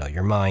from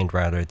your mind,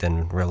 rather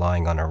than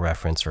relying on a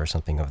reference or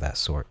something of that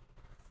sort?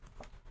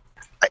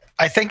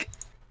 I think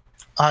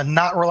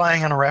not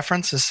relying on a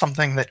reference is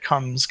something that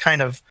comes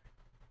kind of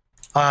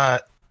how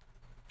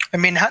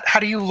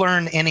do you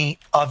learn any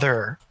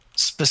other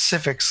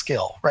specific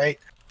skill, right?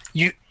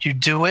 You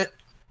do it,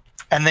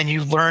 and then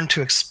you learn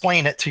to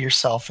explain it to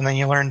yourself, and then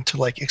you learn to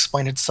like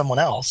explain it to someone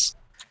else,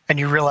 and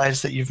you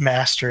realize that you've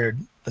mastered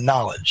the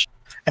knowledge.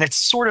 And it's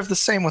sort of the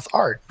same with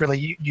art,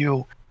 really.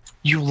 You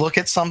look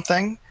at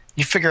something,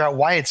 you figure out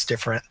why it's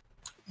different,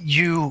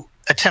 you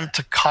attempt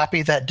to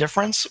copy that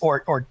difference,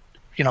 or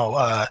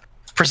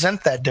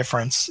present that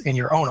difference in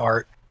your own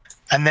art,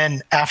 and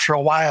then after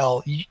a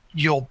while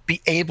you'll be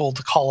able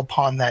to call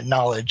upon that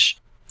knowledge,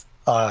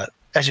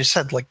 as you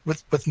said, like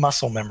with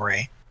muscle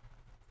memory.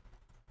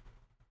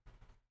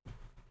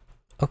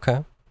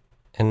 Okay.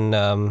 And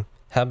how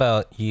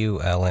about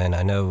you, Ellen?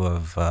 I know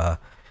of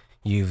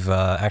you've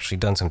actually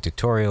done some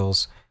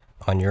tutorials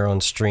on your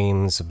own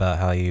streams about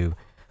how you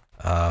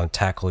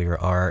tackle your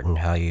art and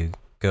how you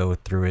go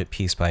through it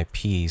piece by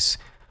piece.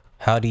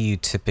 How do you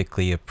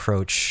typically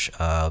approach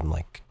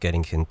like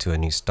getting into a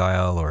new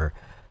style or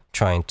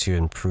trying to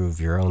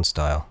improve your own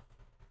style?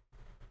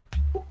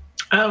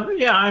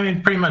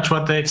 Pretty much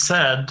what they've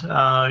said.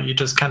 You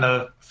just kind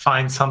of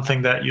find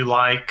something that you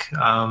like.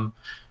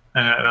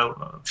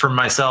 For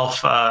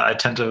myself, I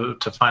tend to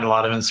find a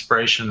lot of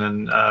inspiration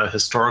in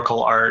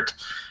historical art.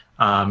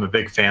 I'm a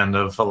big fan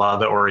of a lot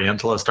of the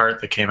Orientalist art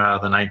that came out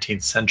of the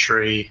 19th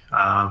century.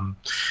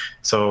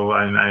 So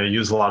I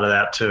use a lot of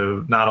that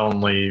to not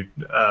only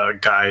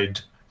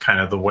guide kind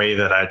of the way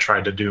that I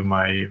try to do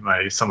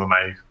some of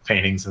my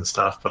paintings and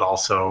stuff, but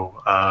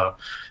also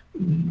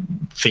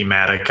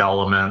thematic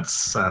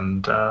elements,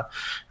 and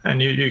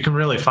you can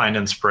really find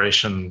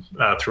inspiration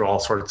through all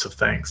sorts of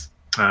things.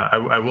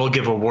 I will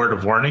give a word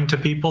of warning to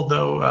people,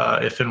 though,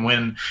 if and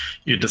when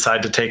you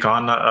decide to take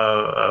on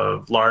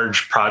a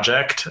large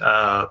project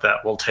that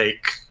will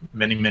take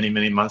many, many,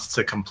 many months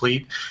to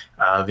complete.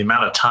 The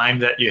amount of time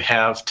that you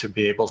have to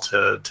be able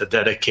to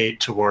dedicate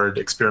toward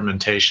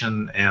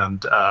experimentation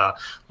and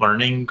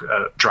learning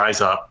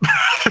dries up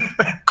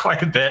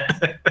quite a bit.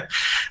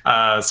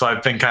 So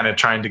I've been kind of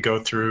trying to go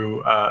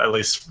through, at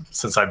least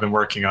since I've been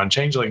working on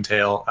Changeling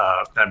Tale,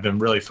 I've been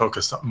really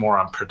focused more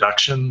on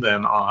production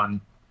than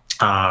on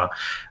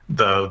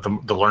the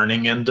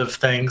learning end of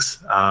things.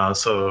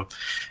 So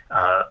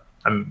I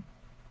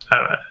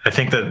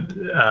think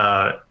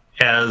that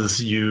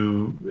as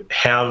you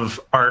have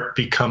art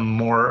become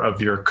more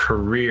of your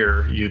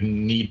career, you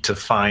need to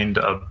find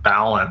a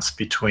balance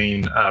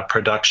between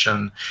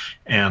production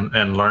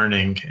and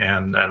learning.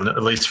 And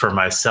at least for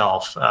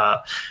myself,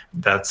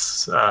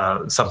 that's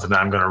something that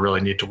I'm going to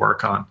really need to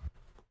work on.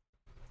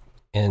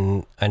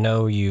 And I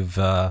know you've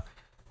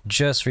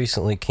just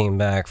recently came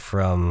back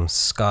from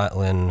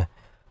Scotland,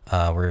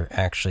 where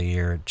actually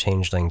your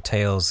Changeling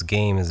Tales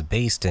game is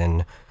based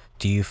in.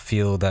 Do you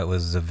feel that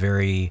was a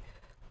very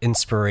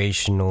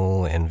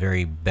inspirational and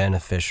very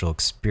beneficial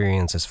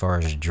experience as far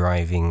as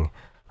driving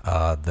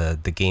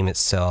the game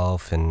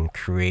itself and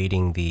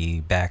creating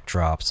the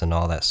backdrops and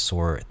all that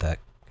sort that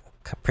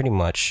pretty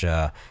much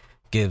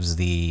gives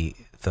the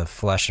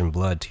flesh and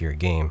blood to your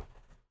game?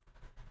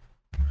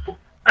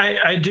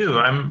 I do.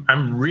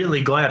 I'm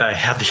really glad I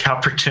had the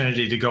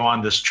opportunity to go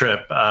on this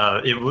trip.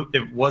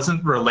 It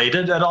wasn't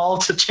related at all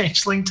to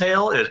Changeling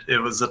Tale.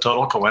 It was a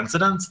total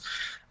coincidence.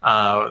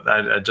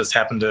 I just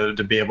happened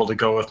to be able to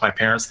go with my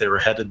parents. They were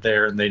headed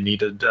there, and they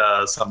needed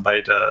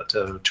somebody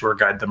to tour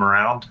guide them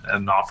around,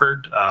 and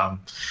offered.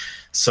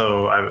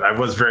 So I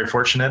was very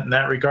fortunate in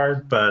that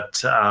regard.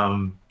 But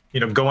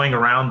going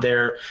around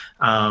there.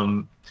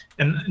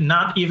 And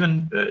not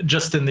even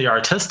just in the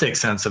artistic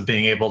sense of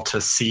being able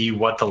to see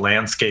what the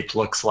landscape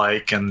looks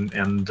like and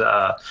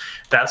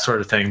that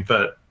sort of thing,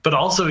 but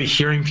also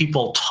hearing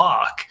people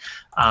talk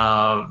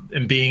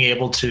and being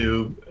able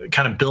to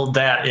kind of build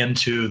that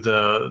into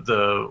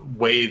the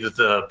way that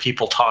the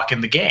people talk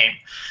in the game.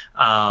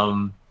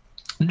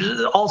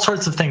 All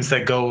sorts of things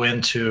that go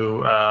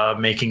into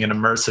making an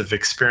immersive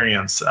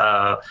experience.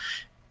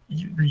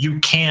 You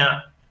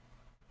can't.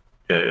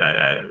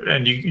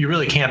 And you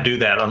really can't do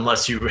that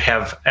unless you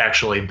have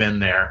actually been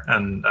there.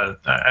 And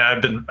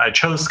I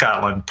chose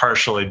Scotland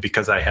partially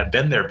because I had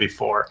been there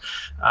before,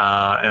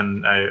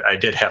 and I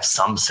did have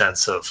some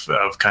sense of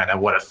kind of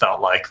what it felt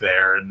like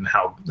there and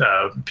how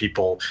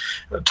people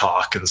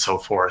talk and so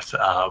forth.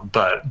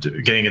 But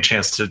getting a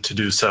chance to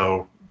do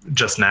so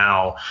just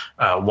now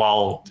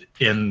while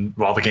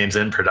the game's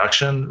in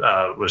production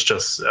was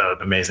just an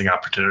amazing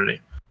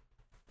opportunity.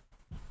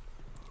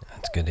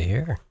 That's good to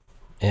hear.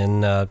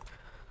 And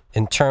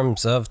in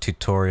terms of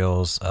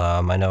tutorials,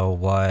 I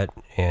know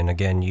and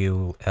again,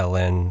 you,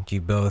 Ellen,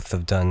 you both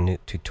have done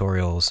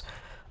tutorials,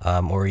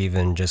 or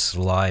even just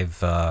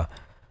live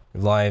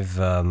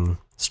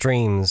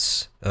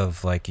streams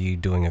of like you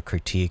doing a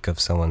critique of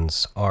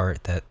someone's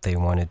art that they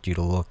wanted you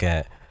to look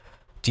at.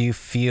 Do you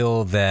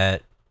feel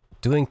that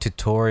doing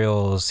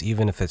tutorials,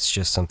 even if it's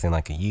just something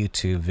like a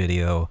YouTube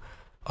video,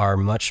 are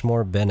much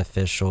more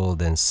beneficial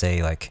than,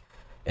 say, like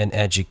an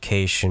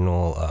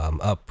educational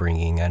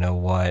upbringing? I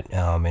know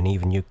and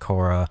even you,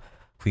 Cora,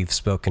 we've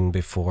spoken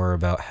before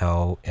about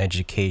how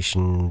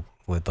education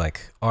with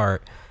like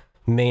art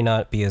may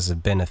not be as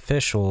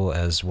beneficial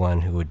as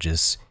one who would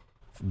just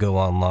go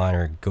online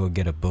or go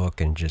get a book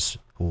and just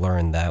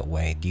learn that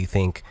way. Do you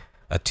think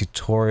a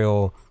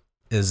tutorial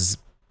is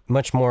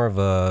much more of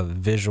a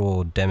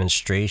visual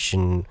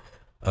demonstration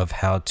of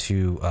how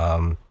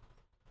to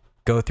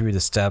go through the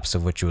steps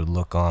of what you would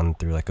look on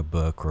through like a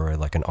book or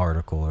like an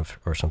article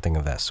or something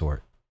of that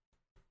sort?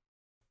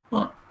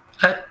 Well,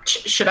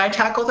 should I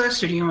tackle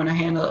this, or do you want to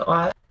handle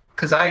it?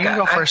 Because you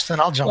go first, then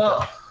I'll jump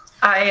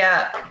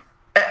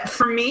in.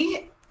 For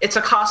me, it's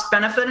a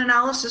cost-benefit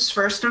analysis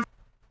first,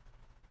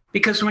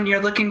 because when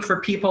you're looking for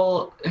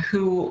people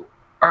who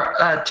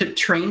are to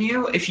train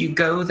you, if you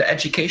go the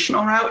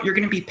educational route, you're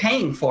going to be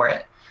paying for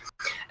it.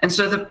 And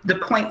so the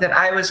point that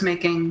I was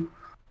making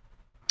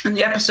in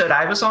the episode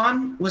I was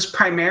on was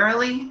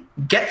primarily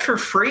get for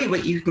free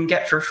what you can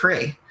get for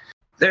free.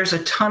 There's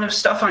a ton of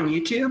stuff on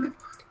YouTube,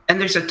 and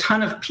there's a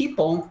ton of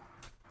people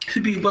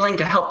who'd be willing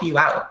to help you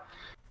out.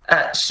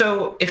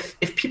 So if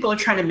people are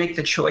trying to make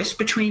the choice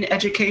between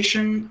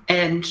education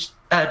and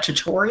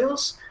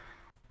tutorials,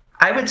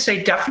 I would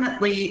say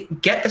definitely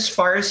get as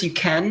far as you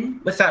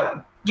can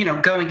without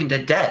going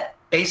into debt,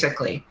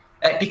 basically,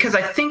 because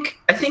I think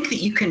that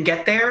you can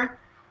get there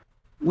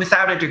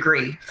without a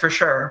degree, for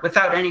sure,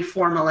 without any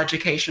formal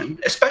education,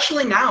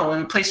 especially now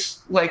in a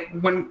place like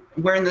when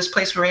we're in this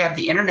place where we have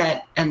the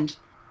internet, and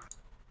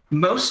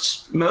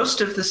most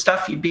of the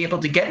stuff you'd be able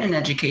to get in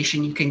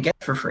education you can get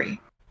for free.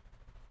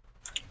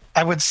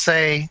 I would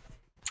say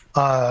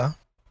that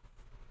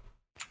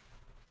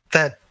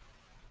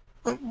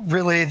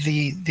really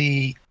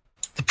the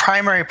the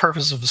primary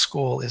purpose of a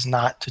school is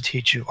not to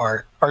teach you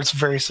art. Art's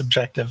very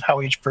subjective.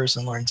 How each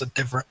person learns it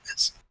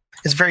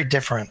is very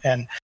different,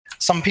 and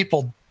some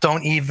people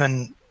don't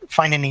even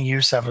find any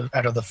use out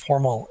of the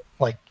formal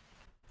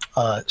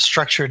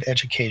structured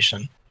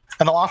education,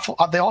 and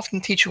they often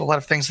teach you a lot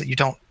of things that you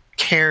don't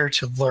care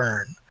to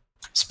learn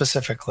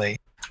specifically,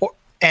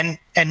 and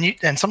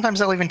sometimes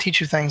they'll even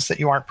teach you things that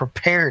you aren't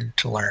prepared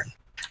to learn.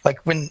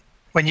 Like when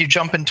you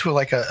jump into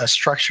like a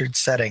structured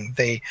setting,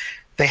 they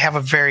have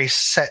a very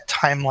set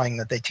timeline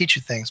that they teach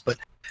you things, but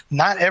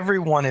not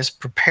everyone is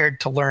prepared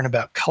to learn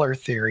about color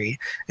theory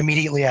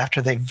immediately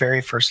after they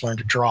very first learn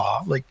to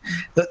draw. Like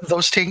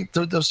those two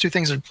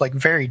things are like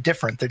very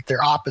different.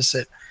 They're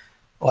opposite,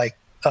 like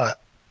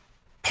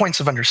points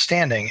of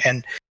understanding.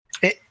 And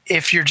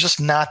if you're just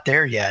not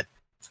there yet,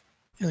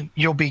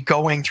 you'll be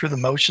going through the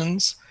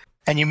motions,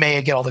 and you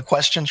may get all the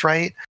questions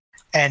right,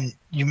 and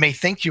you may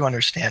think you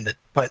understand it,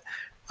 but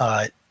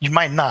you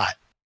might not.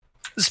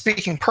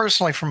 Speaking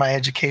personally from my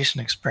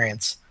education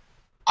experience,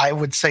 I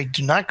would say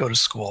do not go to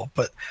school,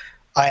 but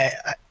I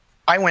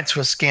went to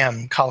a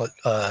scam college,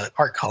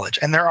 art college,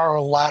 and there are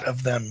a lot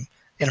of them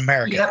in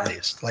America. Yep. At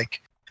least.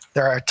 Like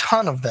there are a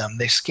ton of them.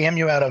 They scam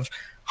you out of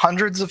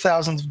hundreds of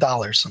thousands of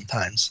dollars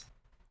sometimes,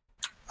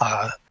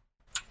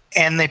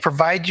 and they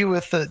provide you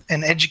with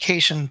an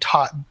education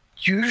taught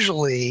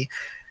usually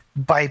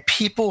by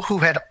people who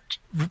had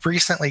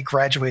recently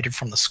graduated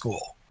from the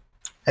school.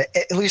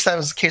 At least that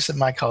was the case at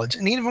my college.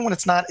 And even when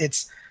it's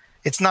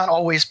not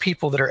always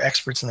people that are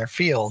experts in their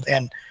field.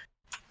 And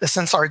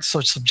since art's so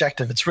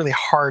subjective, it's really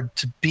hard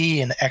to be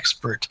an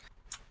expert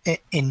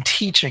in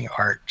teaching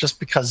art,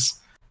 just because,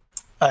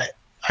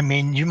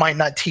 you might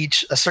not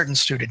teach a certain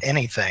student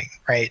anything,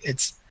 right?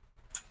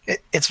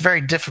 It's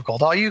very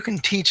difficult. All you can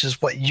teach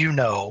is what you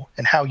know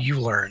and how you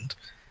learned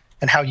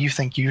and how you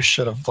think you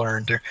should have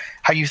learned or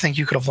how you think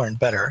you could have learned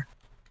better.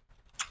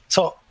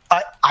 So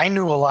I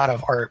knew a lot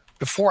of art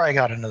before I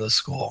got into the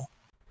school,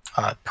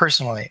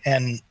 personally.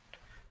 And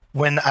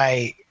when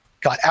I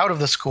got out of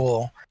the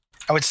school,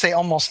 I would say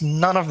almost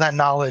none of that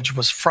knowledge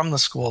was from the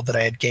school that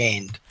I had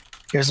gained.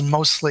 It was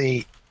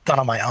mostly done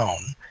on my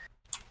own.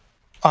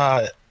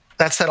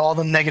 That said, all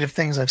the negative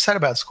things I've said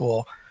about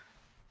school,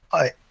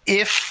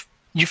 if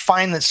you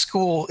find that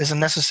school is a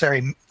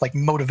necessary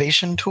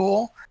motivation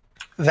tool,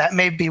 that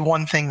may be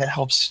one thing that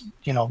helps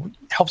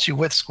you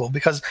with school,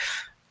 because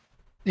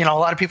a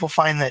lot of people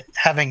find that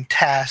having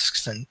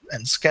tasks and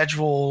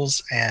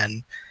schedules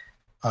and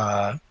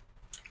a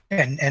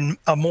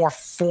more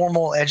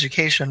formal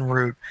education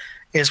route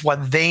is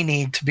what they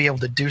need to be able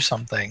to do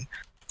something,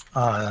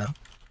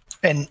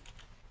 and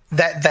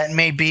that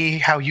may be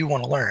how you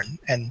want to learn,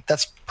 and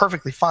that's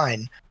perfectly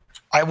fine.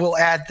 I will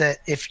add that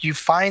if you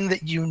find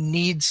that you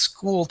need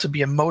school to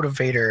be a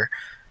motivator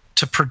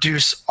to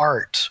produce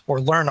art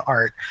or learn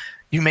art,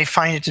 you may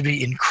find it to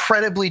be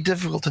incredibly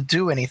difficult to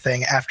do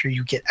anything after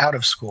you get out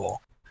of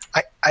school.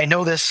 I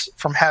know this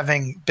from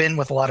having been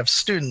with a lot of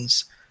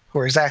students who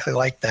are exactly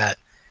like that,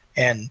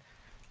 and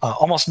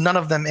almost none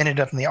of them ended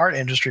up in the art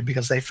industry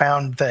because they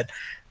found that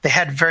they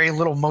had very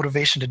little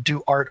motivation to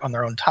do art on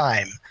their own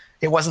time.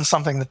 It wasn't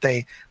something that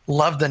they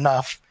loved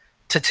enough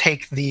to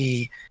take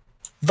the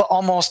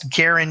almost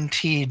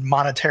guaranteed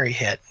monetary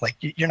hit. Like,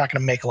 you're not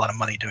going to make a lot of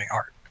money doing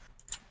art,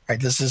 right?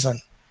 This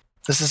isn't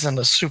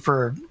a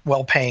super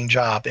well-paying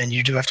job, and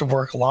you do have to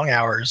work long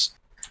hours,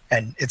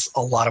 and it's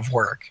a lot of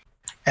work.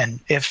 And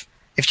if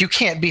you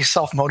can't be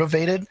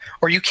self-motivated,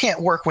 or you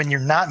can't work when you're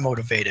not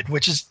motivated,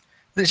 which is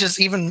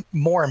even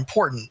more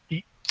important.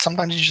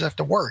 Sometimes you just have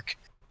to work,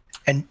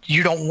 and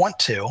you don't want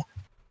to,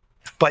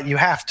 but you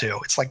have to.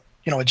 It's like,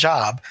 a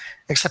job,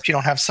 except you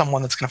don't have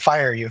someone that's going to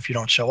fire you if you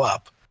don't show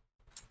up.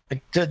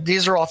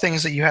 These are all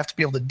things that you have to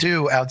be able to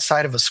do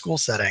outside of a school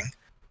setting.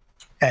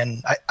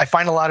 And I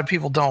find a lot of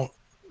people don't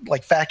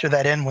factor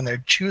that in when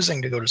they're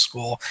choosing to go to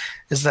school,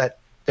 is that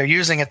they're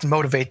using it to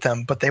motivate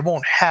them, but they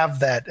won't have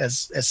that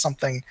as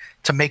something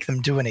to make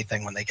them do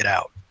anything when they get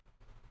out.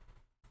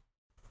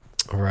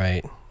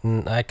 Right.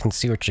 I can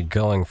see what you're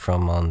going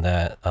from on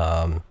that,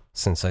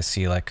 since I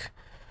see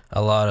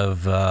a lot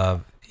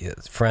of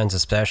friends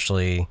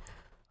especially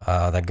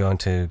that go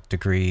into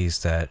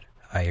degrees that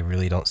I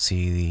really don't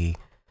see the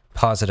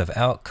positive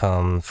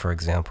outcome. For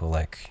example,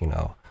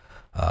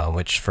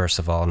 which, first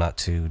of all, not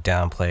to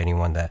downplay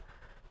anyone that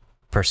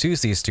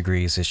pursues these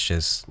degrees, it's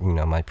just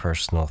my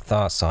personal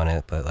thoughts on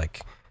it,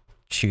 but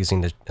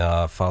choosing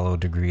to follow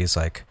degrees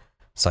like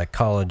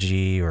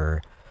psychology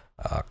or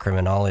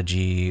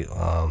criminology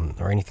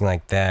or anything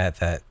like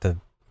that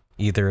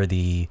either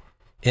the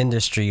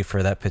industry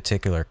for that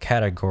particular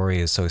category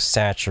is so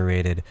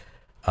saturated,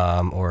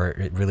 or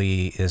it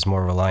really is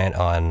more reliant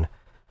on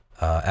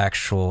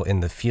actual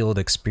in the field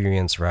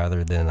experience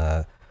rather than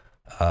a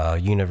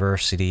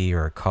university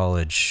or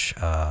college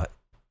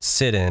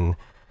sit-in,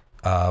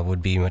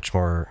 would be much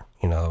more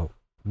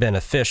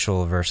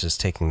beneficial versus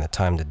taking the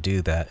time to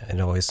do that.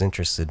 It always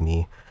interested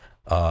me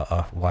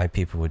why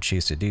people would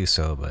choose to do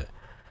so, but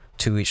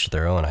to each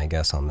their own, I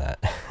guess, on that.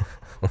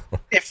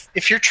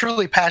 If you're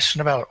truly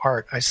passionate about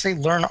art, I say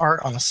learn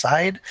art on the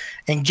side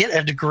and get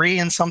a degree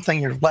in something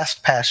you're less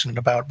passionate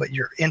about but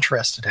you're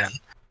interested in,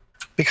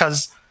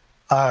 because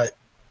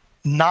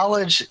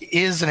knowledge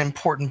is an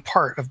important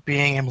part of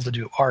being able to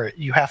do art.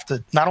 You have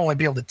to not only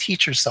be able to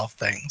teach yourself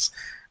things,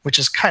 which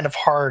is kind of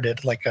hard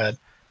at like a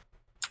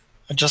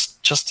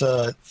just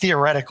a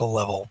theoretical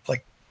level,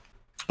 like,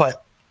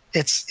 but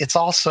it's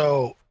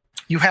also,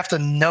 you have to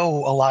know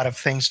a lot of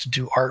things to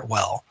do art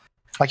well.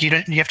 Like you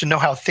have to know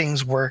how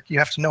things work. You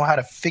have to know how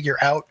to figure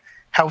out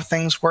how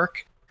things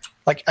work.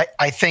 Like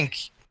I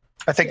think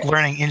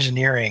learning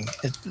engineering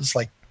is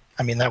like,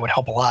 I mean, that would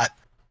help a lot.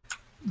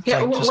 Yeah,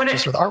 like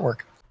just with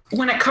artwork.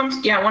 When it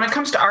comes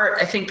to art,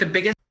 I think the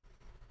biggest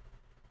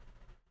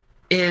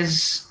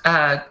is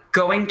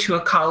going to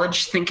a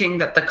college thinking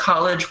that the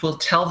college will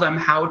tell them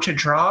how to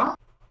draw.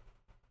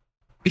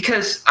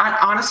 Because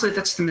honestly,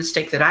 that's the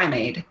mistake that I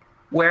made,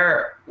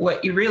 where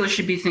what you really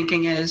should be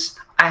thinking is,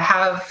 I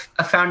have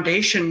a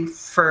foundation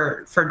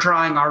for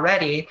drawing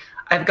already.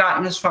 I've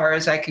gotten as far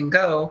as I can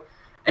go,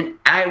 and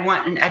I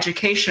want an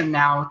education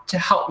now to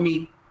help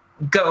me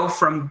go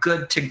from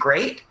good to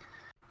great.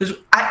 Because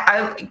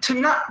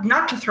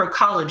not to throw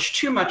college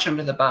too much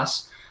under the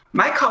bus,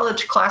 my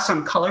college class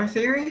on color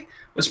theory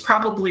was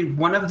probably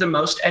one of the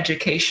most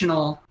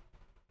educational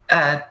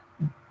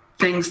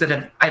things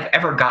that I've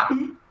ever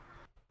gotten.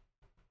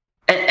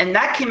 And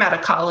that came out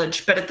of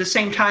college, but at the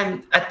same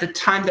time, at the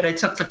time that I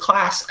took the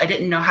class, I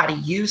didn't know how to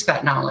use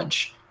that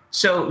knowledge.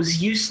 So it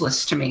was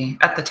useless to me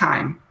at the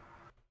time.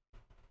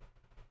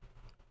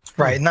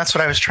 Right, and that's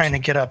what I was trying to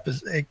get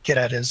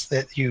at, is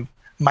that you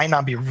might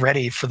not be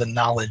ready for the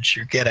knowledge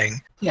you're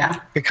getting. Yeah.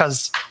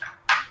 Because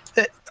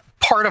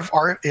part of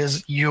art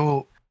is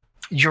you're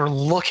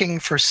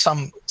looking for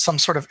some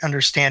sort of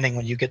understanding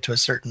when you get to a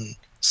certain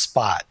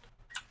spot,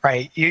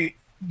 right?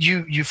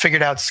 You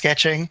figured out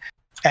sketching.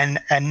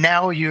 And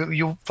now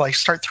you like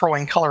start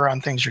throwing color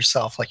on things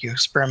yourself, like you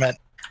experiment,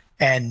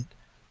 and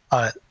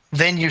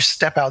then you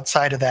step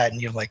outside of that and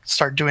you like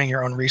start doing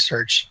your own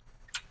research.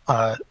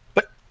 But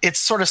it's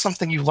sort of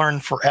something you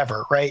learn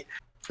forever, right?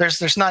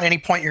 There's not any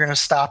point you're going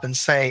to stop and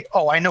say,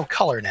 oh, I know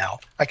color now,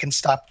 I can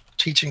stop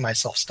teaching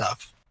myself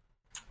stuff.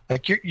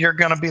 Like you're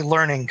going to be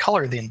learning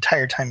color the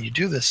entire time you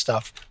do this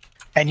stuff,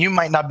 and you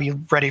might not be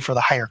ready for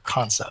the higher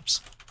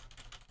concepts.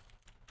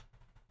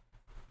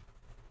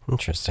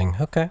 Interesting.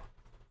 Okay.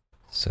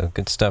 So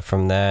good stuff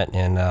from that,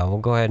 and we'll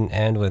go ahead and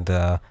end with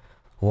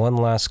one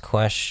last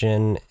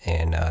question,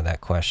 and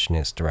that question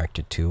is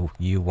directed to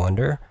you,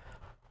 Wonder.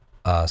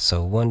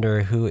 So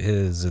Wonder, who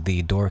is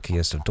the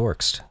dorkiest of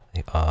dorks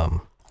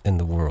in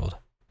the world?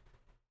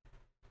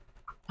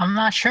 I'm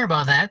not sure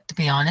about that, to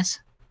be honest.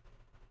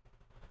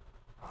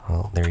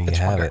 Well, there you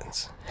have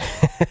it.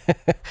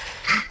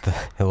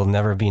 It will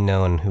never be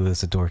known who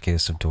is the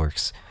dorkiest of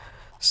dorks.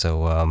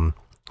 So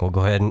we'll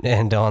go ahead and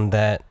end on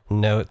that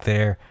note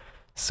there.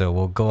 So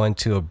we'll go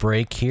into a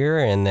break here,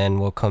 and then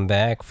we'll come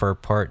back for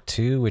part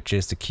 2, which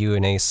is the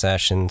Q&A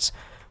sessions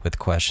with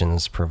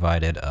questions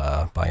provided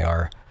by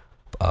our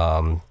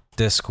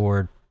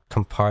Discord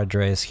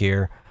compadres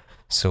here.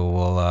 So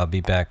we'll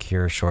be back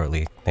here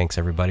shortly. Thanks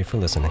everybody for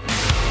listening.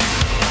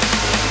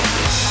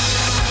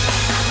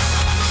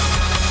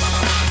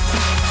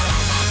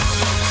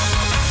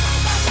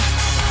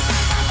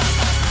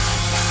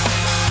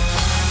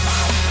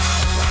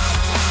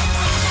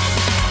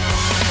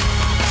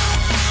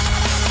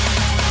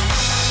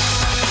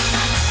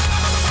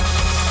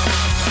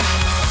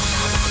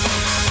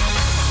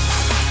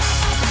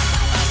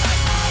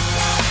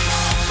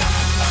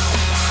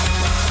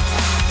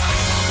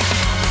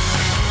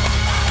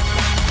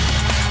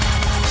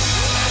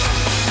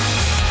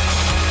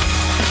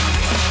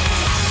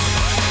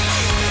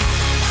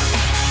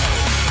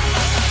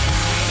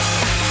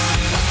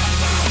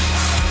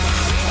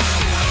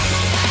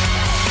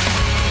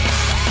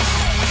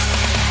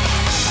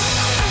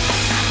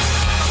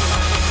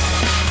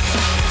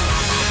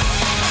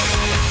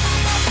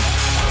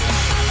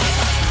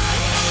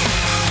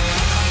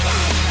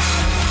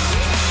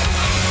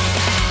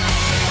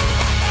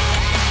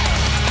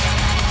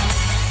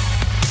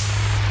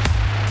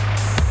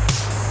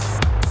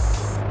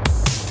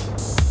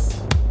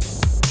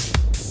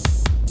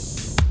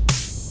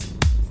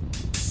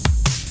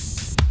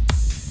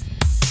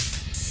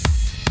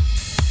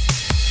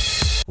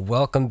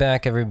 Welcome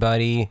back,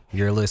 everybody.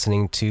 You're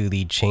listening to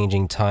the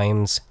Changing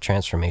Times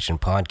Transformation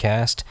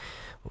Podcast.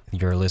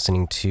 You're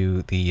listening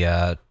to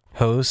the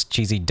host,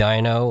 Cheesy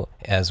Dino,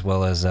 as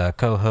well as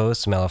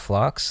co-host,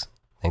 Melliflox.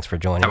 Thanks for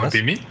joining us. That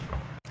would be me.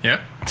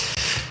 Yeah.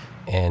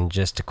 And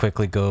just to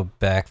quickly go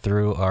back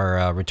through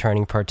our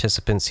returning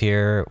participants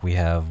here, we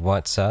have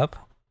Watsup.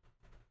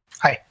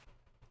 Hi.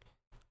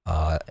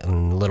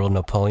 And Little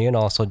Napoleon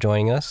also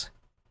joining us.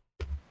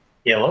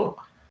 Hello.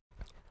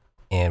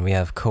 And we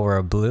have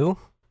Cora Blue.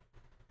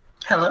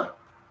 Hello.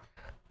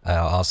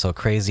 Also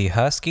Crazy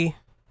Husky.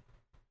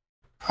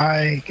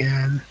 Hi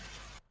again.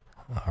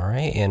 All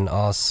right, and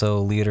also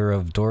leader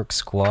of Dork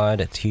Squad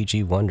at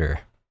TGWonder.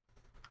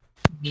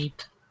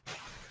 Neat.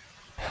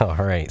 All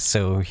right,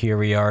 so here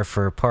we are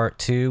for part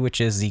 2,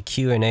 which is the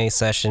Q&A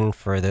session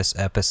for this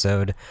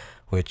episode,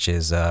 which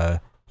is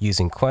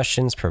using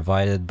questions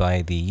provided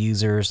by the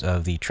users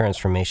of the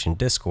Transformation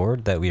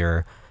Discord that we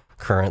are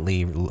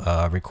currently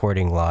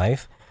recording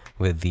live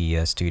with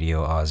the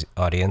studio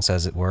audience,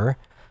 as it were.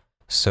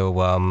 So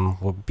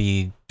we'll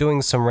be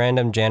doing some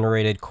random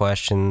generated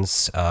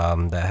questions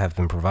that have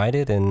been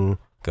provided and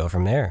go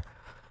from there.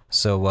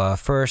 So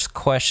first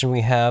question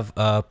we have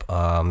up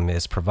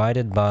is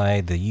provided by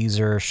the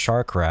user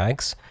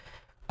SharkRags.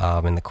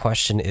 And the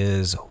question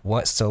is,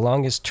 what's the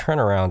longest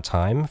turnaround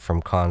time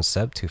from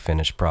concept to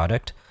finished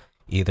product,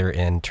 either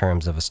in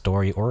terms of a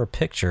story or a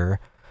picture?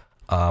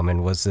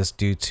 And was this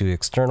due to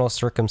external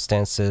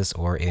circumstances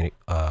or a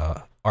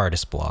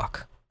artist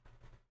block?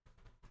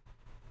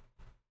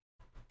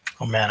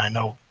 Oh man, I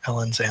know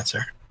Ellen's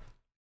answer.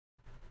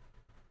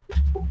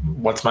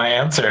 What's my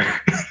answer?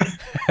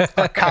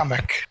 A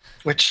comic,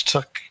 which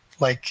took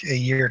like a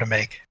year to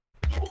make.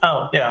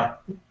 Oh, yeah.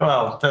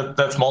 Well,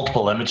 that's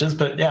multiple images,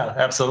 but yeah,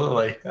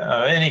 absolutely.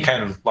 Any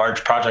kind of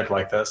large project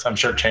like this, I'm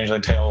sure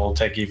Changeling Tale will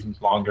take even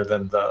longer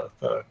than the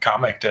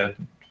comic did,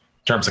 in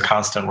terms of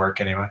constant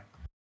work anyway.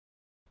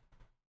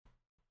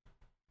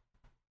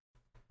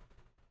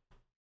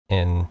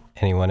 And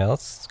anyone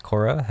else?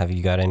 Cora, have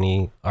you got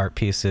any art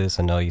pieces?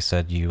 I know you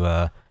said you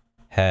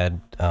had,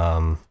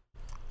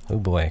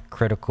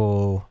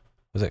 critical,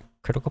 was it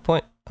Critical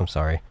Point? I'm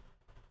sorry.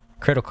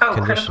 Critical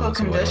Condition was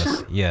what it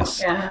was.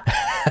 Yes. Yeah.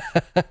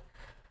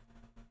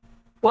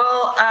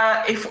 Well,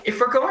 if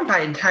we're going by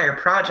entire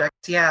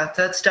projects, yeah,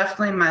 that's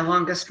definitely my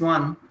longest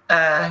one.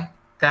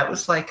 That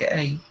was like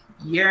a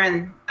year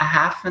and a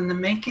half in the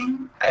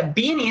making.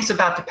 B&E's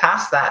about to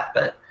pass that,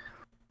 but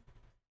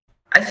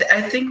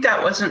I think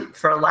that wasn't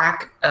for a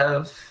lack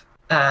of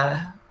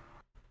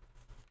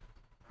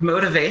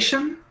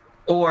motivation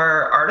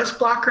or artist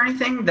block or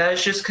anything. That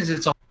is just because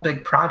it's a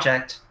big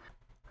project.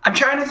 I'm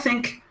trying to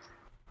think.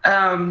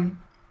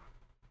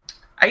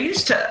 I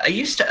used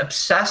to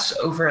obsess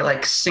over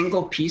like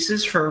single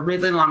pieces for a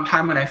really long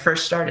time when I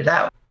first started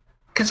out,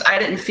 because I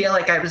didn't feel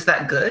like I was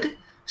that good.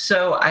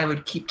 So I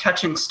would keep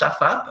touching stuff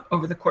up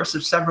over the course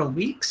of several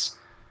weeks,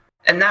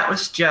 and that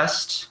was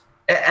just.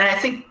 And I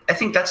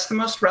think that's the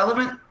most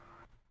relevant.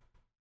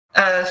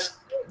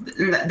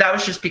 That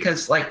was just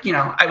because, like, you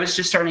know, I was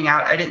just starting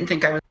out. I didn't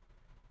think I was,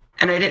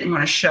 and I didn't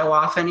want to show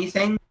off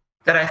anything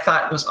that I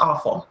thought was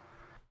awful.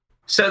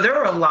 So there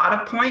were a lot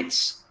of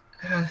points,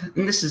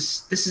 and this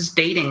is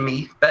dating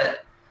me,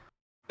 but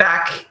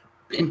back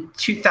in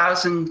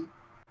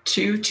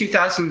 2002,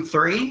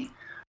 2003,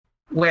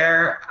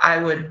 where I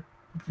would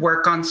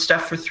work on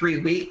stuff for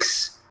 3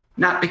 weeks,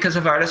 not because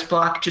of artist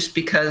block, just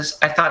because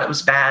I thought it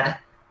was bad.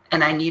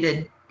 And I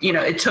needed, you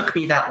know, it took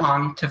me that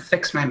long to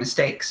fix my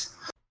mistakes.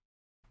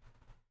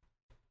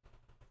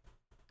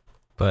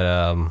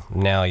 But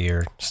now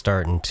you're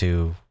starting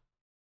to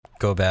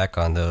go back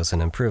on those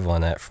and improve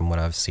on that from what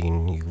I've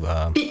seen you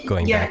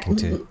going back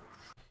into.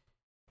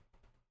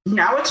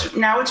 Now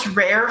it's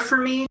rare for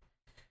me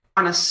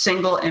on a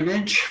single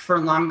image for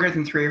longer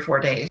than 3 or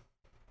 4 days.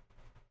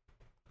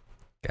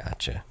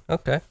 Gotcha.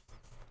 Okay.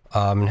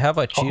 And how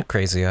about you,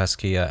 Crazy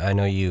Husky? I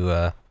know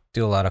you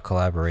do a lot of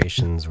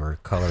collaborations or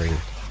coloring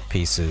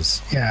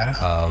pieces. Yeah.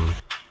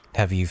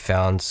 Have you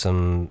found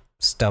some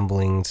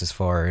stumblings as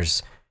far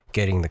as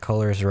getting the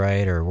colors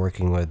right or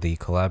working with the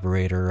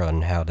collaborator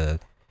on how to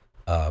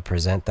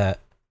present that?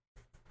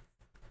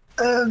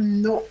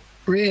 Not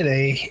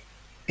really.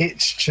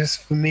 It's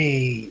just for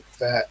me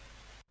that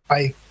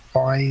I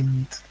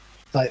find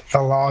like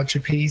the larger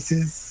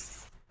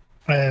pieces,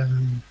 I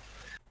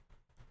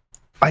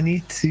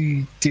need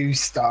to do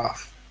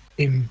stuff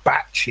in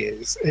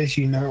batches. As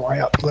you know, I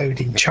upload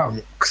in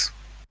chunks.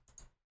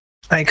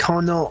 I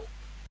cannot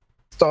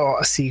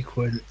start a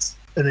sequence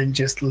and then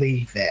just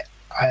leave it.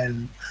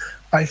 And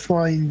I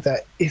find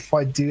that if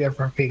I do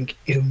everything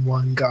in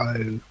one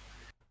go,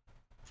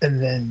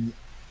 and then,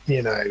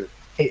 you know,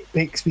 it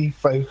makes me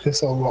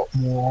focus a lot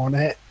more on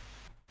it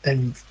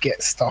and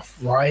get stuff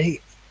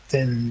right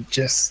than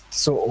just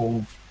sort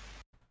of,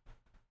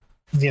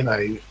 you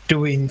know,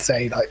 doing,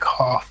 say, like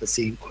half a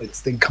sequence,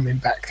 then coming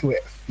back to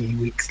it a few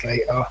weeks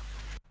later.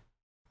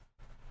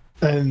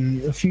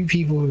 A few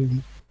people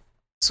who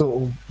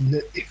sort of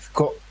have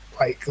got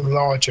like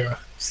larger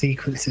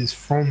sequences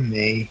from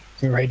me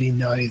already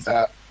know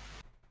that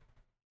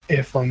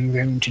if I'm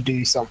going to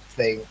do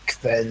something,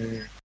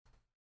 then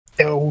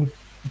it'll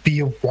be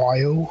a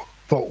while.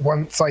 But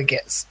once I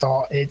get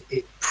started,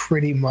 it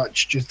pretty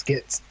much just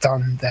gets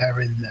done there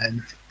and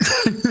then.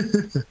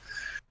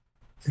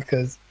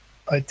 Because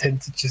I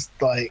tend to just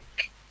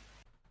like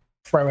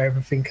throw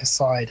everything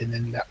aside, and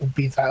then that will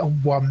be that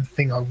one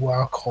thing I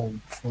work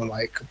on for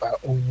like about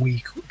a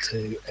week or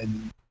two,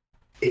 and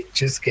it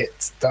just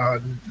gets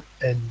done,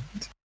 and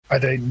I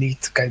don't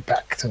need to go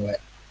back to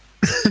it.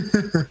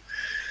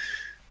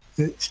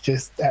 It's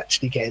just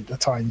actually getting the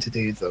time to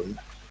do them.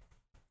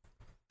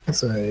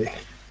 So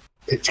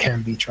it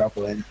can be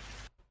troubling.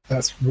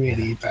 That's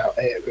really about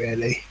it,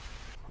 really.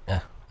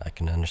 Yeah, I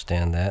can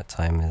understand that.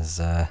 Time is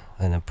an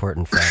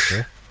important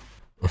factor.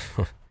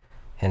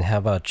 And how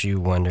about you,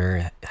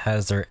 Wonder?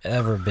 Has there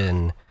ever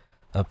been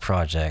a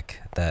project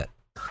that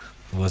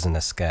wasn't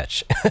a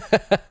sketch?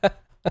 I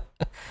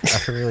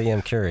really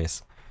am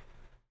curious.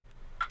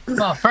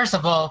 Well, first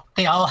of all,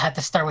 they all had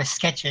to start with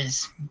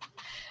sketches,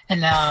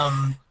 and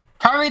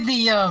probably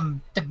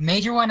the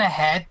major one I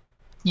had,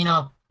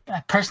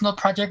 a personal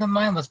project of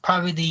mine was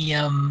probably the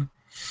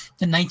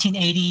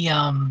 1980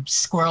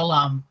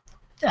 squirrel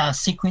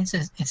sequence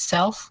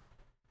itself.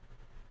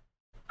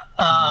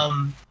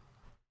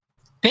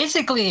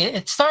 Basically,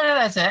 it started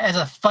as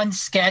a fun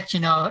sketch.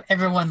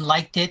 Everyone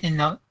liked it, and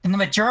the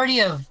majority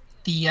of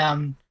the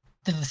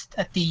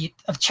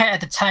chat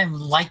at the time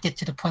liked it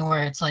to the point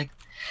where it's like,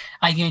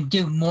 I'm gonna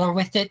do more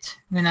with it.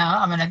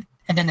 I'm gonna,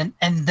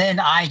 and then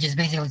I just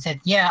basically said,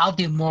 yeah, I'll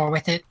do more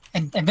with it.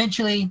 And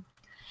eventually,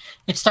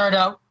 it started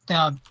out.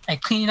 I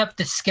cleaned up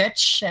the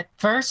sketch at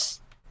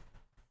first,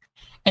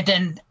 and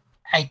then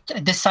I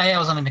decided I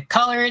was going to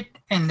color it.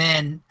 And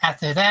then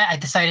after that, I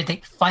decided to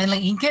finally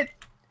ink it.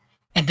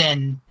 And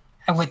then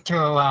I went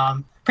through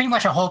pretty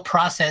much a whole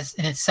process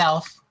in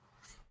itself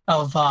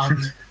of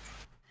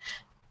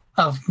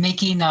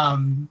making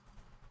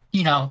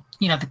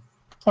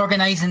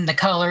organizing the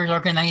colors,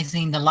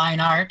 organizing the line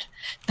art,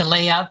 the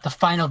layout, the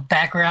final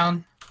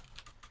background.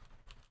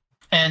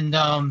 And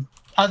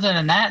other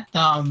than that,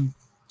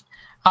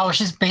 I was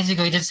just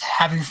basically just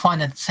having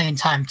fun at the same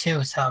time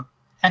too. So,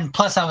 and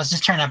plus I was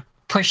just trying to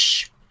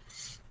push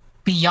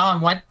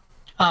beyond what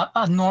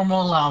a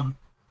normal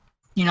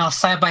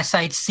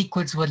side-by-side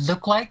sequence would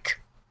look like,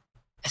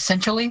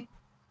 essentially.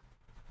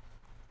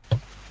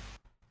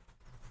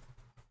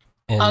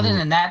 And other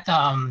than that,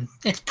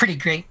 it's pretty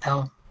great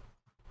though.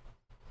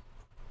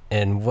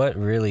 And what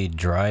really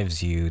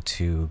drives you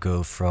to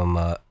go from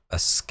a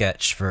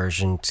sketch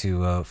version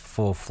to a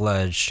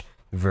full-fledged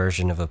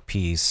version of a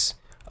piece?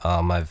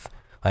 I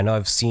know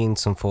I've seen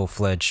some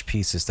full-fledged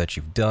pieces that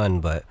you've done,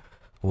 but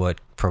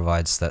what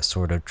provides that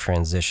sort of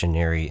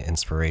transitionary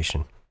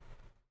inspiration?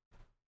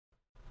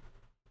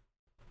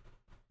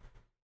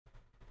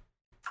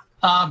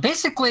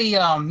 Basically,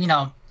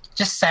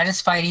 just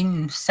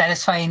satisfying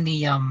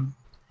the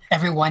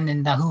everyone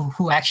and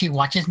who actually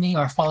watches me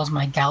or follows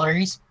my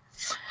galleries,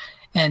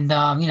 and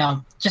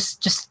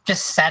just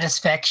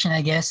satisfaction,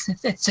 I guess.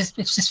 It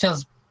just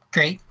feels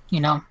great,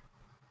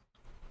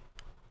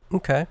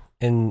 Okay.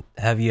 And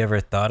have you ever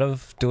thought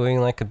of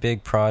doing like a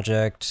big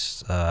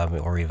project,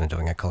 or even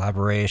doing a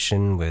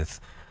collaboration with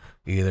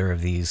either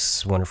of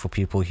these wonderful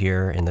people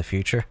here in the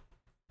future?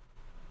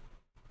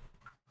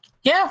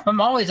 Yeah,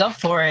 I'm always up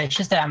for it. It's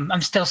just that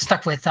I'm still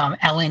stuck with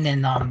Ellen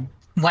and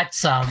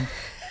what's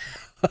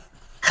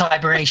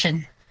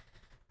collaboration.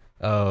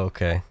 Oh,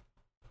 okay.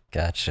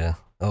 Gotcha.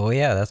 Oh,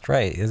 yeah, that's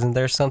right. Isn't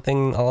there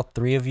something all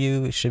three of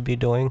you should be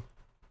doing?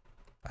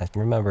 I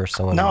remember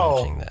someone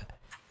mentioning that.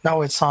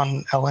 No, it's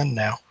on LN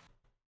now.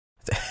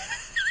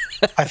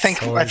 I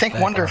think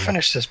Wonder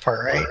finished his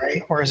part,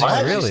 right? Or is he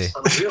really?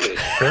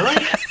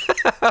 Really?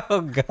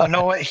 Oh god. Oh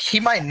no,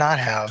 he might not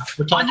have.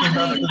 We're talking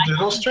about the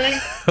doodle string?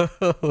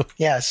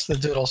 Yes, the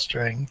doodle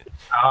string.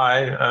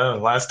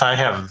 Last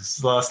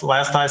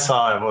I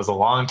saw it was a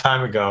long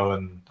time ago,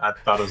 and I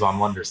thought it was on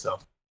Wonder still.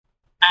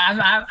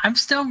 I'm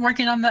still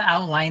working on the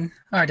outline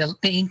or the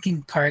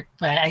inking part,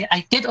 but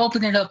I did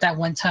open it up that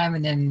one time,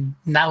 and then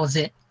that was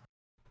it.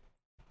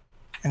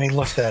 And he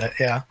looked at it,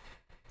 yeah.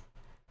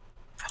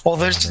 Well,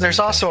 there's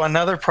also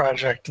another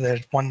project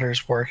that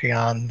Wonder's working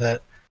on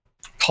that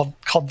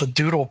called the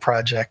Doodle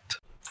Project.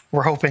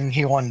 We're hoping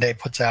he one day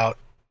puts out.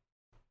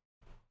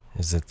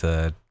 Is it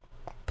the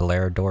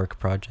Blair Dork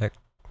Project?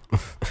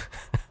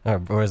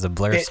 or is it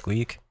Blair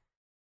Squeak?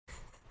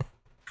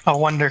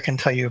 Wonder can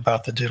tell you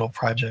about the Doodle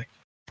Project.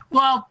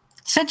 Well,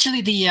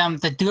 essentially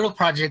the Doodle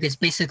Project is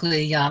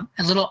basically a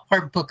little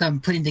art book I'm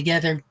putting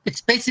together.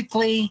 It's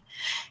basically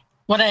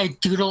what I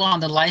doodle on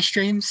the live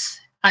streams.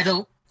 I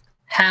don't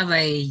have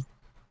a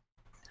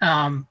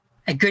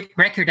good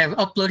record of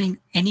uploading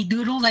any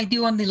doodles I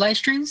do on the live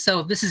stream.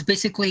 So this is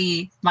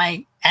basically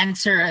my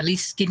answer, at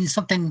least getting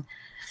something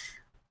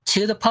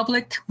to the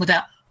public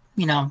without,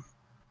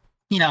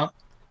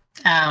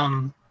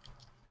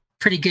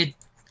 pretty good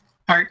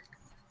art.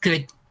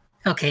 Good.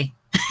 Okay.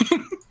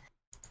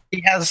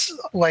 He has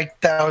like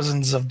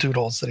thousands of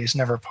doodles that he's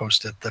never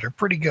posted that are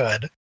pretty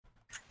good.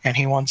 And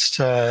he wants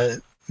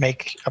to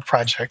make a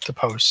project to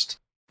post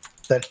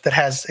that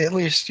has at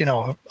least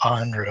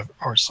 100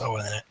 or so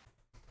in it.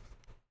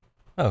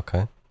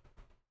 Okay,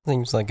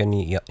 seems like a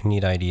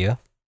neat idea.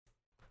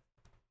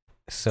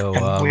 So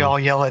and we all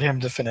yell at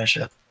him to finish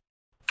it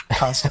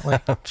constantly.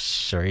 I'm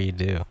sure you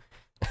do.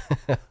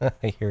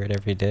 I hear it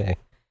every day.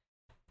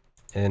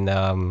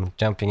 And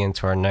jumping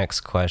into our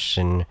next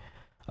question,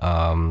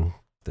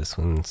 this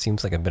one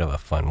seems like a bit of a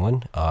fun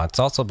one. It's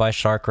also by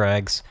Shark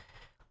Rags,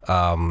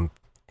 and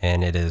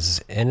it is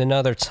in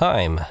another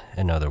time,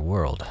 another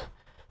world.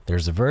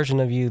 There's a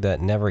version of you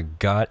that never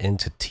got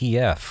into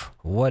TF.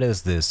 What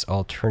is this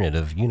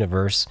alternative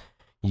universe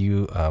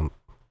you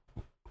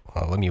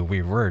let me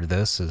reword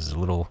this, is a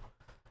little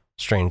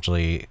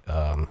strangely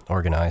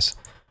organized.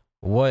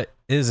 What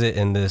is it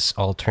in this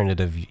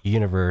alternative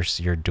universe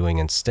you're doing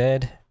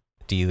instead?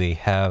 Do you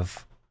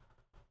have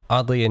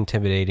oddly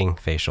intimidating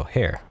facial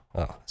hair?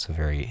 Oh, that's a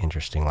very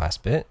interesting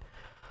last bit.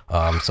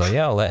 So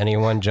yeah, I'll let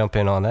anyone jump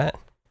in on that.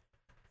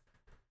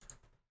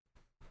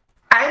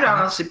 I'd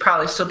honestly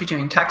probably still be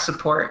doing tech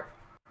support,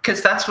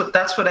 because that's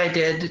what I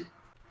did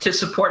to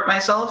support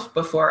myself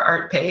before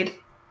art paid.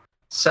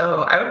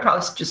 So I would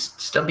probably just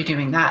still be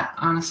doing that,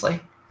 honestly.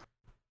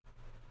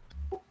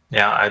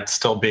 Yeah, I'd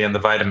still be in the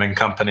vitamin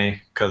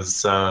company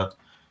because,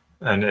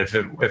 and if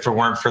it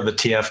weren't for the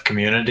TF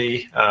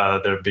community,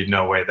 there'd be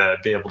no way that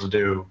I'd be able to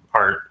do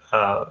art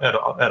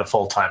at a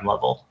full-time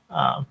level.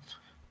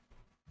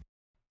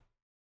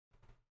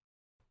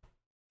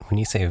 When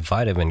you say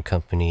vitamin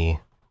company,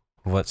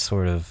 what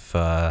sort of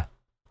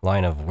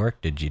line of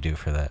work did you do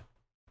for that?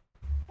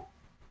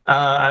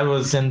 I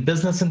was in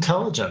business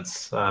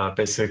intelligence,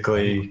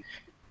 basically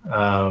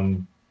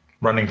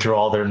running through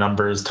all their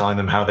numbers, telling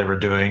them how they were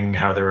doing,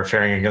 how they were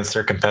faring against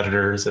their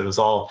competitors. It was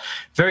all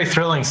very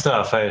thrilling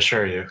stuff, I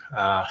assure you.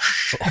 I'm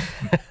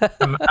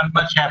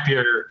much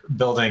happier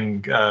building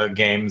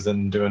games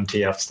and doing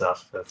TF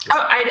stuff.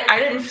 I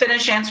didn't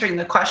finish answering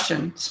the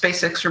question.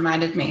 SpaceX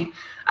reminded me.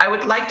 I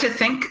would like to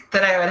think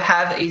that I would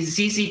have a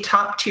ZZ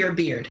top tier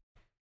beard.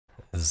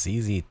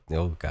 ZZ,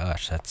 oh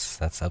gosh,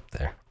 that's up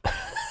there.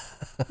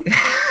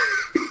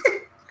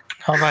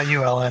 How about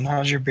you, Ellen?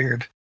 How's your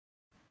beard?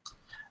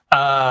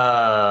 Well,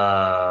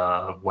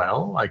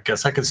 I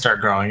guess I could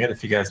start growing it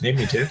if you guys need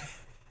me to.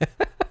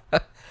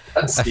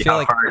 See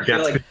how far it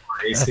gets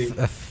before AC.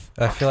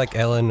 I feel like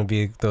Ellen would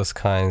be those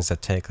kinds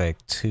that take like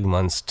 2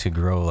 months to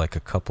grow like a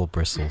couple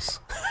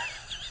bristles.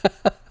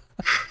 Are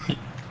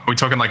we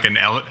talking like a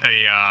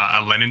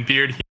Lenin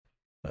beard?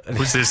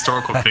 Who's the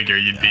historical figure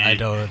you'd be? I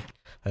don't.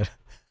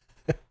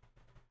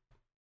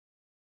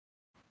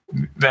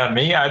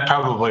 Me, I'd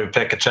probably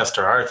pick a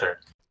Chester Arthur.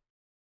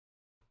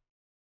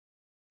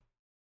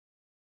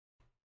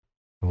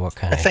 What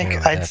kind I of think hair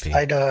would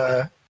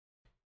that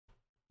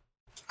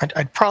be?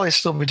 I'd probably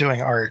still be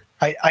doing art.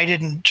 I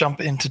didn't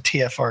jump into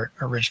TF art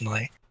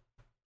originally,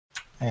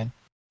 and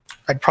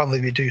I'd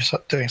probably be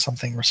doing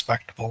something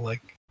respectable,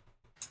 like,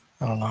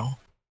 I don't know,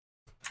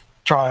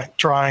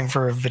 drawing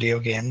for video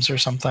games or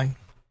something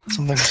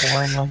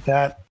boring like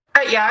that.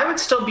 Yeah, I would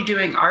still be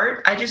doing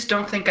art. I just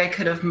don't think I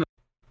could have moved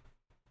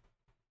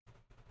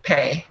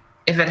pay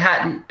if it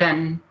hadn't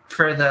been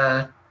for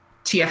the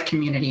TF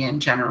community in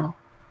general.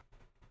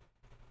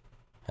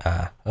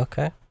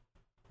 Okay.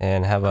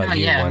 And how about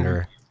you,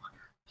 Wonder?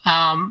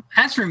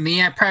 As for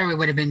me, I probably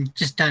would have been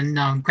just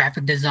done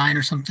graphic design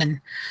or something,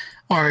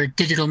 or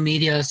digital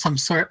media of some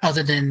sort,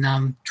 other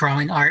than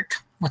drawing art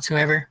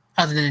whatsoever.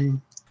 Other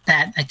than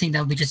that, I think that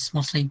would be just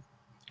mostly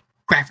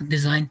graphic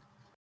design.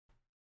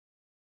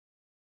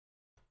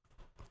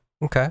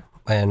 Okay.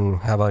 And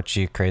how about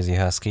you, Crazy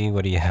Husky?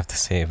 What do you have to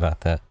say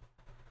about that?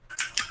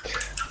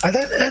 I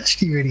don't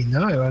actually really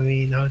know. I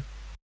mean,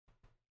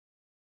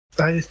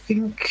 I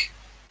think,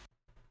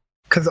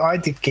 because I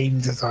did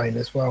game design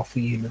as well for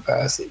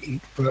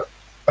university, but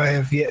I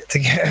have yet to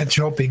get a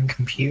job in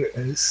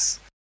computers.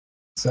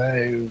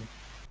 So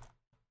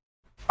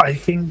I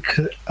think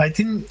I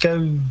didn't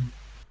go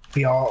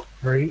the art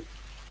route,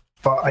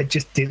 but I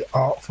just did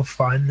art for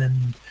fun,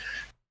 and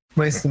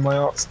most of my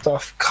art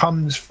stuff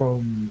comes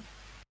from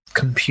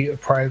computer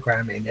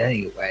programming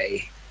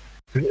anyway,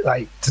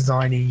 like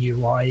designing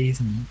UIs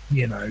and,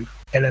 you know,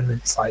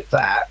 elements like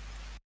that.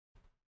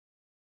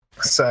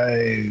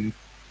 So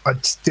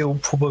I'd still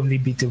probably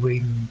be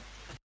doing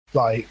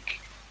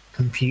like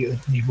computer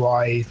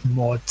UI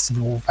mods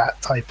and all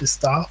that type of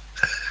stuff.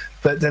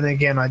 But then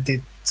again, I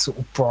did sort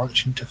of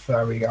branch into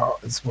furry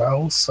art as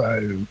well,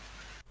 so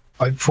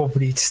I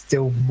probably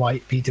still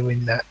might be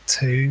doing that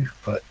too,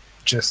 but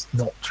just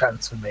not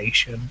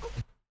transformation.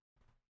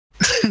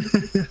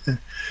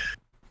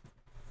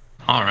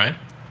 All right.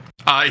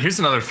 Here's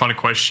another fun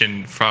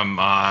question from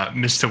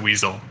Mr.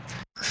 Weasel.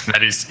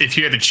 That is, if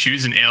you had to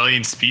choose an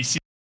alien species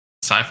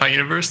sci-fi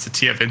universe to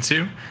TF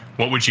into,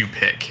 what would you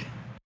pick?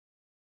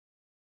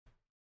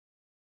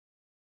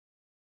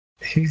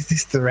 Who's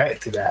this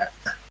directed at?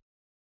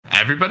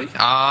 Everybody?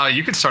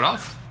 You could start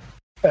off.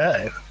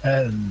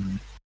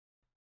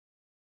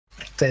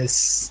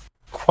 There's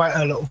quite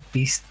a lot of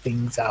beast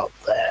things out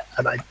there,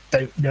 and I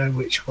don't know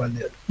which one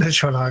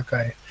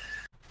I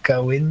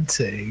go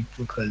into,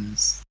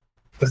 because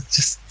there's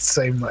just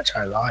so much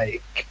I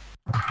like.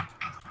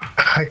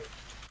 I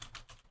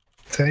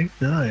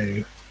don't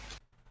know.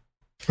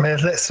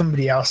 Let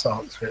somebody else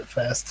answer it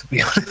first, to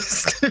be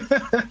honest.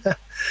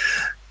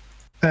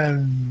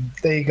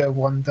 There you go,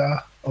 Wonder,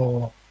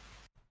 or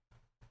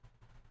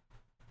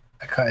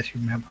I can't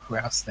actually remember who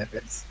else there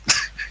is.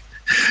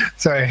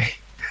 Sorry.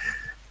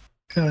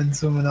 Can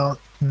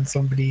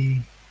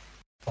somebody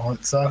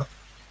answer?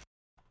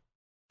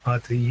 Or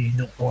do you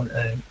not want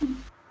to?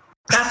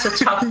 That's a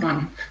tough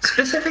one.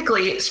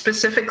 Specifically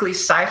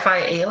sci-fi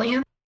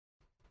alien?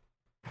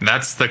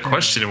 That's the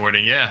question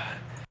wording, yeah.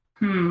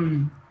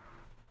 I'm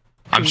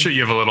sure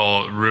you have a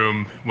little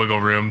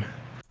wiggle room.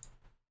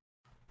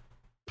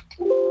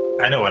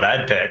 I know what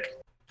I'd pick.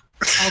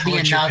 I'll be a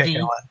What'd you pick, Navi.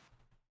 Ellen?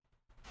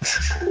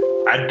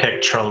 I'd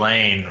pick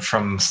Trelane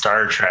from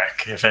Star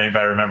Trek, if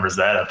anybody remembers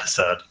that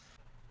episode.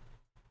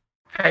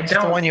 I Is that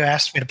the don't. one you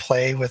asked me to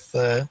play with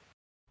the...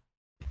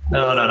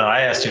 No.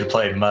 I asked you to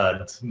play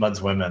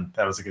Mud's Women.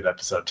 That was a good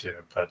episode too.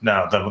 But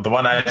no, the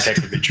one I'd pick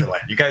would be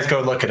Trelane. You guys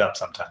go look it up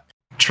sometime.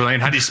 Trelane,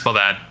 how do you spell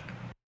that?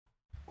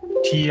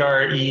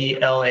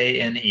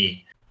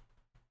 Trelane.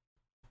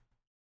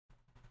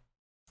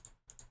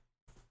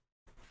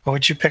 What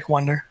would you pick,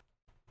 Wonder?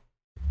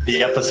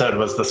 The episode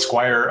was The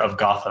Squire of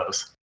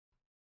Gothos.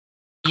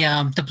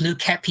 The blue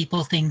cat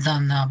people things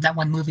on that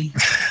one movie.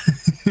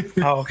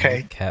 Oh,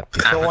 okay. Cat.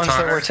 The ones that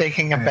Avatar. were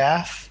taking a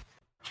bath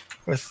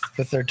with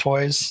their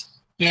toys.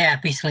 Yeah,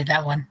 basically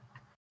that one.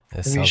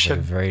 That Maybe you sounds like a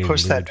should very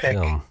post that lewd pic.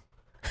 film.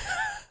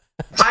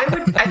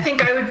 I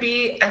think I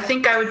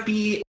would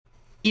be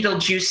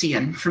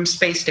Beetlejuician from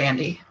Space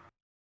Dandy.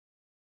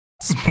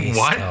 Space-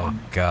 What? Oh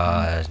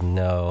God,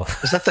 no.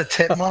 Is that the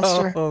tit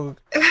monster? Oh,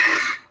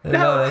 No,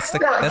 no, that's the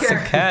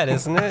here. cat,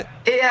 isn't it?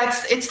 Yeah,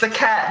 it's the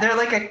cat.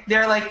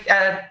 They're like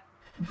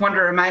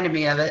Wonder reminded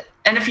me of it.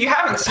 And if you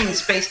haven't seen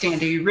Space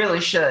Dandy, you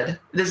really should.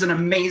 It is an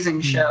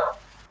amazing show.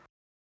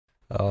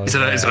 Oh, Is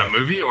it a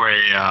movie or a?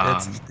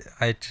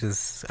 I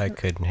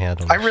couldn't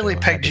handle. I the really show.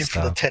 I pegged had you to for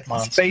the stop. tit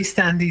monster. Space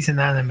Dandy's an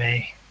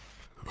anime.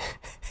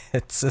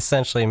 It's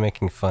essentially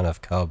making fun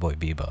of Cowboy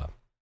Bebop.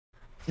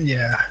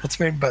 Yeah. It's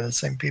made by the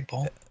same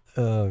people.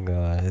 Oh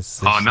God,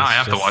 Now I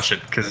have to watch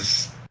it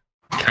because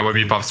Cowboy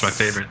Bebop's my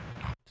favorite.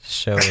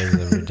 Show is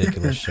a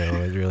ridiculous show.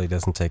 It really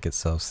doesn't take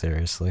itself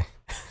seriously.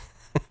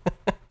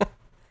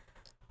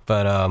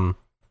 But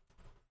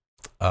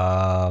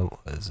what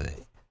is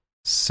it?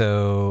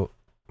 So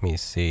let me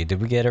see.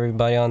 Did we get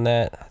everybody on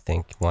that? I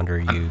think Wonder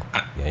you.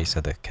 Yeah, you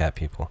said the cat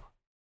people.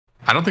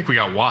 I don't think we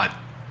got Watt.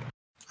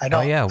 I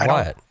don't. Oh yeah,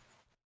 what?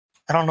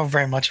 I don't know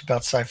very much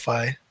about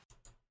sci-fi.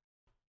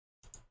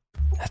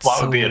 That's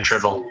What would so- be a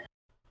Tribble?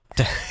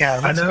 Yeah,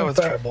 let's know, go with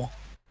but- Tribble.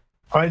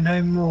 I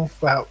know more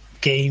about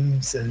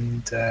games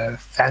and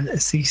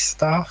fantasy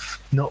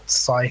stuff, not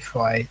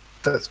sci-fi.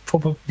 That's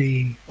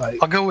probably like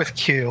I'll go with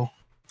Q.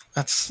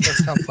 That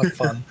sounds like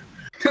fun.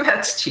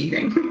 That's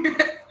cheating.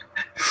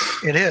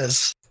 It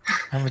is.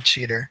 I'm a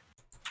cheater.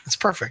 It's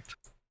perfect.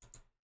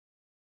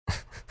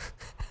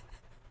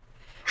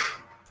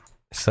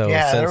 So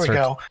Yeah, there since we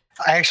we're- go.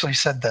 I actually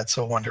said that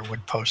so Wonder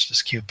would post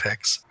his Q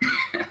pics.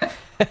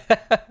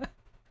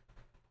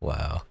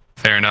 Wow.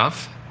 Fair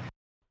enough.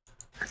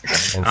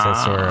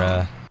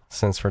 And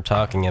since we're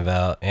talking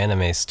about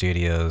anime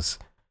studios,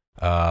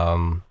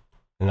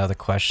 another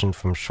question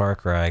from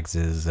Shark Rags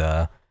is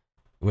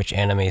which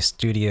anime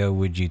studio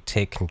would you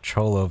take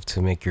control of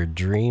to make your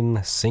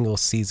dream single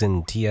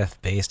season TF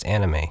based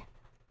anime?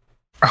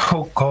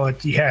 oh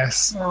god,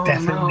 yes, Oh,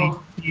 definitely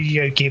no.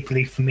 Studio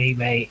Ghibli for me,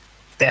 mate.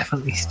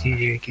 Definitely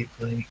Studio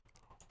Ghibli.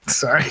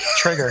 Sorry.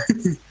 Trigger.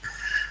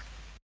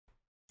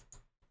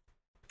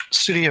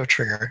 Studio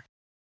Trigger.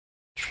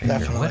 Trigger,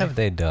 Definitely. what have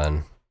they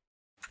done?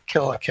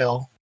 Kill a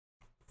Kill.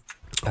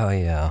 Oh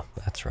yeah,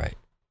 that's right.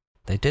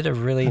 They did a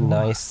really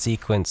nice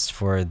sequence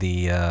for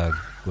the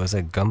was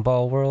it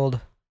Gumball World?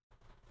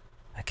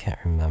 I can't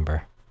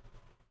remember.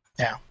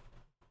 Yeah.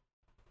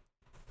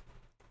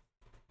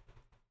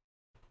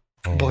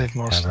 I Yeah, believe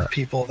most of the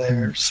people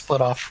there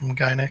split off from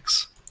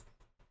Gainax.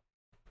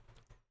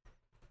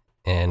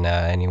 And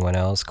anyone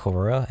else?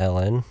 Cora,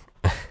 Ellen.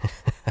 I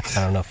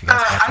don't know if you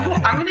guys watch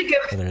anime.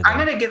 I'm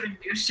gonna give a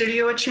new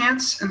studio a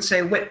chance and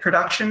say Wit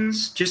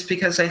Productions, just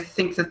because I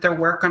think that their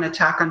work on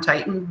Attack on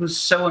Titan was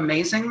so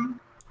amazing,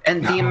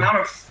 and the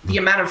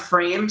amount of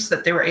frames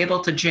that they were able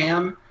to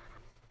jam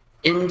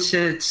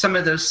into some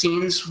of those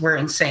scenes were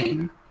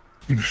insane.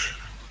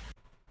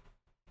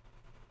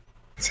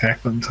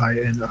 Attack on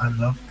Titan, I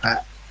love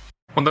that.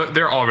 Well,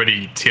 they're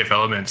already TF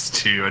elements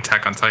to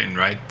Attack on Titan,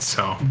 right?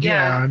 So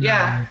Yeah, I know.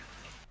 yeah.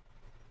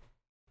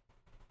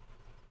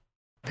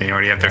 they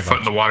already have their foot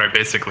in the water,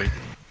 basically.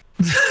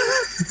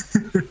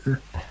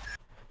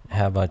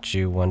 How about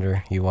you,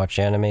 Wonder? You watch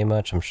anime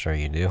much? I'm sure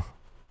you do.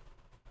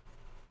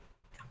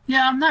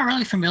 Yeah, I'm not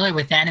really familiar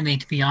with anime,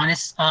 to be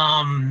honest.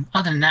 Other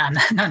than that,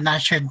 I'm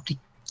not sure to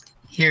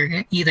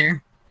hear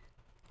either.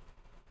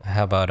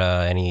 How about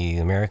any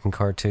American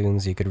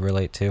cartoons you could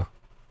relate to?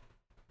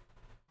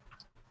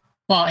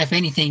 Well, if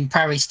anything,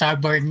 probably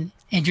Starboard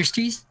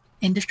Industries.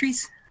 I'm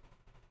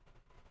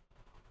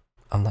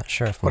not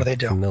sure if What I'm do they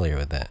do? familiar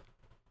with that.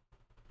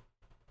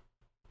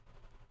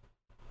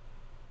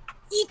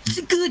 It's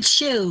a good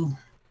show.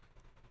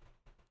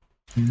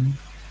 Hmm.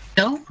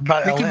 No?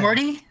 About Rick and LA?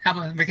 Morty? How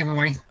about Rick and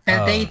Morty?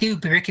 They do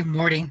Rick and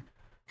Morty.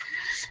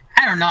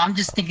 I don't know. I'm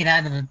just thinking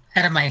out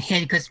of my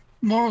head because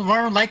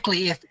more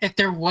likely, if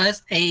there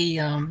was a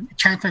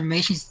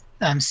transformation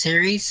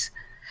series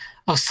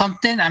of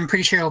something, I'm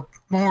pretty sure it'll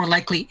more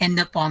likely end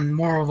up on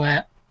more of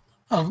a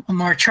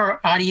more mature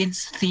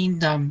audience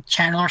themed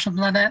channel or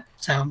something like that.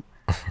 So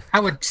I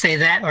would say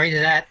that, or either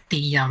that,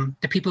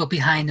 the people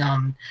behind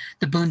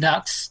the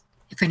Boondocks,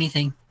 if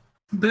anything.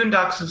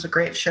 Boondocks is a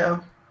great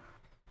show.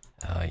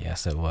 Oh,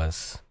 yes, it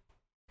was.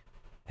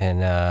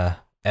 And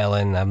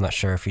Ellen, I'm not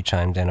sure if you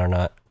chimed in or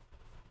not.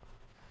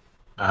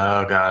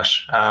 Oh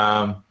gosh.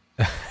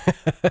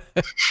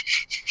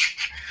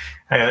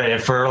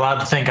 If we're allowed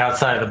to think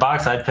outside of the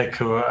box, I'd pick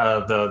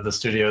the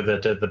studio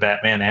that did the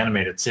Batman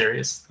animated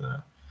series.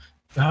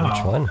 Which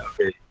one?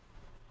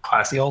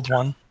 Classic. The old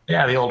one.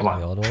 Yeah, the old one.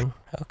 The old one?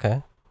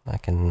 Okay. I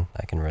can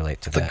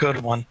relate to The that.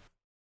 good one.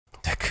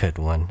 The good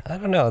one. I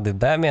don't know. The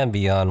Batman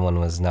Beyond one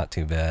was not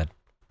too bad.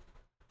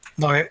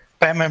 No,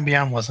 Batman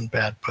Beyond wasn't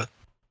bad, but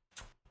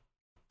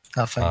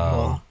nothing.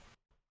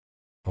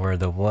 Or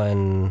the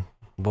one...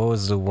 What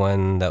was the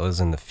one that was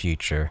in the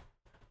future?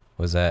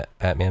 Was that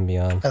Batman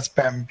Beyond? That's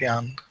Batman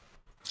Beyond.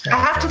 I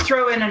have to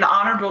throw in an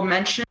honorable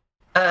mention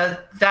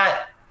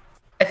that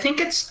I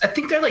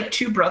think they're like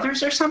two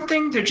brothers or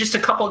something. They're just a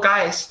couple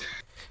guys.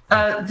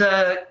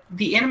 The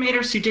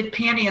animators who did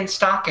Panty and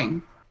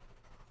Stocking.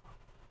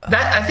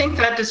 I think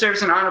that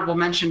deserves an honorable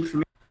mention for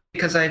me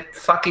because I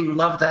fucking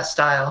love that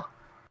style.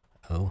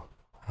 Oh,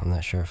 I'm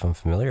not sure if I'm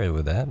familiar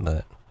with that,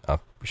 but I'm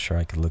sure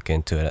I could look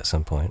into it at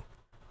some point.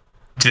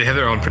 Do they have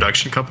their own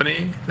production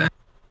company then?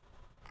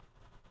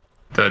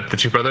 The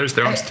two brothers,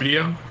 their own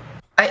studio?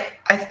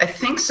 I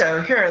think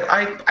so. Here,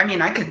 I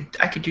mean, I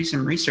could do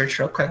some research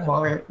real quick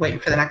while we're waiting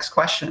for the next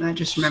question. I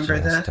just remember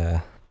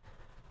that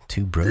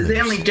two brothers.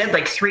 they only did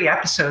like 3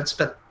 episodes,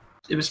 but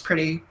it was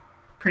pretty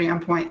on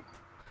point.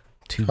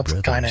 Two That's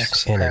brothers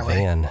Gynex, in a apparently.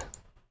 van.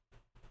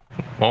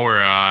 Well,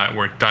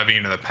 we're diving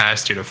into the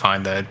past here to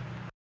find that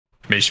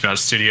information about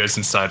studios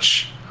and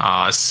such.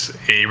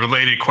 A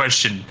related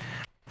question: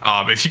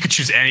 if you could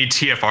choose any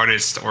TF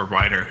artist or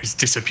writer who's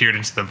disappeared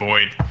into the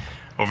void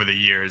over the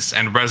years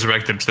and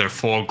resurrect them to their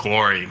full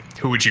glory,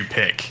 who would you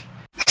pick?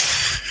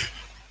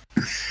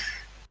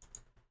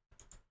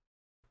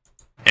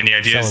 Any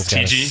ideas,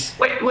 TG?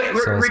 Wait,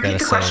 repeat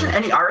the question.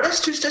 Any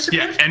artist who's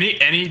disappeared? Yeah,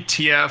 any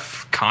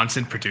TF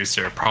content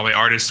producer, probably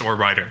artist or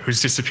writer,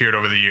 who's disappeared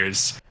over the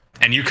years,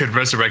 and you could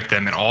resurrect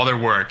them and all their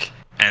work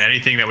and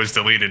anything that was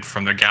deleted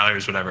from their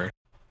galleries, whatever,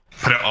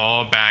 put it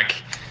all back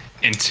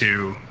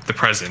into the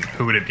present.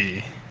 Who would it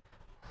be?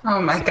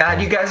 Oh my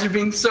god, you guys are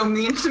being so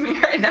mean to me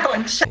right now.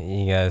 And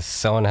You guys,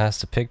 someone has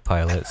to pick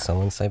Pilot.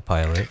 Someone say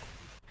Pilot.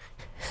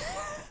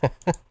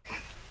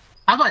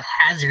 How about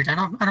Hazard? I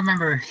don't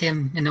remember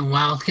him in a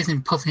while. He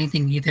hasn't posted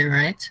anything either,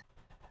 right?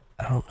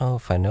 I don't know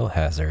if I know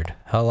Hazard.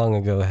 How long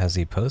ago has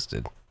he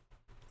posted?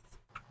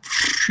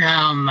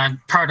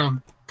 I'm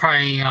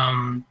probably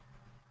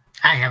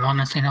I have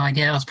honestly no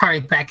idea. It was probably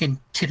back in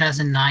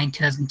 2009,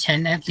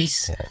 2010 at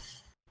least. Yeah.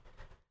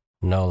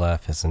 No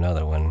Laugh is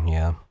another one,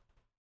 yeah.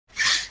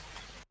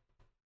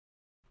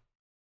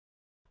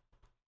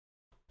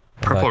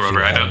 Purple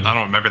River, I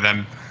don't remember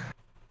them.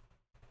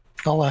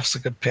 No Laugh's a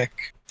good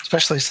pick,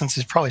 especially since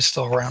he's probably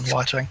still around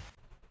watching.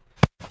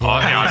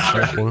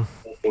 Checking.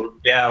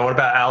 Yeah, what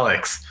about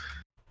Alex?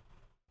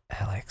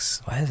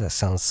 Alex, why does that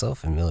sound so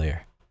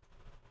familiar?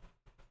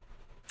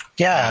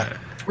 Yeah,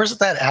 where's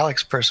that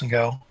Alex person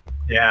go?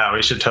 Yeah,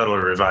 we should totally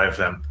revive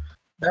them.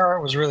 Their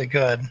art was really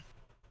good.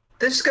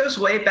 this goes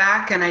way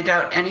back, and I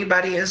doubt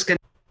anybody is going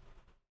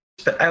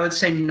to, but I would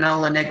say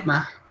Null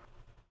Enigma.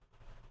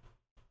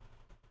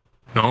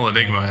 Null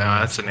Enigma, yeah,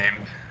 that's a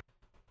name.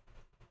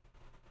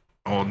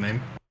 Old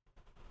name.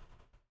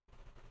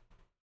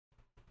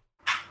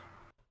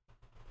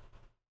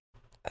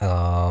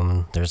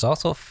 There's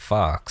also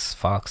Fox.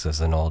 Fox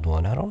is an old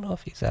one. I don't know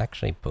if he's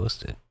actually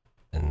posted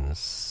in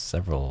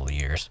several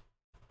years.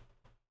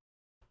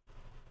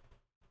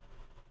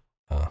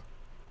 Oh.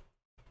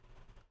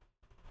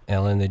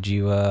 Ellen, did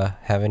you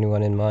have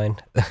anyone in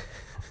mind?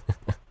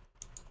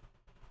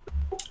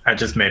 I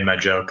just made my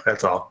joke,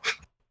 that's all.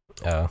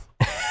 Oh.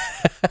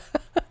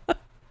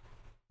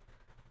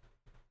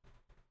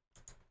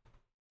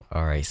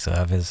 Alright, so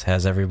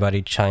has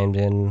everybody chimed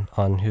in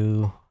on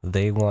who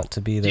they want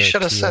to be their You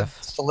should have TF? said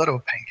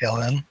Stiletto Pink,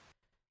 Ellen.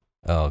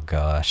 Oh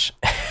gosh.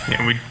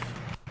 Yeah,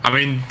 I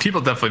mean, people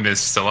definitely miss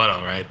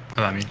Stiletto, right?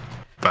 I mean,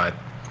 but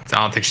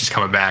I don't think she's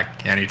coming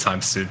back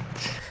anytime soon.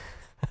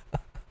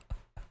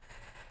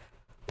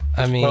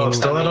 I mean, Well, if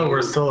Stiletto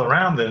were still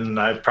around, then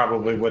I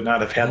probably would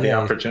not have had the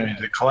opportunity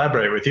to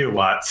collaborate with you,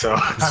 Watt. So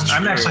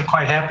I'm actually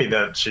quite happy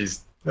that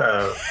she's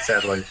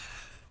sadly.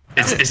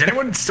 Is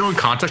anyone still in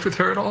contact with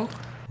her at all?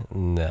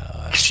 no.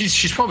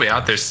 She's probably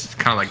out there,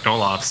 kind of like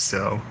Noloff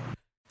still.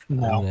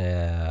 No.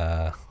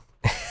 Yeah.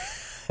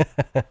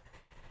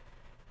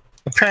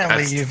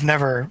 Apparently, That's- you've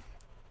never.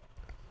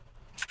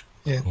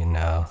 Yeah. You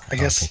know, I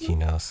guess- don't think he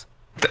knows.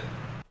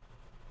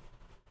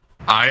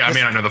 I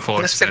mean, I know the full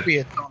This could extent. be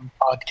its own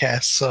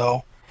podcast,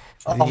 so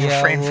I'll Yeah,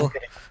 refrain well- from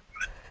getting.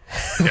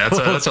 Yeah,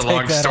 that's a We'll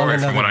long take that story on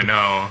from what I another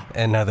know.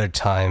 Another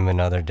time,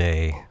 another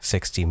day,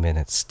 60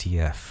 minutes,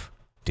 TF.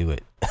 Do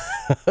it.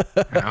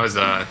 That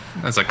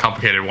was a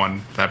complicated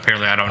one that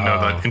apparently I don't know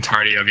Oh. the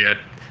entirety of yet.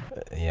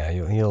 Yeah,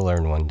 you'll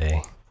learn one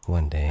day.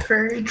 One day.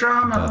 Furry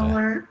drama But,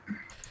 alert.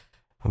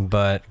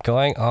 But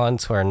going on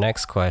to our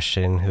next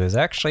question, who is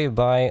actually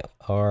by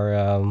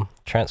our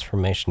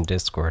Transformation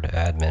Discord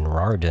admin,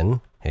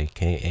 Rarden,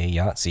 aka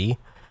Yahtzee.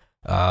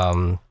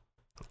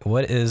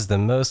 What is the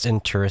most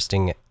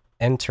interesting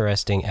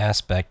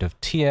aspect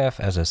of TF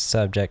as a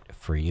subject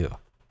for you?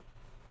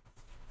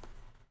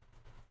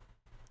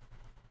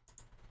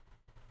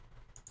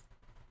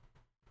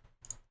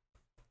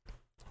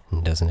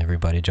 Doesn't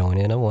everybody join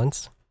in at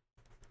once?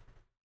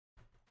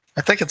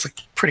 I think it's a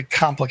pretty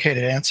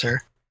complicated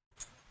answer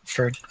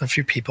for a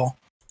few people.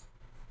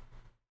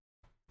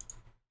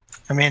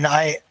 I mean,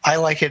 I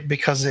like it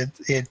because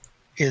it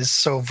is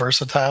so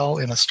versatile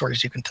in the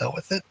stories you can tell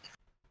with it.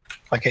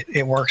 Like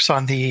it works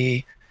on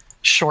the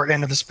short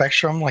end of the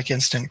spectrum, like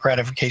instant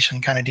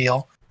gratification kind of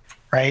deal,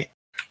 right?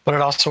 But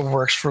it also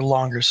works for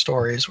longer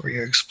stories where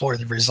you explore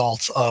the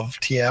results of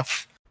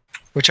TF,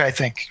 which I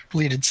think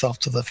lead itself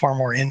to the far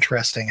more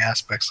interesting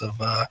aspects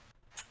of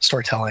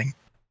storytelling.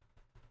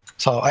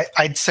 So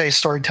I'd say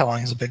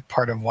storytelling is a big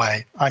part of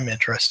why I'm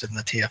interested in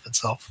the TF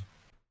itself.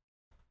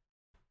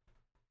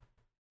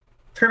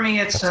 For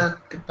me, it's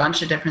a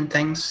bunch of different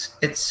things.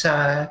 It's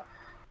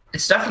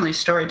definitely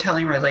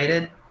storytelling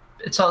related.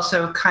 It's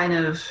also kind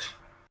of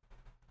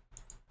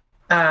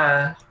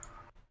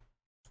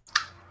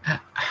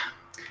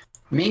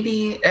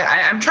maybe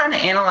I'm trying to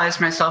analyze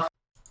myself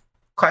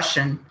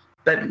question,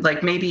 but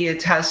like maybe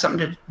it has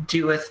something to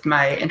do with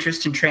my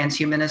interest in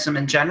transhumanism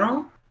in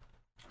general,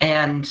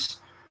 and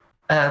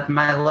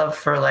my love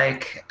for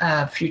like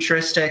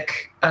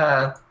futuristic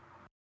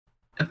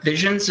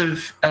visions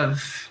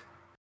of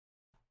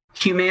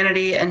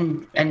humanity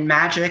and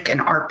magic and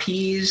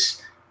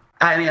RPs.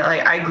 I mean,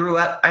 like I grew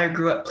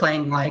up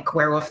playing like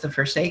Werewolf the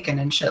Forsaken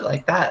and shit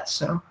like that.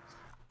 So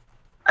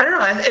I don't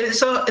know.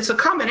 It's a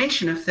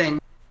combination of things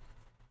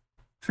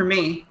for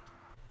me.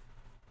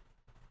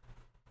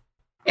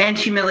 And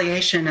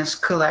humiliation, as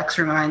Kulaks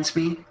reminds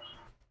me.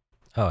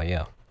 Oh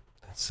yeah,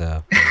 that's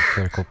a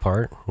critical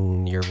part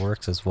in your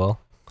works as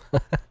well.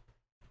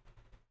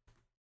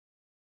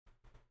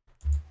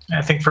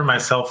 I think for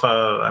myself,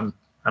 I'm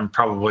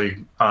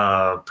probably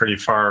pretty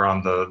far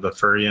on the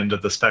furry end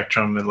of the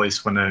spectrum, at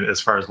least as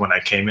far as when I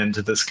came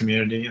into this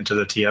community, into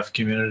the TF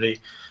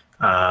community.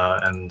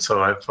 And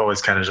so I've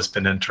always kind of just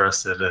been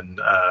interested in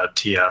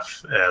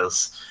TF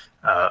as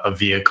a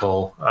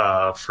vehicle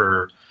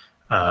for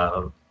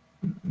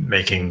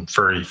making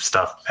furry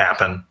stuff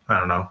happen. I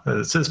don't know.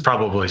 It's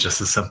probably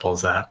just as simple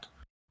as that.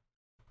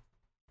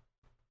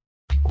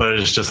 But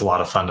it's just a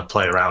lot of fun to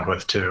play around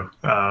with too,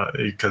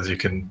 because you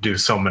can do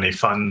so many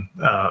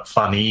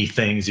funny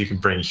things. You can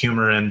bring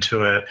humor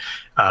into it,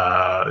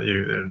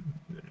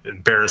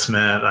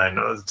 embarrassment. I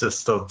know,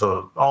 just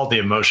all the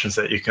emotions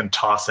that you can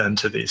toss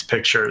into these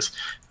pictures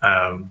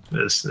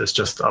is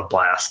just a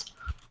blast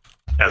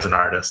as an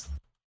artist.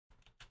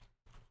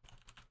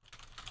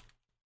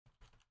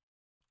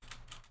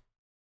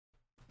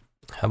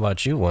 How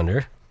about you,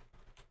 Wonder?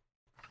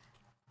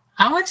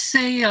 I would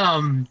say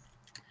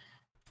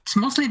it's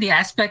mostly the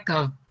aspect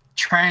of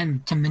trying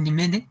to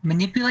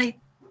manipulate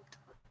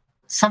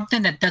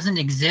something that doesn't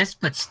exist,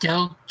 but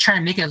still trying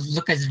to make it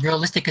look as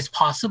realistic as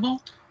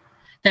possible.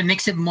 That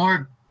makes it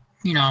more,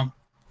 not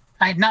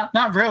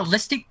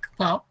realistic.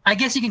 Well, I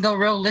guess you can go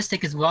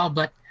realistic as well,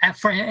 but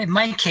in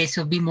my case,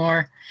 it would be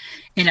more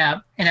in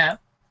a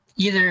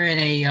either in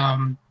a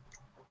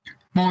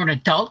more an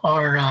adult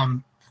or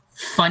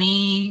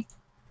funny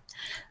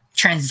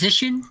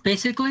transition,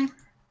 basically.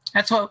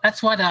 That's what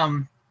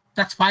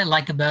I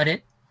like about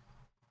it.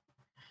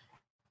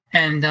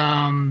 And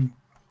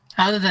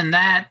other than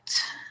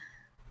that,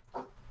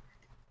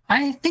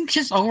 I think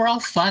just overall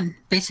fun,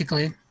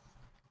 basically.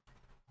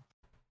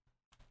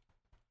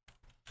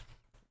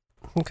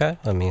 Okay,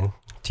 I mean,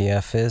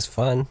 TF is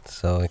fun,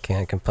 so I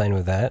can't complain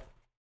with that.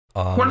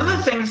 One of the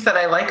things that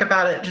I like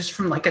about it, just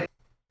from like a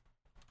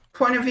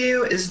point of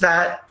view, is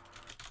that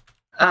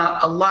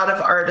a lot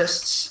of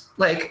artists,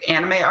 like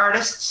anime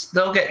artists,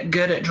 they'll get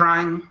good at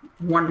drawing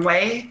one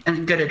way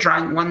and good at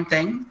drawing one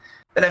thing.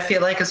 But I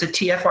feel like as a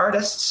TF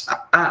artist,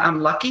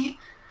 I'm lucky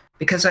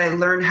because I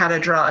learned how to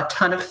draw a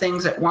ton of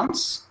things at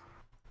once.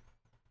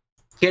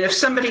 And if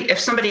somebody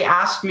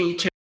asked me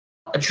to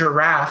draw a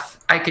giraffe,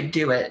 I could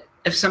do it.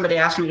 If somebody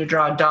asked me to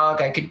draw a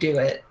dog, I could do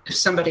it. If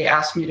somebody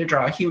asked me to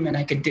draw a human,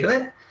 I could do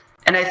it.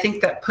 And I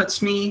think that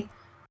puts me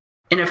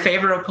in a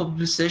favorable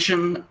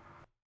position,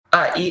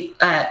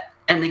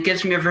 and it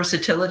gives me a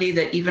versatility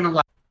that even a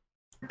lot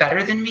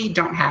better than me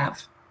don't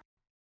have.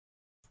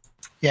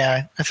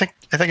 Yeah, I think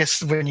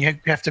it's when you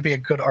have to be a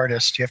good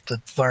artist, you have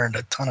to learn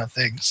a ton of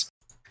things.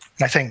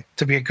 And I think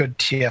to be a good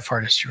TF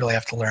artist, you really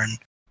have to learn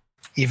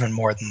even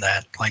more than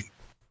that. Like,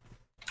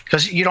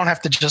 because you don't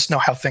have to just know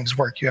how things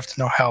work. You have to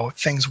know how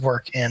things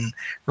work in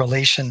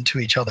relation to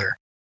each other.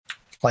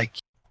 Like,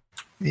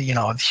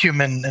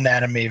 human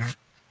anatomy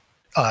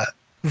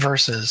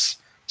versus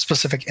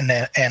specific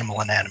animal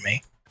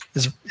anatomy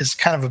is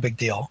kind of a big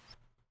deal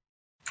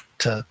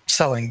to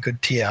selling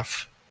good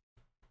TF.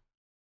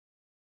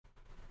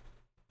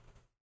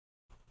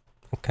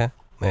 Okay.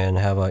 And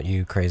how about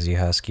you, Crazy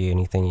Husky?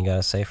 Anything you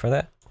gotta say for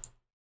that?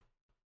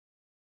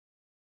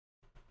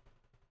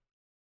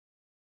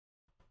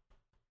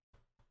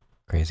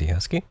 Crazy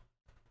Husky?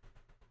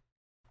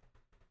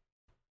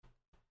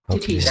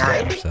 Did he you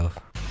die? muted yourself.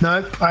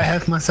 Nope, I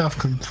have myself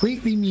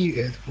completely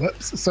muted.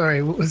 Whoops,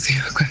 sorry, what was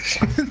your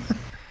question?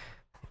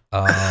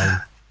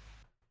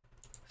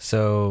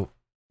 So,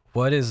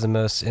 what is the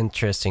most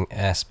interesting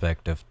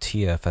aspect of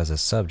TF as a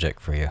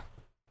subject for you?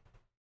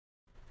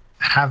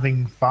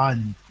 Having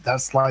fun.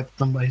 That's like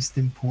the most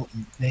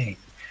important thing.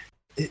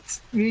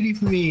 It's really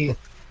for me.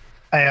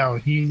 Oh,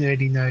 you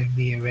already know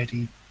me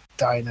already,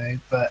 Dino,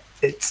 but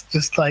it's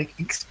just like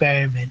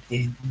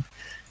experimenting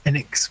and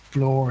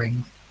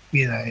exploring,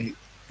 the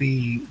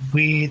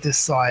weirder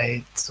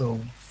sides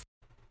of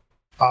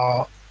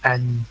art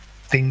and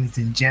things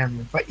in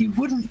general. But you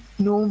wouldn't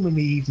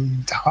normally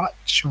even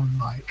touch on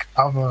like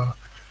other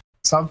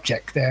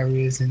subject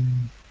areas and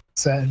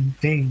certain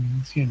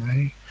things,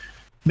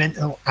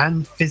 mental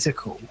and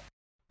physical.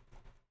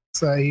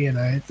 So,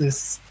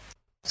 this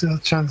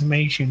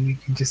transformation, you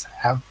can just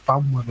have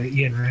fun with it,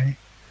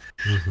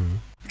 Mm-hmm.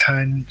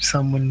 Turn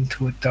someone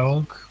into a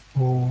dog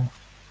or,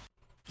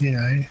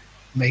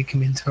 make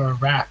him into a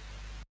rat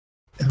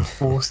and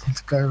force them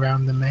to go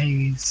around the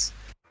maze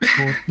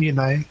or,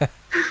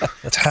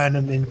 turn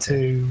them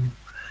into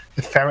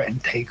the ferret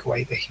and take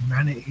away the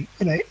humanity.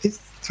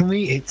 It's, to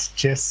me, it's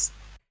just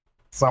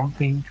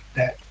something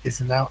that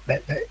is an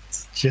outlet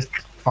that's just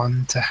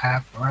fun to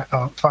have, right?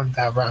 Fun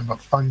to have around,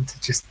 but fun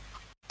to just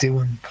do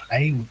and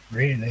play with,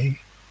 really.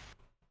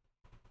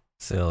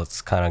 So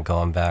it's kind of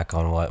going back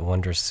on what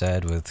Wonder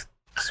said with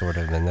sort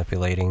of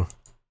manipulating.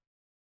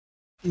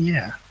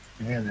 Yeah,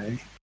 really.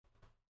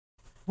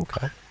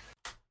 Okay.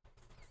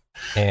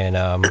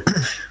 And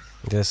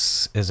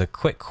this is a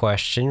quick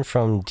question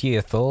from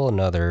Diethol,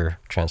 another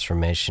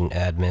transformation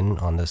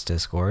admin on this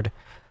Discord.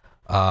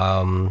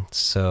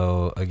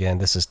 So again,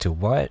 this is to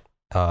what?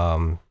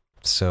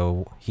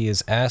 So he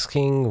is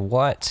asking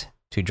what?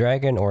 To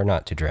dragon or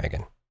not to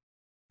dragon?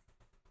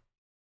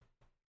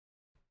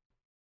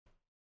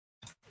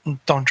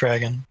 Don't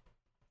dragon.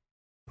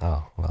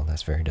 Oh, well,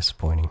 that's very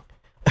disappointing.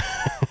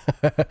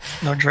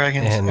 No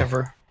dragons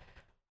ever.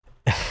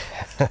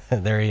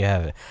 There you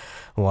have it.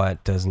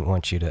 Watt doesn't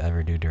want you to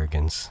ever do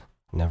dragons.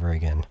 Never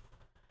again.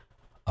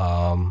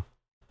 And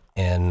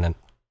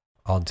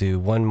I'll do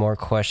one more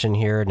question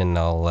here, and then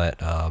I'll let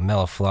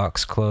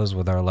Melliflox close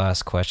with our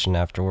last question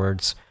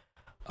afterwards.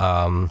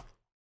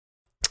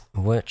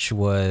 Which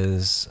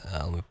was...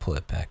 let me pull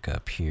it back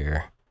up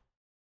here.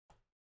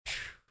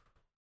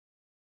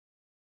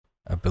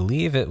 I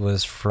believe it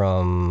was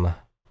from...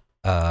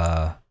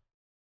 it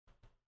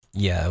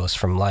was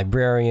from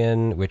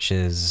Librarian, which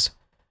is...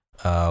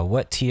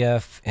 what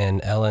TF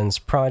and Ellen's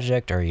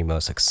project are you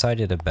most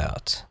excited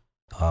about?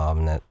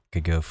 That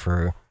could go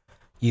for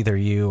either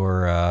you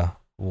or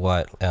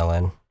what,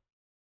 Ellen?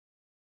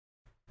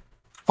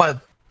 What?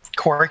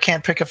 Cora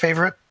can't pick a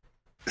favorite?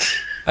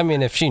 I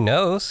mean, if she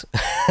knows.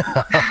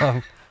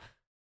 I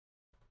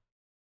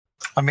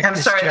mean, I'm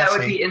sorry, that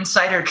would Jessie. be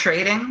insider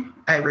trading.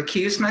 I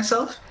recuse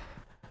myself.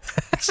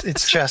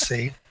 It's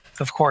Jessie,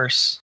 of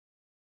course.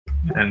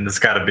 And it's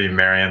got to be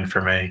Marion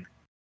for me.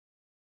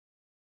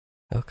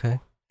 Okay.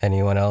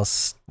 Anyone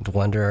else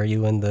wonder, are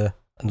you in the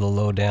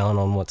lowdown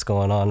on what's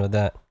going on with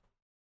that?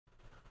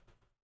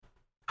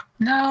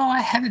 No,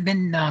 I haven't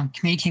been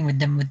communicating with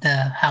them with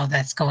how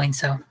that's going,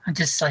 so I'm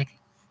just like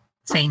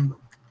saying,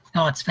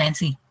 oh, it's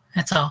fancy.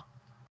 That's all.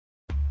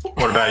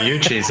 What about you,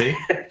 Cheesy?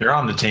 You're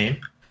on the team.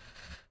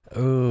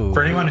 Ooh.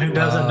 For anyone who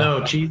doesn't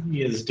know,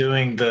 Cheesy is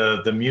doing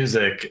the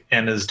music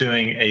and is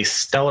doing a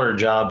stellar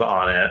job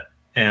on it,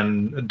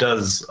 and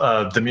does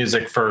the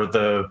music for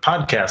the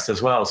podcast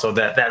as well. So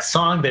that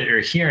song that you're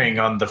hearing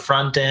on the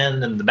front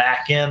end and the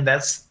back end,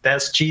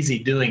 that's Cheesy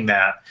doing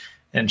that,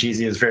 and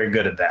Cheesy is very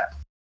good at that.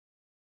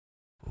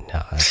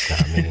 No, that's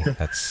not me.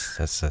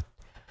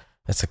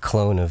 that's a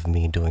clone of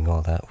me doing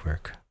all that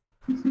work.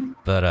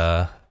 But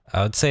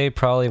I would say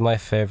probably my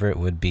favorite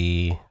would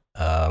be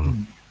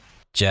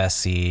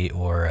Jessie,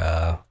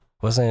 or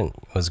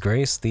was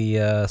Grace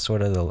the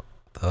sort of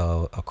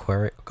the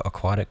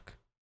aquatic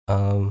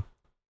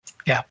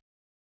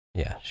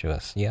yeah, she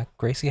was. Yeah,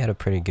 Gracie had a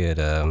pretty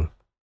good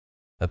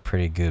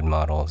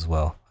model as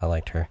well. I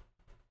liked her.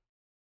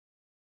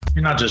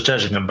 You're not just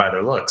judging them by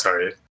their looks, are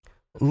you?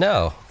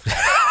 No.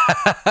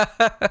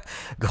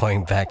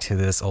 Going back to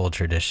this old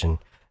tradition.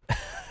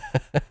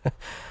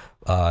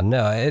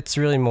 No, it's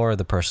really more of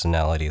the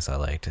personalities I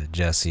liked.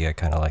 Jessie, I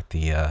kind of like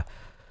the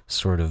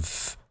sort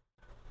of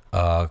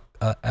I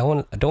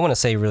don't want to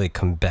say really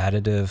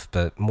combative,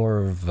 but more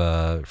of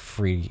a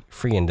free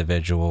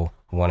individual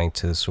wanting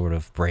to sort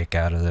of break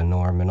out of the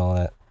norm and all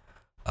that.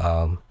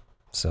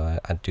 So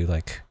I do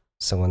like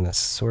someone that's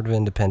sort of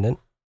independent.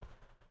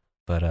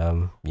 But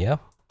yeah,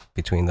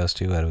 between those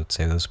two, I would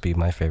say those would be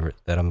my favorite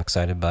that I'm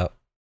excited about.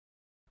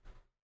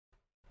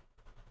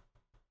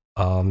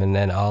 And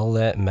then I'll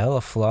let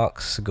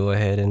Melliflox go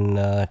ahead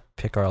and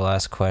pick our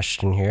last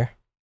question here.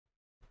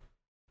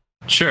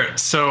 Sure.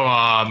 So,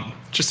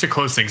 just to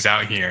close things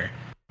out here,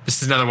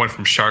 this is another one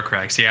from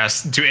Sharkrax. He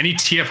asks, do any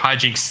TF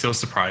hijinks still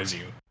surprise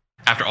you?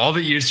 After all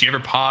the years, do you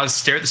ever pause,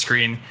 stare at the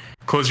screen,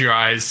 close your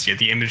eyes, yet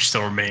the image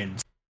still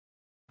remains?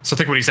 So I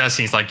think what he's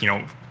asking is like,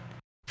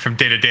 from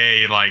day to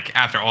day, like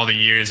after all the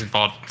years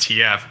involved in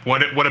TF,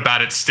 what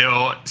about it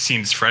still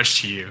seems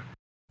fresh to you?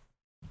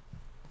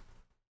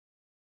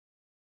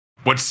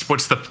 What's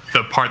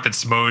the part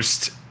that's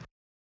most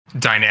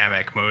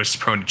dynamic, most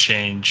prone to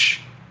change?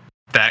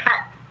 That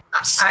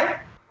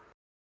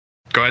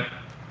go ahead.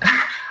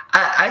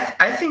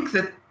 I think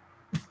that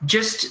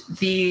just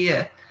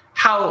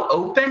how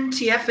open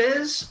TF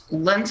is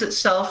lends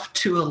itself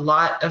to a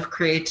lot of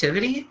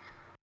creativity,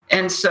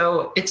 and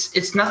so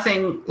it's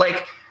nothing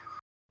like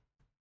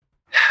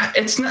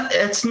it's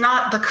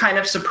not the kind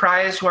of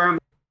surprise where I'm,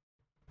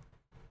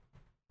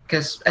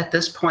 because at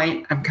this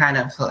point I'm kind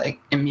of like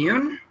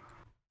immune.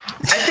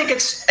 I think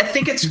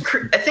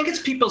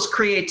it's people's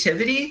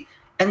creativity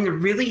and the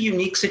really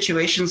unique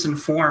situations and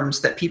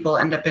forms that people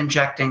end up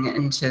injecting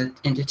into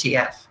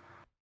TF.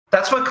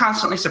 That's what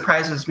constantly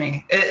surprises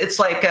me. It's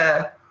like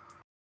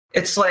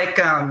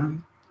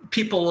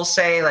people will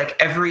say like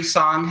every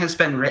song has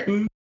been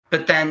written,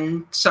 but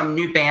then some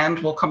new band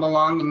will come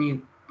along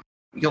and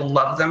you'll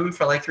love them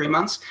for like 3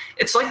 months.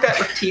 It's like that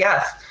with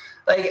TF.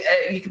 Like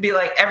you could be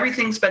like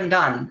everything's been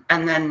done,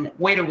 and then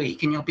wait a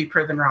week and you'll be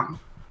proven wrong.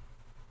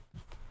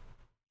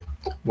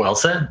 Well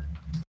said.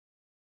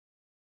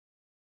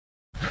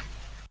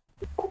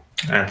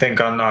 I think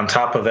on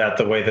top of that,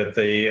 the way that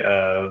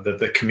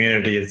the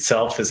community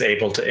itself is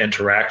able to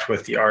interact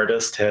with the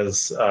artist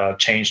has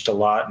changed a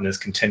lot and is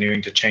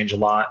continuing to change a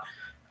lot,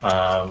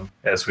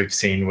 as we've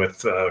seen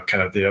with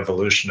kind of the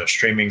evolution of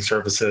streaming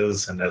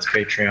services and as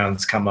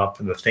Patreons come up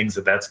and the things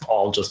that's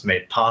all just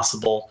made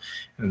possible,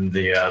 and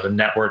the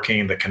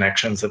networking, the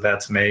connections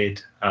that's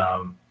made.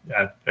 I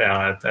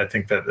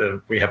think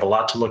that we have a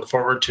lot to look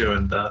forward to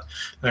in the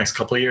next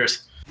couple of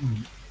years.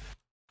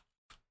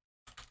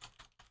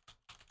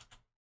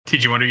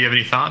 TGWonder, you have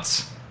any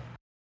thoughts?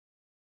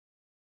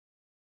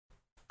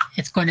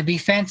 It's going to be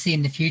fancy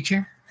in the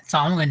future. That's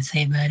all I'm going to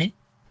say about it.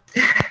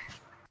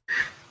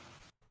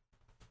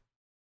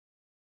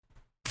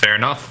 Fair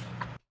enough.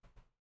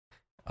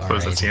 All Suppose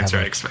right, that's the answer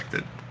I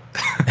expected.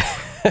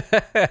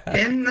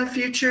 In the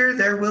future,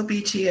 there will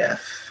be TF.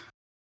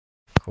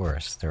 Of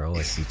course, there will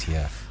always be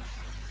TF.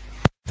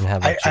 And how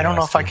about I don't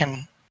know if I Husky?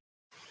 can.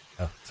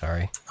 Oh,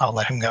 sorry. I'll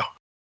let him go.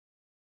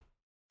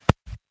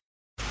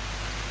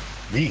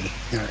 Me?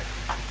 All right.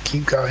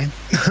 Keep going.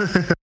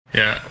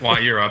 Yeah, while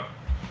you're up.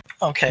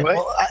 Okay. What?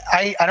 Well,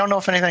 I don't know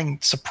if anything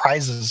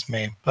surprises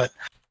me, but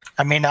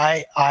I mean,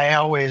 I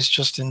always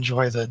just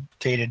enjoy the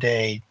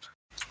day-to-day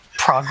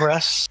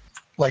progress,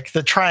 like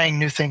the trying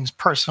new things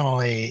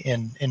personally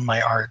in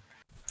my art,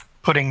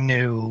 putting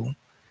new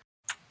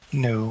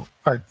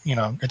art,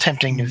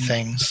 attempting new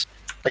things.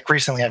 Like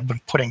recently, I've been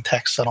putting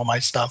text on all my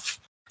stuff,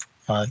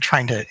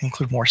 trying to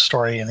include more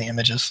story in the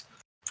images.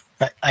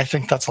 I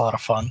think that's a lot of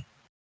fun.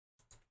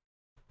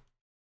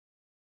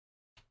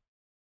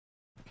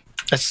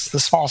 It's the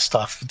small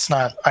stuff. It's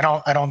not. I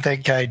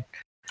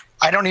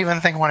don't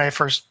even think when I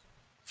first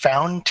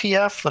found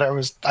TF that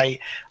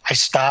I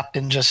stopped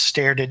and just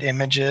stared at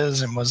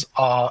images and was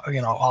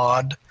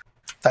awed.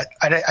 That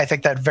I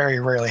think that very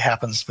rarely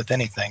happens with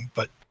anything.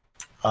 But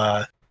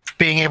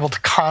being able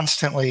to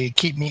constantly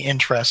keep me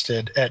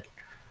interested at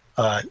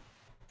a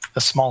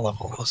small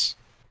level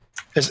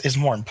is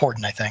more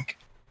important, I think.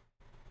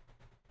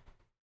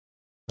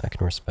 I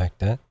can respect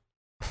that.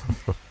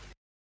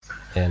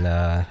 And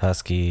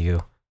Husky,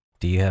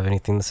 do you have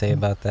anything to say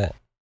about that?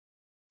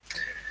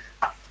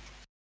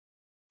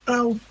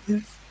 Well,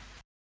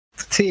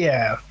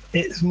 TF,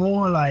 it's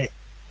more like,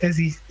 as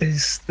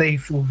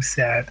they've all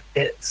said,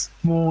 it's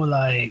more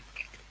like,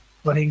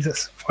 the things that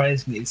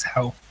surprised me is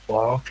how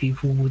far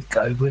people would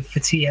go with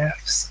the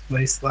TFs,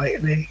 most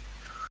likely.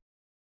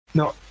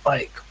 Not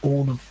like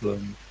all of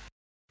them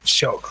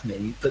shock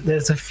me, but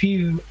there's a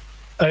few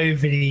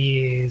over the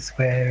years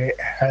where it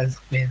has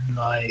been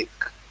like,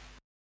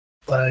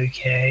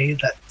 okay,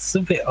 that's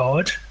a bit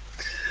odd,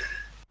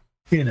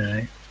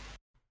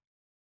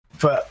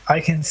 but I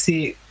can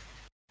see it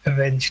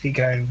eventually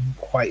going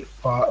quite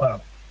far.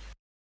 Well,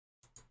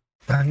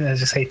 I'm going to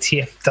just say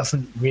TF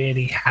doesn't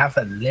really have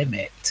a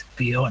limit, to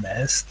be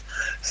honest.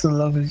 So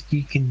long as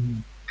you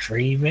can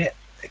dream it,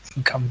 it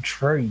can come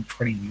true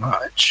pretty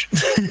much.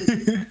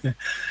 The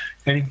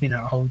only thing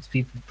that holds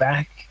people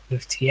back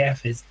with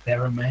TF is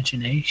their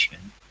imagination.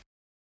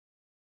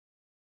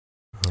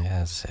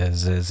 As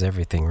is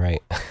everything,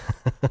 right?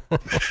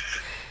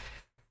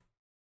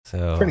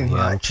 So Pretty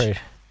much. I'm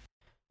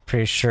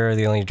pretty sure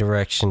the only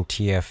direction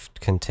TF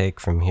can take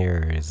from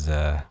here is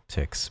to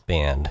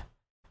expand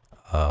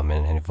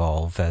and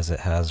evolve as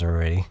it has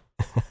already.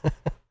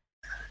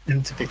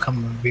 And to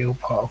become a real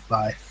part of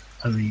life.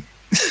 I mean,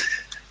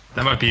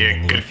 That might be In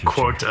a the good future.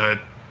 quote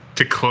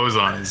to close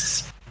on.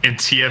 Is in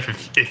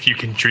TF, if you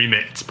can dream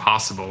it, it's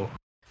possible.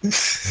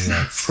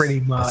 Pretty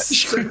much.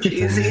 So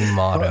cheesy. New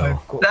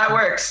motto. That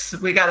works.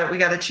 We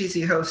got a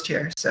cheesy host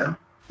here, so.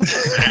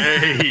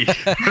 Hey.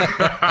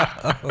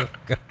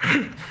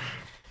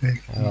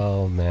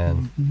 Oh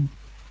man.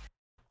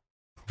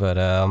 But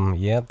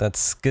yeah,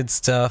 that's good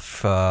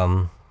stuff.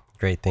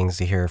 Great things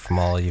to hear from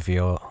all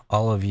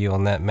of you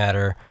on that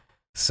matter.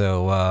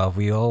 So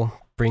we'll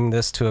bring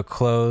this to a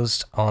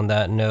close on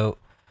that note.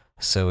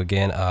 So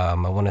again, I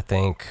want to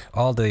thank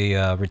all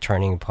the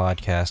returning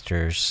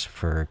podcasters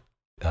for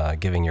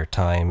giving your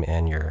time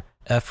and your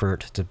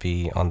effort to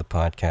be on the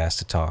podcast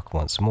to talk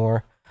once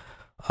more.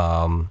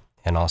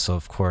 And also,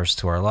 of course,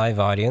 to our live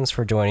audience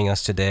for joining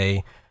us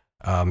today,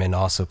 and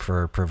also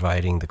for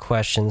providing the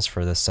questions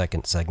for the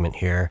second segment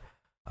here.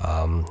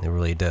 It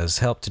really does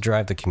help to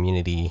drive the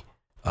community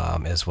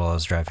as well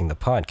as driving the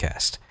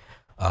podcast.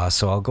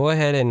 So I'll go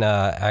ahead and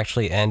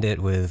actually end it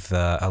with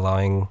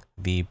allowing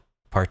the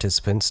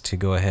participants to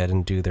go ahead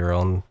and do their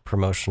own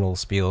promotional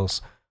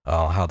spiels,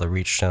 how to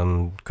reach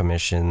them,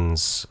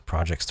 commissions,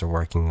 projects they're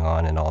working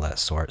on, and all that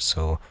sort.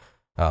 So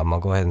I'll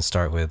go ahead and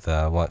start with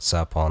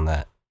Watsup on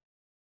that.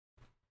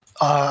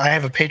 I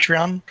have a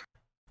Patreon,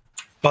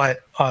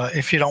 but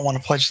if you don't want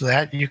to pledge to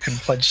that, you can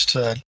pledge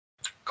to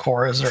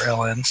Cora's or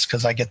Ellen's,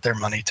 because I get their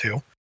money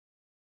too.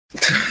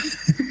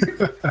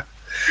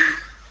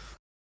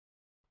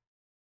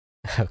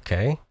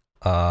 Okay.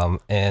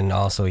 And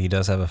also he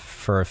does have a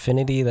for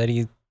Affinity that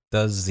he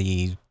does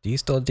do you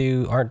still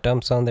do art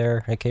dumps on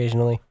there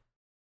occasionally?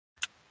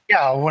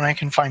 Yeah, when I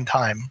can find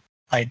time,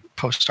 I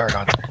post art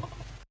on there.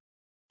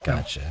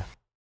 Gotcha.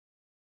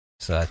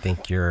 So I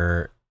think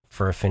your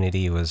for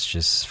Affinity was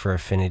just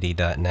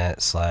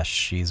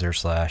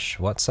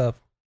foraffinity.net/user/Watsup.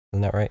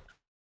 Isn't that right?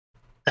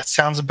 That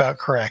sounds about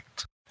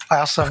correct. I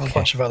also have a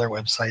bunch of other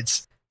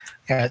websites.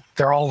 Yeah,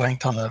 they're all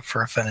linked on the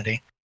For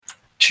Affinity.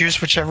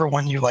 Choose whichever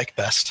one you like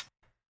best.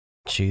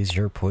 Choose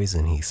your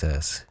poison, he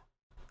says.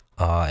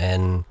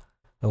 And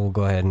we'll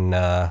go ahead and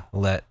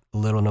let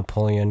little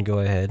Napoleon go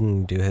ahead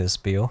and do his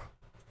spiel.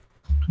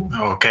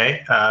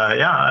 Okay.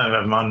 Yeah,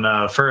 I'm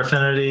on Fur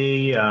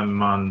Affinity.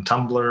 I'm on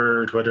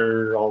Tumblr,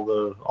 Twitter,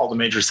 all the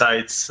major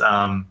sites.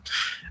 I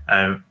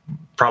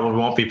probably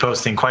won't be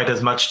posting quite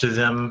as much to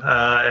them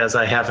as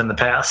I have in the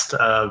past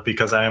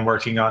because I am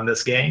working on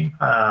this game.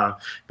 But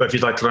if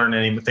you'd like to learn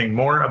anything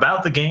more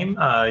about the game,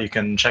 you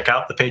can check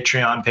out the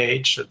Patreon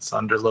page. It's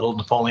under Little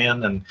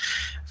Napoleon, and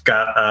I've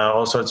got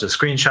all sorts of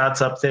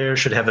screenshots up there.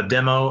 Should have a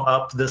demo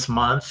up this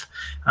month.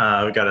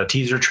 We've got a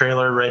teaser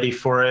trailer ready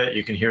for it.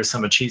 You can hear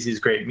some of Cheesy's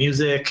great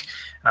music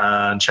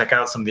and check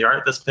out some of the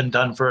art that's been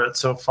done for it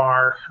so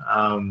far.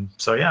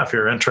 So yeah, if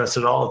you're interested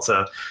at all, it's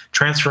a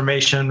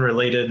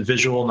transformation-related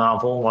visual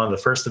novel, one of the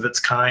first of its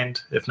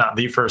kind, if not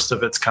the first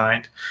of its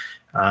kind.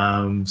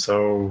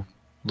 So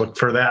look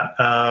for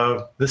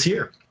that this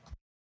year.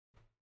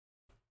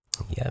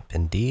 Yep,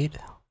 indeed.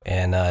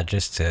 And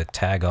just to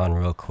tag on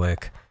real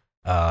quick,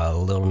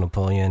 Little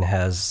Napoleon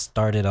has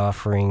started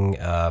offering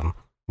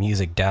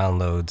music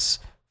downloads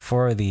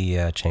for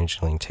the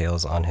Changeling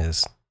Tales on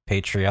his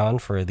Patreon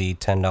for the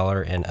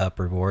 $10 and up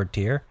reward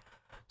tier.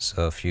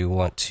 So if you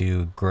want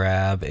to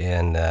grab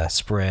and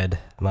spread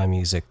my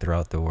music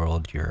throughout the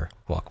world, you're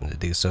welcome to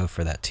do so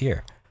for that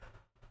tier.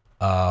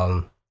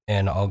 And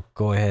I'll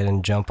go ahead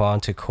and jump on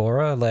to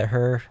Cora, let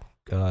her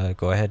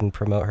go ahead and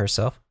promote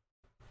herself.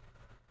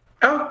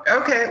 Oh,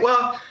 okay.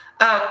 Well,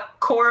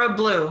 Cora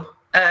Blue.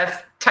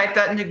 Type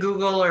that into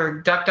Google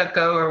or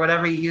DuckDuckGo or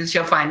whatever you use,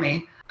 you'll find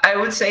me. I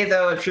would say,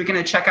 though, if you're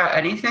going to check out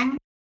anything,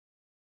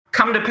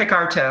 come to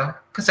Picarto,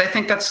 because I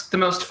think that's the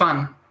most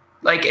fun.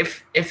 Like,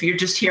 if you're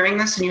just hearing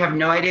this and you have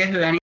no idea who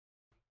any...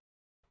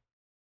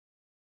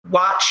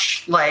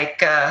 Watch,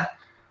 watch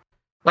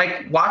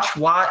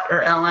Watt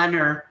or Ellen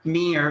or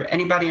me or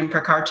anybody in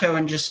Picarto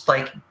and just,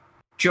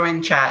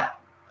 join chat.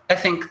 I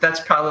think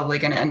that's probably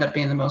going to end up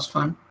being the most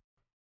fun.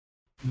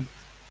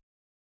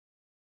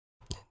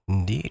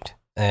 Indeed.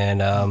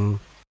 And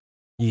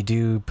you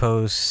do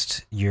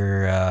post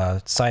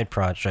your side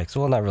projects.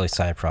 Well, not really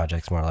side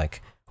projects, more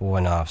like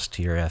one-offs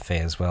to your FA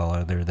as well,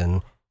 other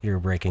than your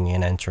breaking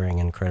and entering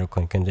and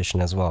critical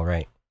condition as well,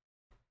 right?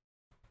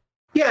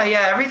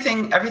 Yeah.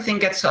 Everything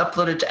gets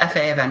uploaded to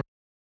FA event.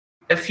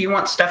 If you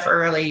want stuff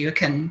early, you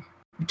can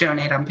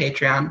donate on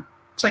Patreon.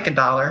 It's like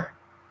 $1.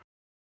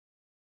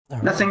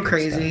 Nothing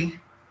crazy.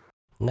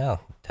 No,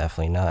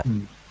 definitely not.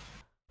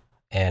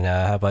 And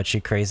how about you,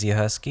 Crazy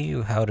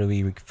Husky? How do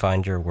we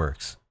find your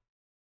works?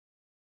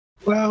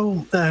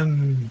 Well,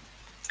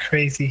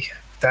 Crazy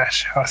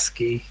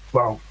Husky.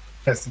 Well,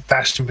 there's a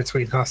dash in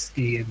between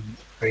Husky and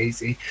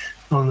Crazy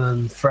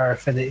on Fur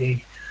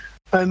Affinity.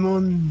 I'm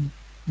on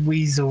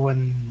Weasel,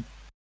 and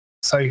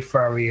so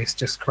far it's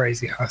just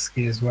Crazy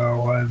Husky as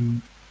well.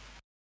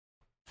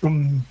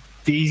 The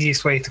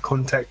easiest way to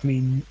contact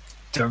me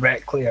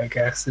directly, I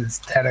guess, is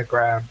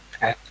Telegram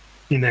at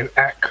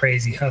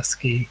Crazy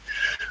Husky.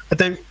 I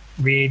don't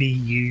really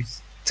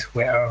use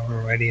Twitter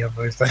or any of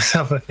those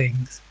other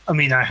things. I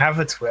mean, I have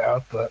a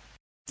Twitter, but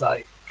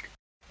I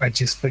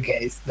just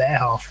forget it's there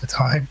half the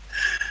time.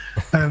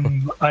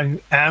 I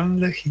am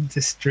looking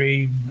to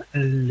stream a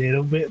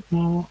little bit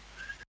more,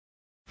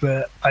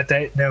 but I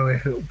don't know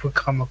if it will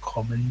become a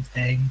common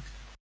thing.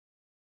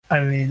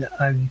 I mean,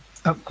 I'm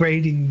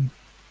upgrading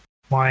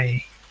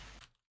my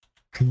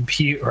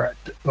computer.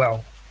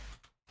 Well,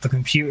 the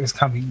computer's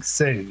coming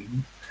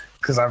soon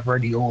because I've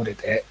already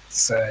ordered it.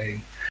 So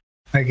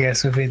I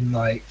guess within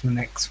like the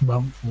next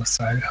month or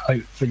so,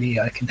 hopefully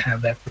I can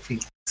have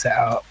everything set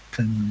up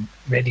and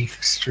ready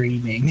for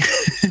streaming.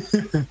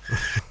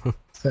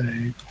 So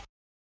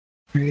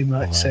pretty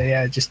much, Wow. so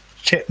yeah, just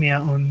check me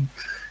out on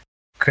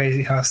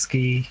Crazy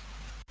Husky,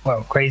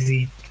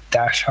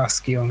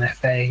 Crazy-Husky on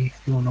FA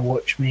if you want to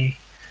watch me,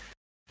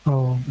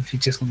 or if you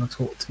just want to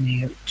talk to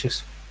me,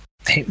 just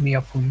hit me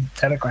up on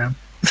Telegram.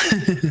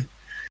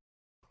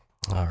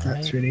 All right.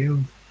 That's really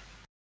all.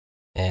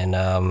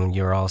 And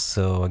you're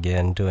also,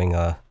 again, doing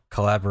a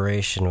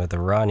collaboration with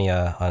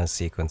Aranya on a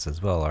sequence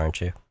as well,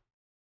 aren't you?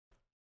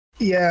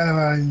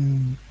 Yeah,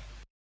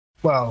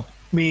 well,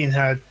 me and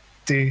her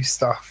do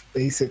stuff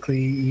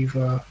basically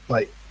either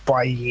like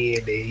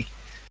bi-yearly.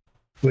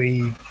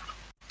 We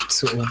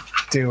sort of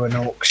do an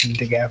auction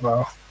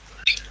together,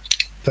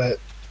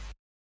 but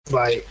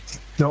like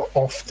not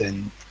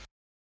often.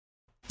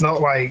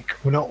 Not like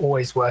we're not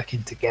always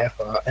working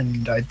together,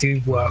 and I do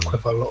work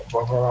with a lot of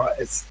other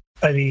artists.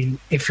 I mean,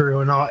 if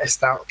you're an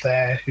artist out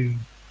there who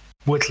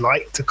would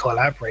like to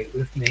collaborate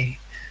with me,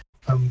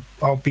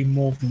 I'll be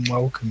more than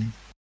welcome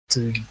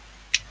to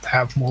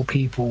have more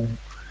people,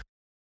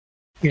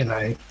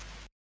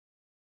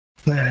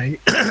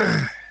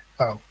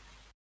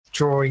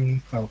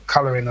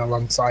 colouring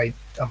alongside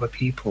other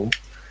people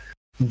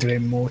and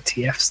doing more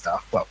TF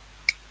stuff. Well,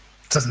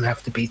 it doesn't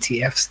have to be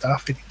TF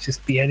stuff, it can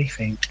just be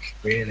anything,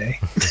 really.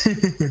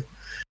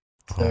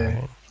 All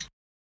right.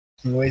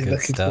 I'm always Good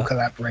looking stuff. for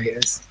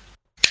collaborators.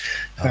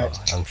 Oh,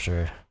 I'm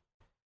sure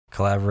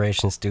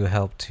collaborations do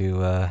help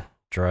to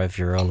drive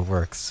your own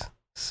works.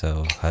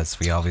 So, as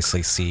we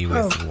obviously see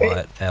with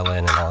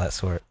Ellen and all that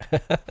sort.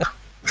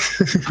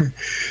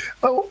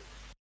 Well,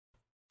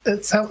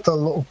 it's helped a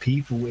lot of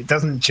people. It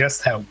doesn't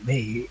just help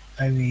me.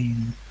 I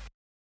mean,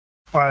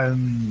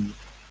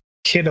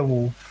 Kidda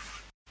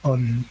Wolf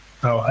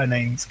her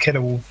name's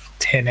Kidda Wolf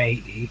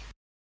 1080.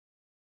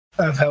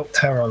 I've helped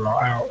her a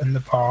lot out in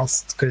the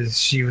past because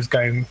she was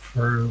going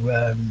through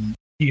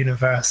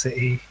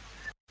university,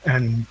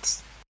 and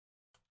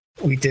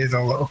we did a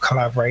lot of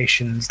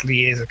collaborations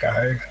years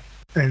ago,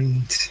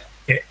 and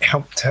it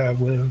helped her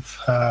with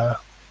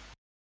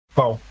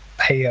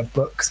pay her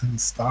books and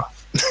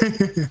stuff.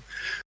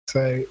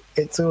 So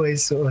it's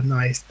always sort of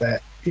nice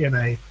that,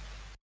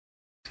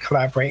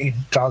 collaborating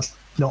does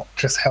not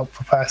just help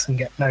a person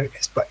get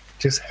noticed, but it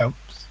just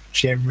helps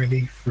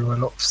generally through a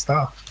lot of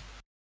stuff.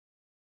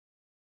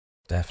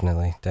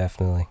 Definitely.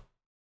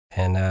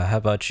 And how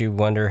about you,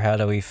 Wonder? How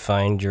do we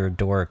find your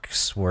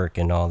dorks work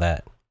and all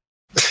that?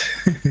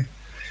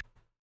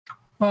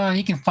 Well,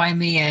 you can find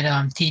me at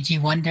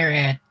TGWonder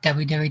at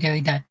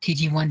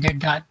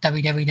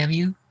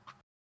www.tgwonder.www.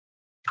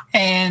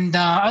 And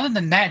other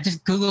than that,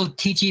 just Google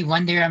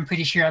TGWonder. I'm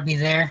pretty sure I'll be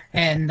there.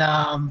 And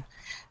other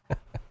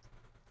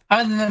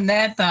than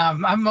that,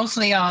 I'm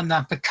mostly on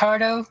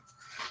Picardo.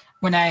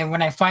 When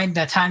I find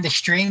the time to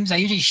streams, I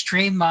usually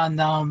stream on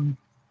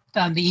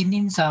the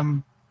evenings,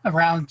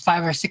 around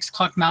 5 or 6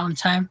 o'clock Mountain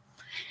Time,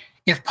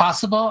 if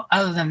possible.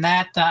 Other than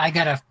that, I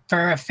got a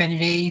Fur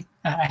Affinity.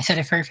 I said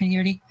a Fur Affinity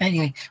already.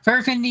 Anyway, Fur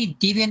Affinity,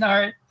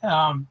 DeviantArt,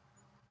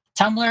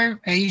 Tumblr.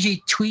 I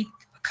usually tweet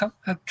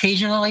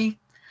occasionally.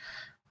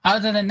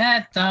 Other than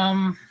that,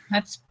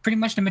 that's pretty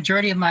much the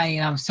majority of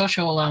my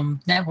social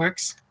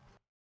networks.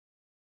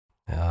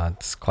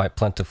 It's quite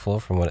plentiful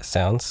from what it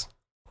sounds.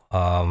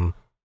 And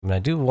I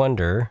do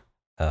wonder,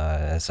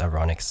 as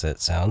ironic as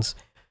it sounds,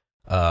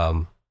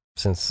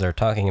 since they're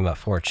talking about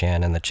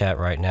 4chan in the chat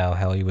right now,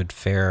 how you would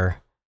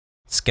fare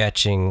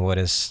sketching what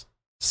is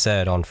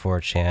said on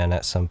 4chan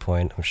at some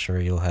point. I'm sure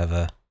you'll have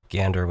a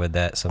gander with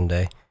that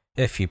someday,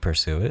 if you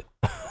pursue it.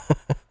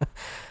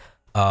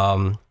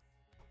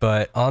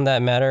 But on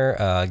that matter,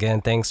 again,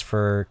 thanks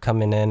for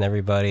coming in,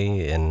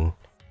 everybody, and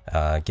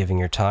giving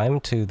your time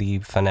to the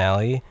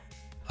finale.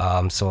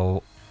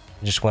 So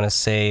I just want to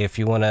say, if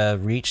you want to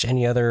reach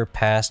any other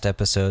past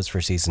episodes for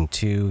Season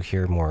 2,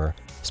 hear more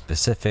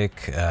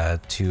specific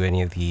to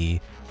any of the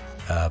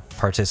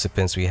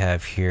participants we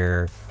have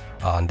here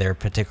on their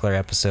particular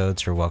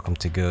episodes, you're welcome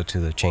to go to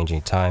the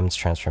Changing Times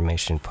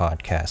Transformation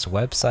Podcast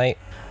website,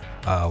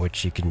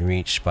 which you can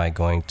reach by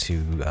going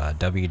to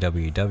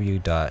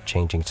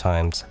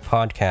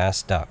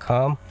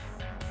www.changingtimespodcast.com.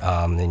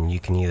 Then you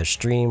can either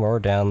stream or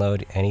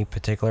download any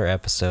particular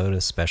episode,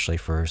 especially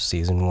for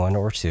Season 1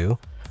 or 2.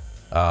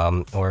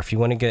 Or if you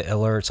want to get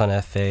alerts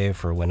on FA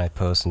for when I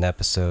post an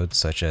episode,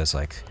 such as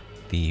like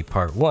the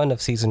Part 1 of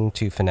Season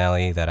 2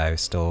 finale that I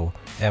still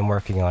am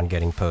working on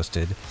getting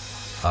posted,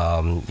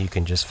 you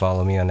can just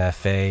follow me on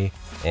FA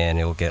and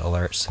it will get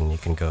alerts, and you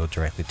can go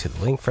directly to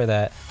the link for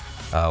that,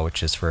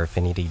 which is for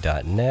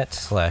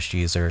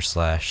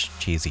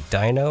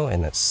affinity.net/user/cheesydino,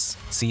 and that's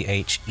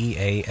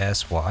CHEASY.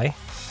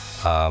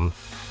 And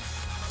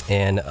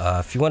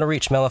if you want to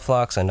reach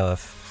Melliflox, I know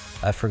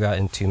I've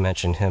forgotten to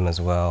mention him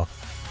as well.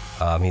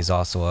 He's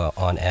also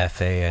on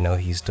FA. I know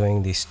he's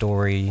doing the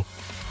story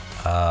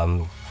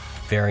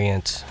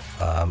variant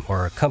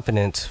or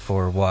accompaniment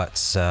for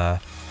Watt's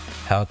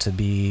How to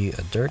Be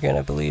a Durgan,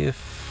 I believe.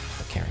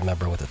 I can't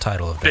remember what the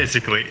title of it.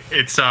 Basically,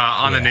 it's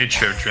On the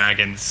Nature of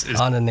Dragons.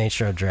 On the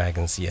Nature of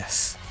Dragons,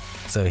 yes.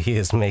 So he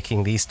is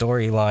making the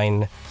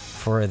storyline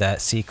for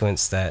that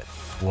sequence that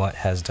Watt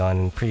has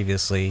done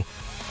previously,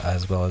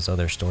 as well as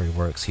other story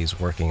works he's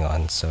working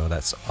on. So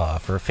that's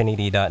for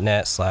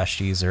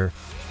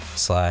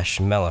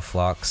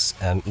affinity.net/user/Melliflox,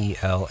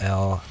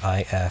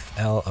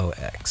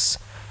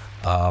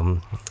 MELLIFLOX.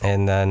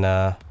 And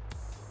then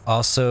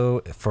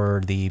also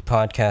for the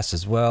podcast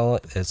as well,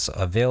 it's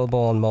available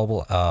on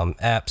mobile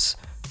apps.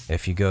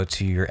 If you go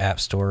to your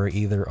app store,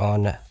 either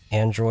on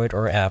Android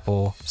or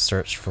Apple,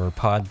 search for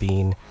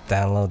Podbean,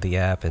 download the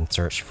app and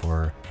search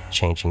for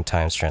Changing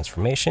Times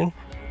Transformation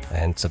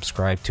and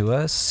subscribe to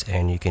us.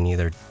 And you can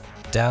either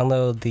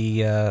download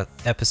the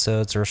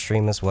episodes or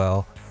stream as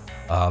well.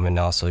 And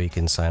also you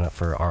can sign up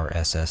for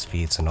RSS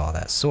feeds and all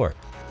that sort.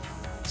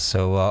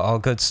 So all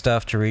good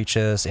stuff to reach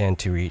us and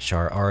to reach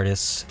our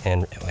artists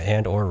and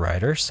or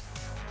writers.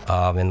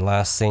 And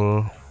last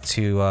thing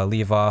to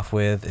leave off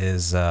with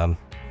is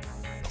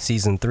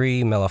Season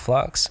 3,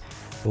 Melliflox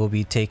will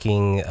be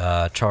taking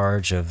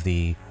charge of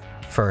the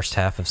first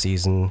half of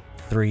Season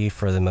 3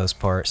 for the most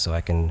part, so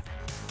I can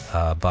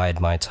bide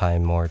my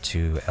time more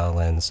to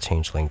LN's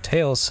Changeling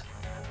Tales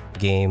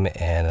game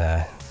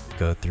and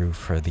go through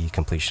for the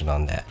completion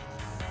on that.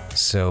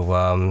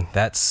 So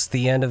that's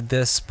the end of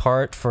this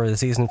part for the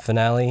season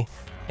finale,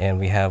 and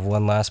we have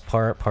one last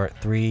part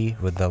 3,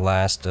 with the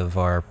last of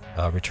our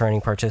returning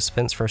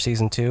participants for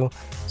Season 2,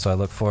 so I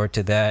look forward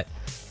to that.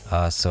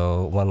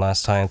 So one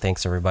last time,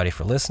 thanks everybody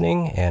for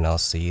listening, and I'll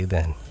see you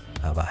then.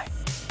 Bye-bye.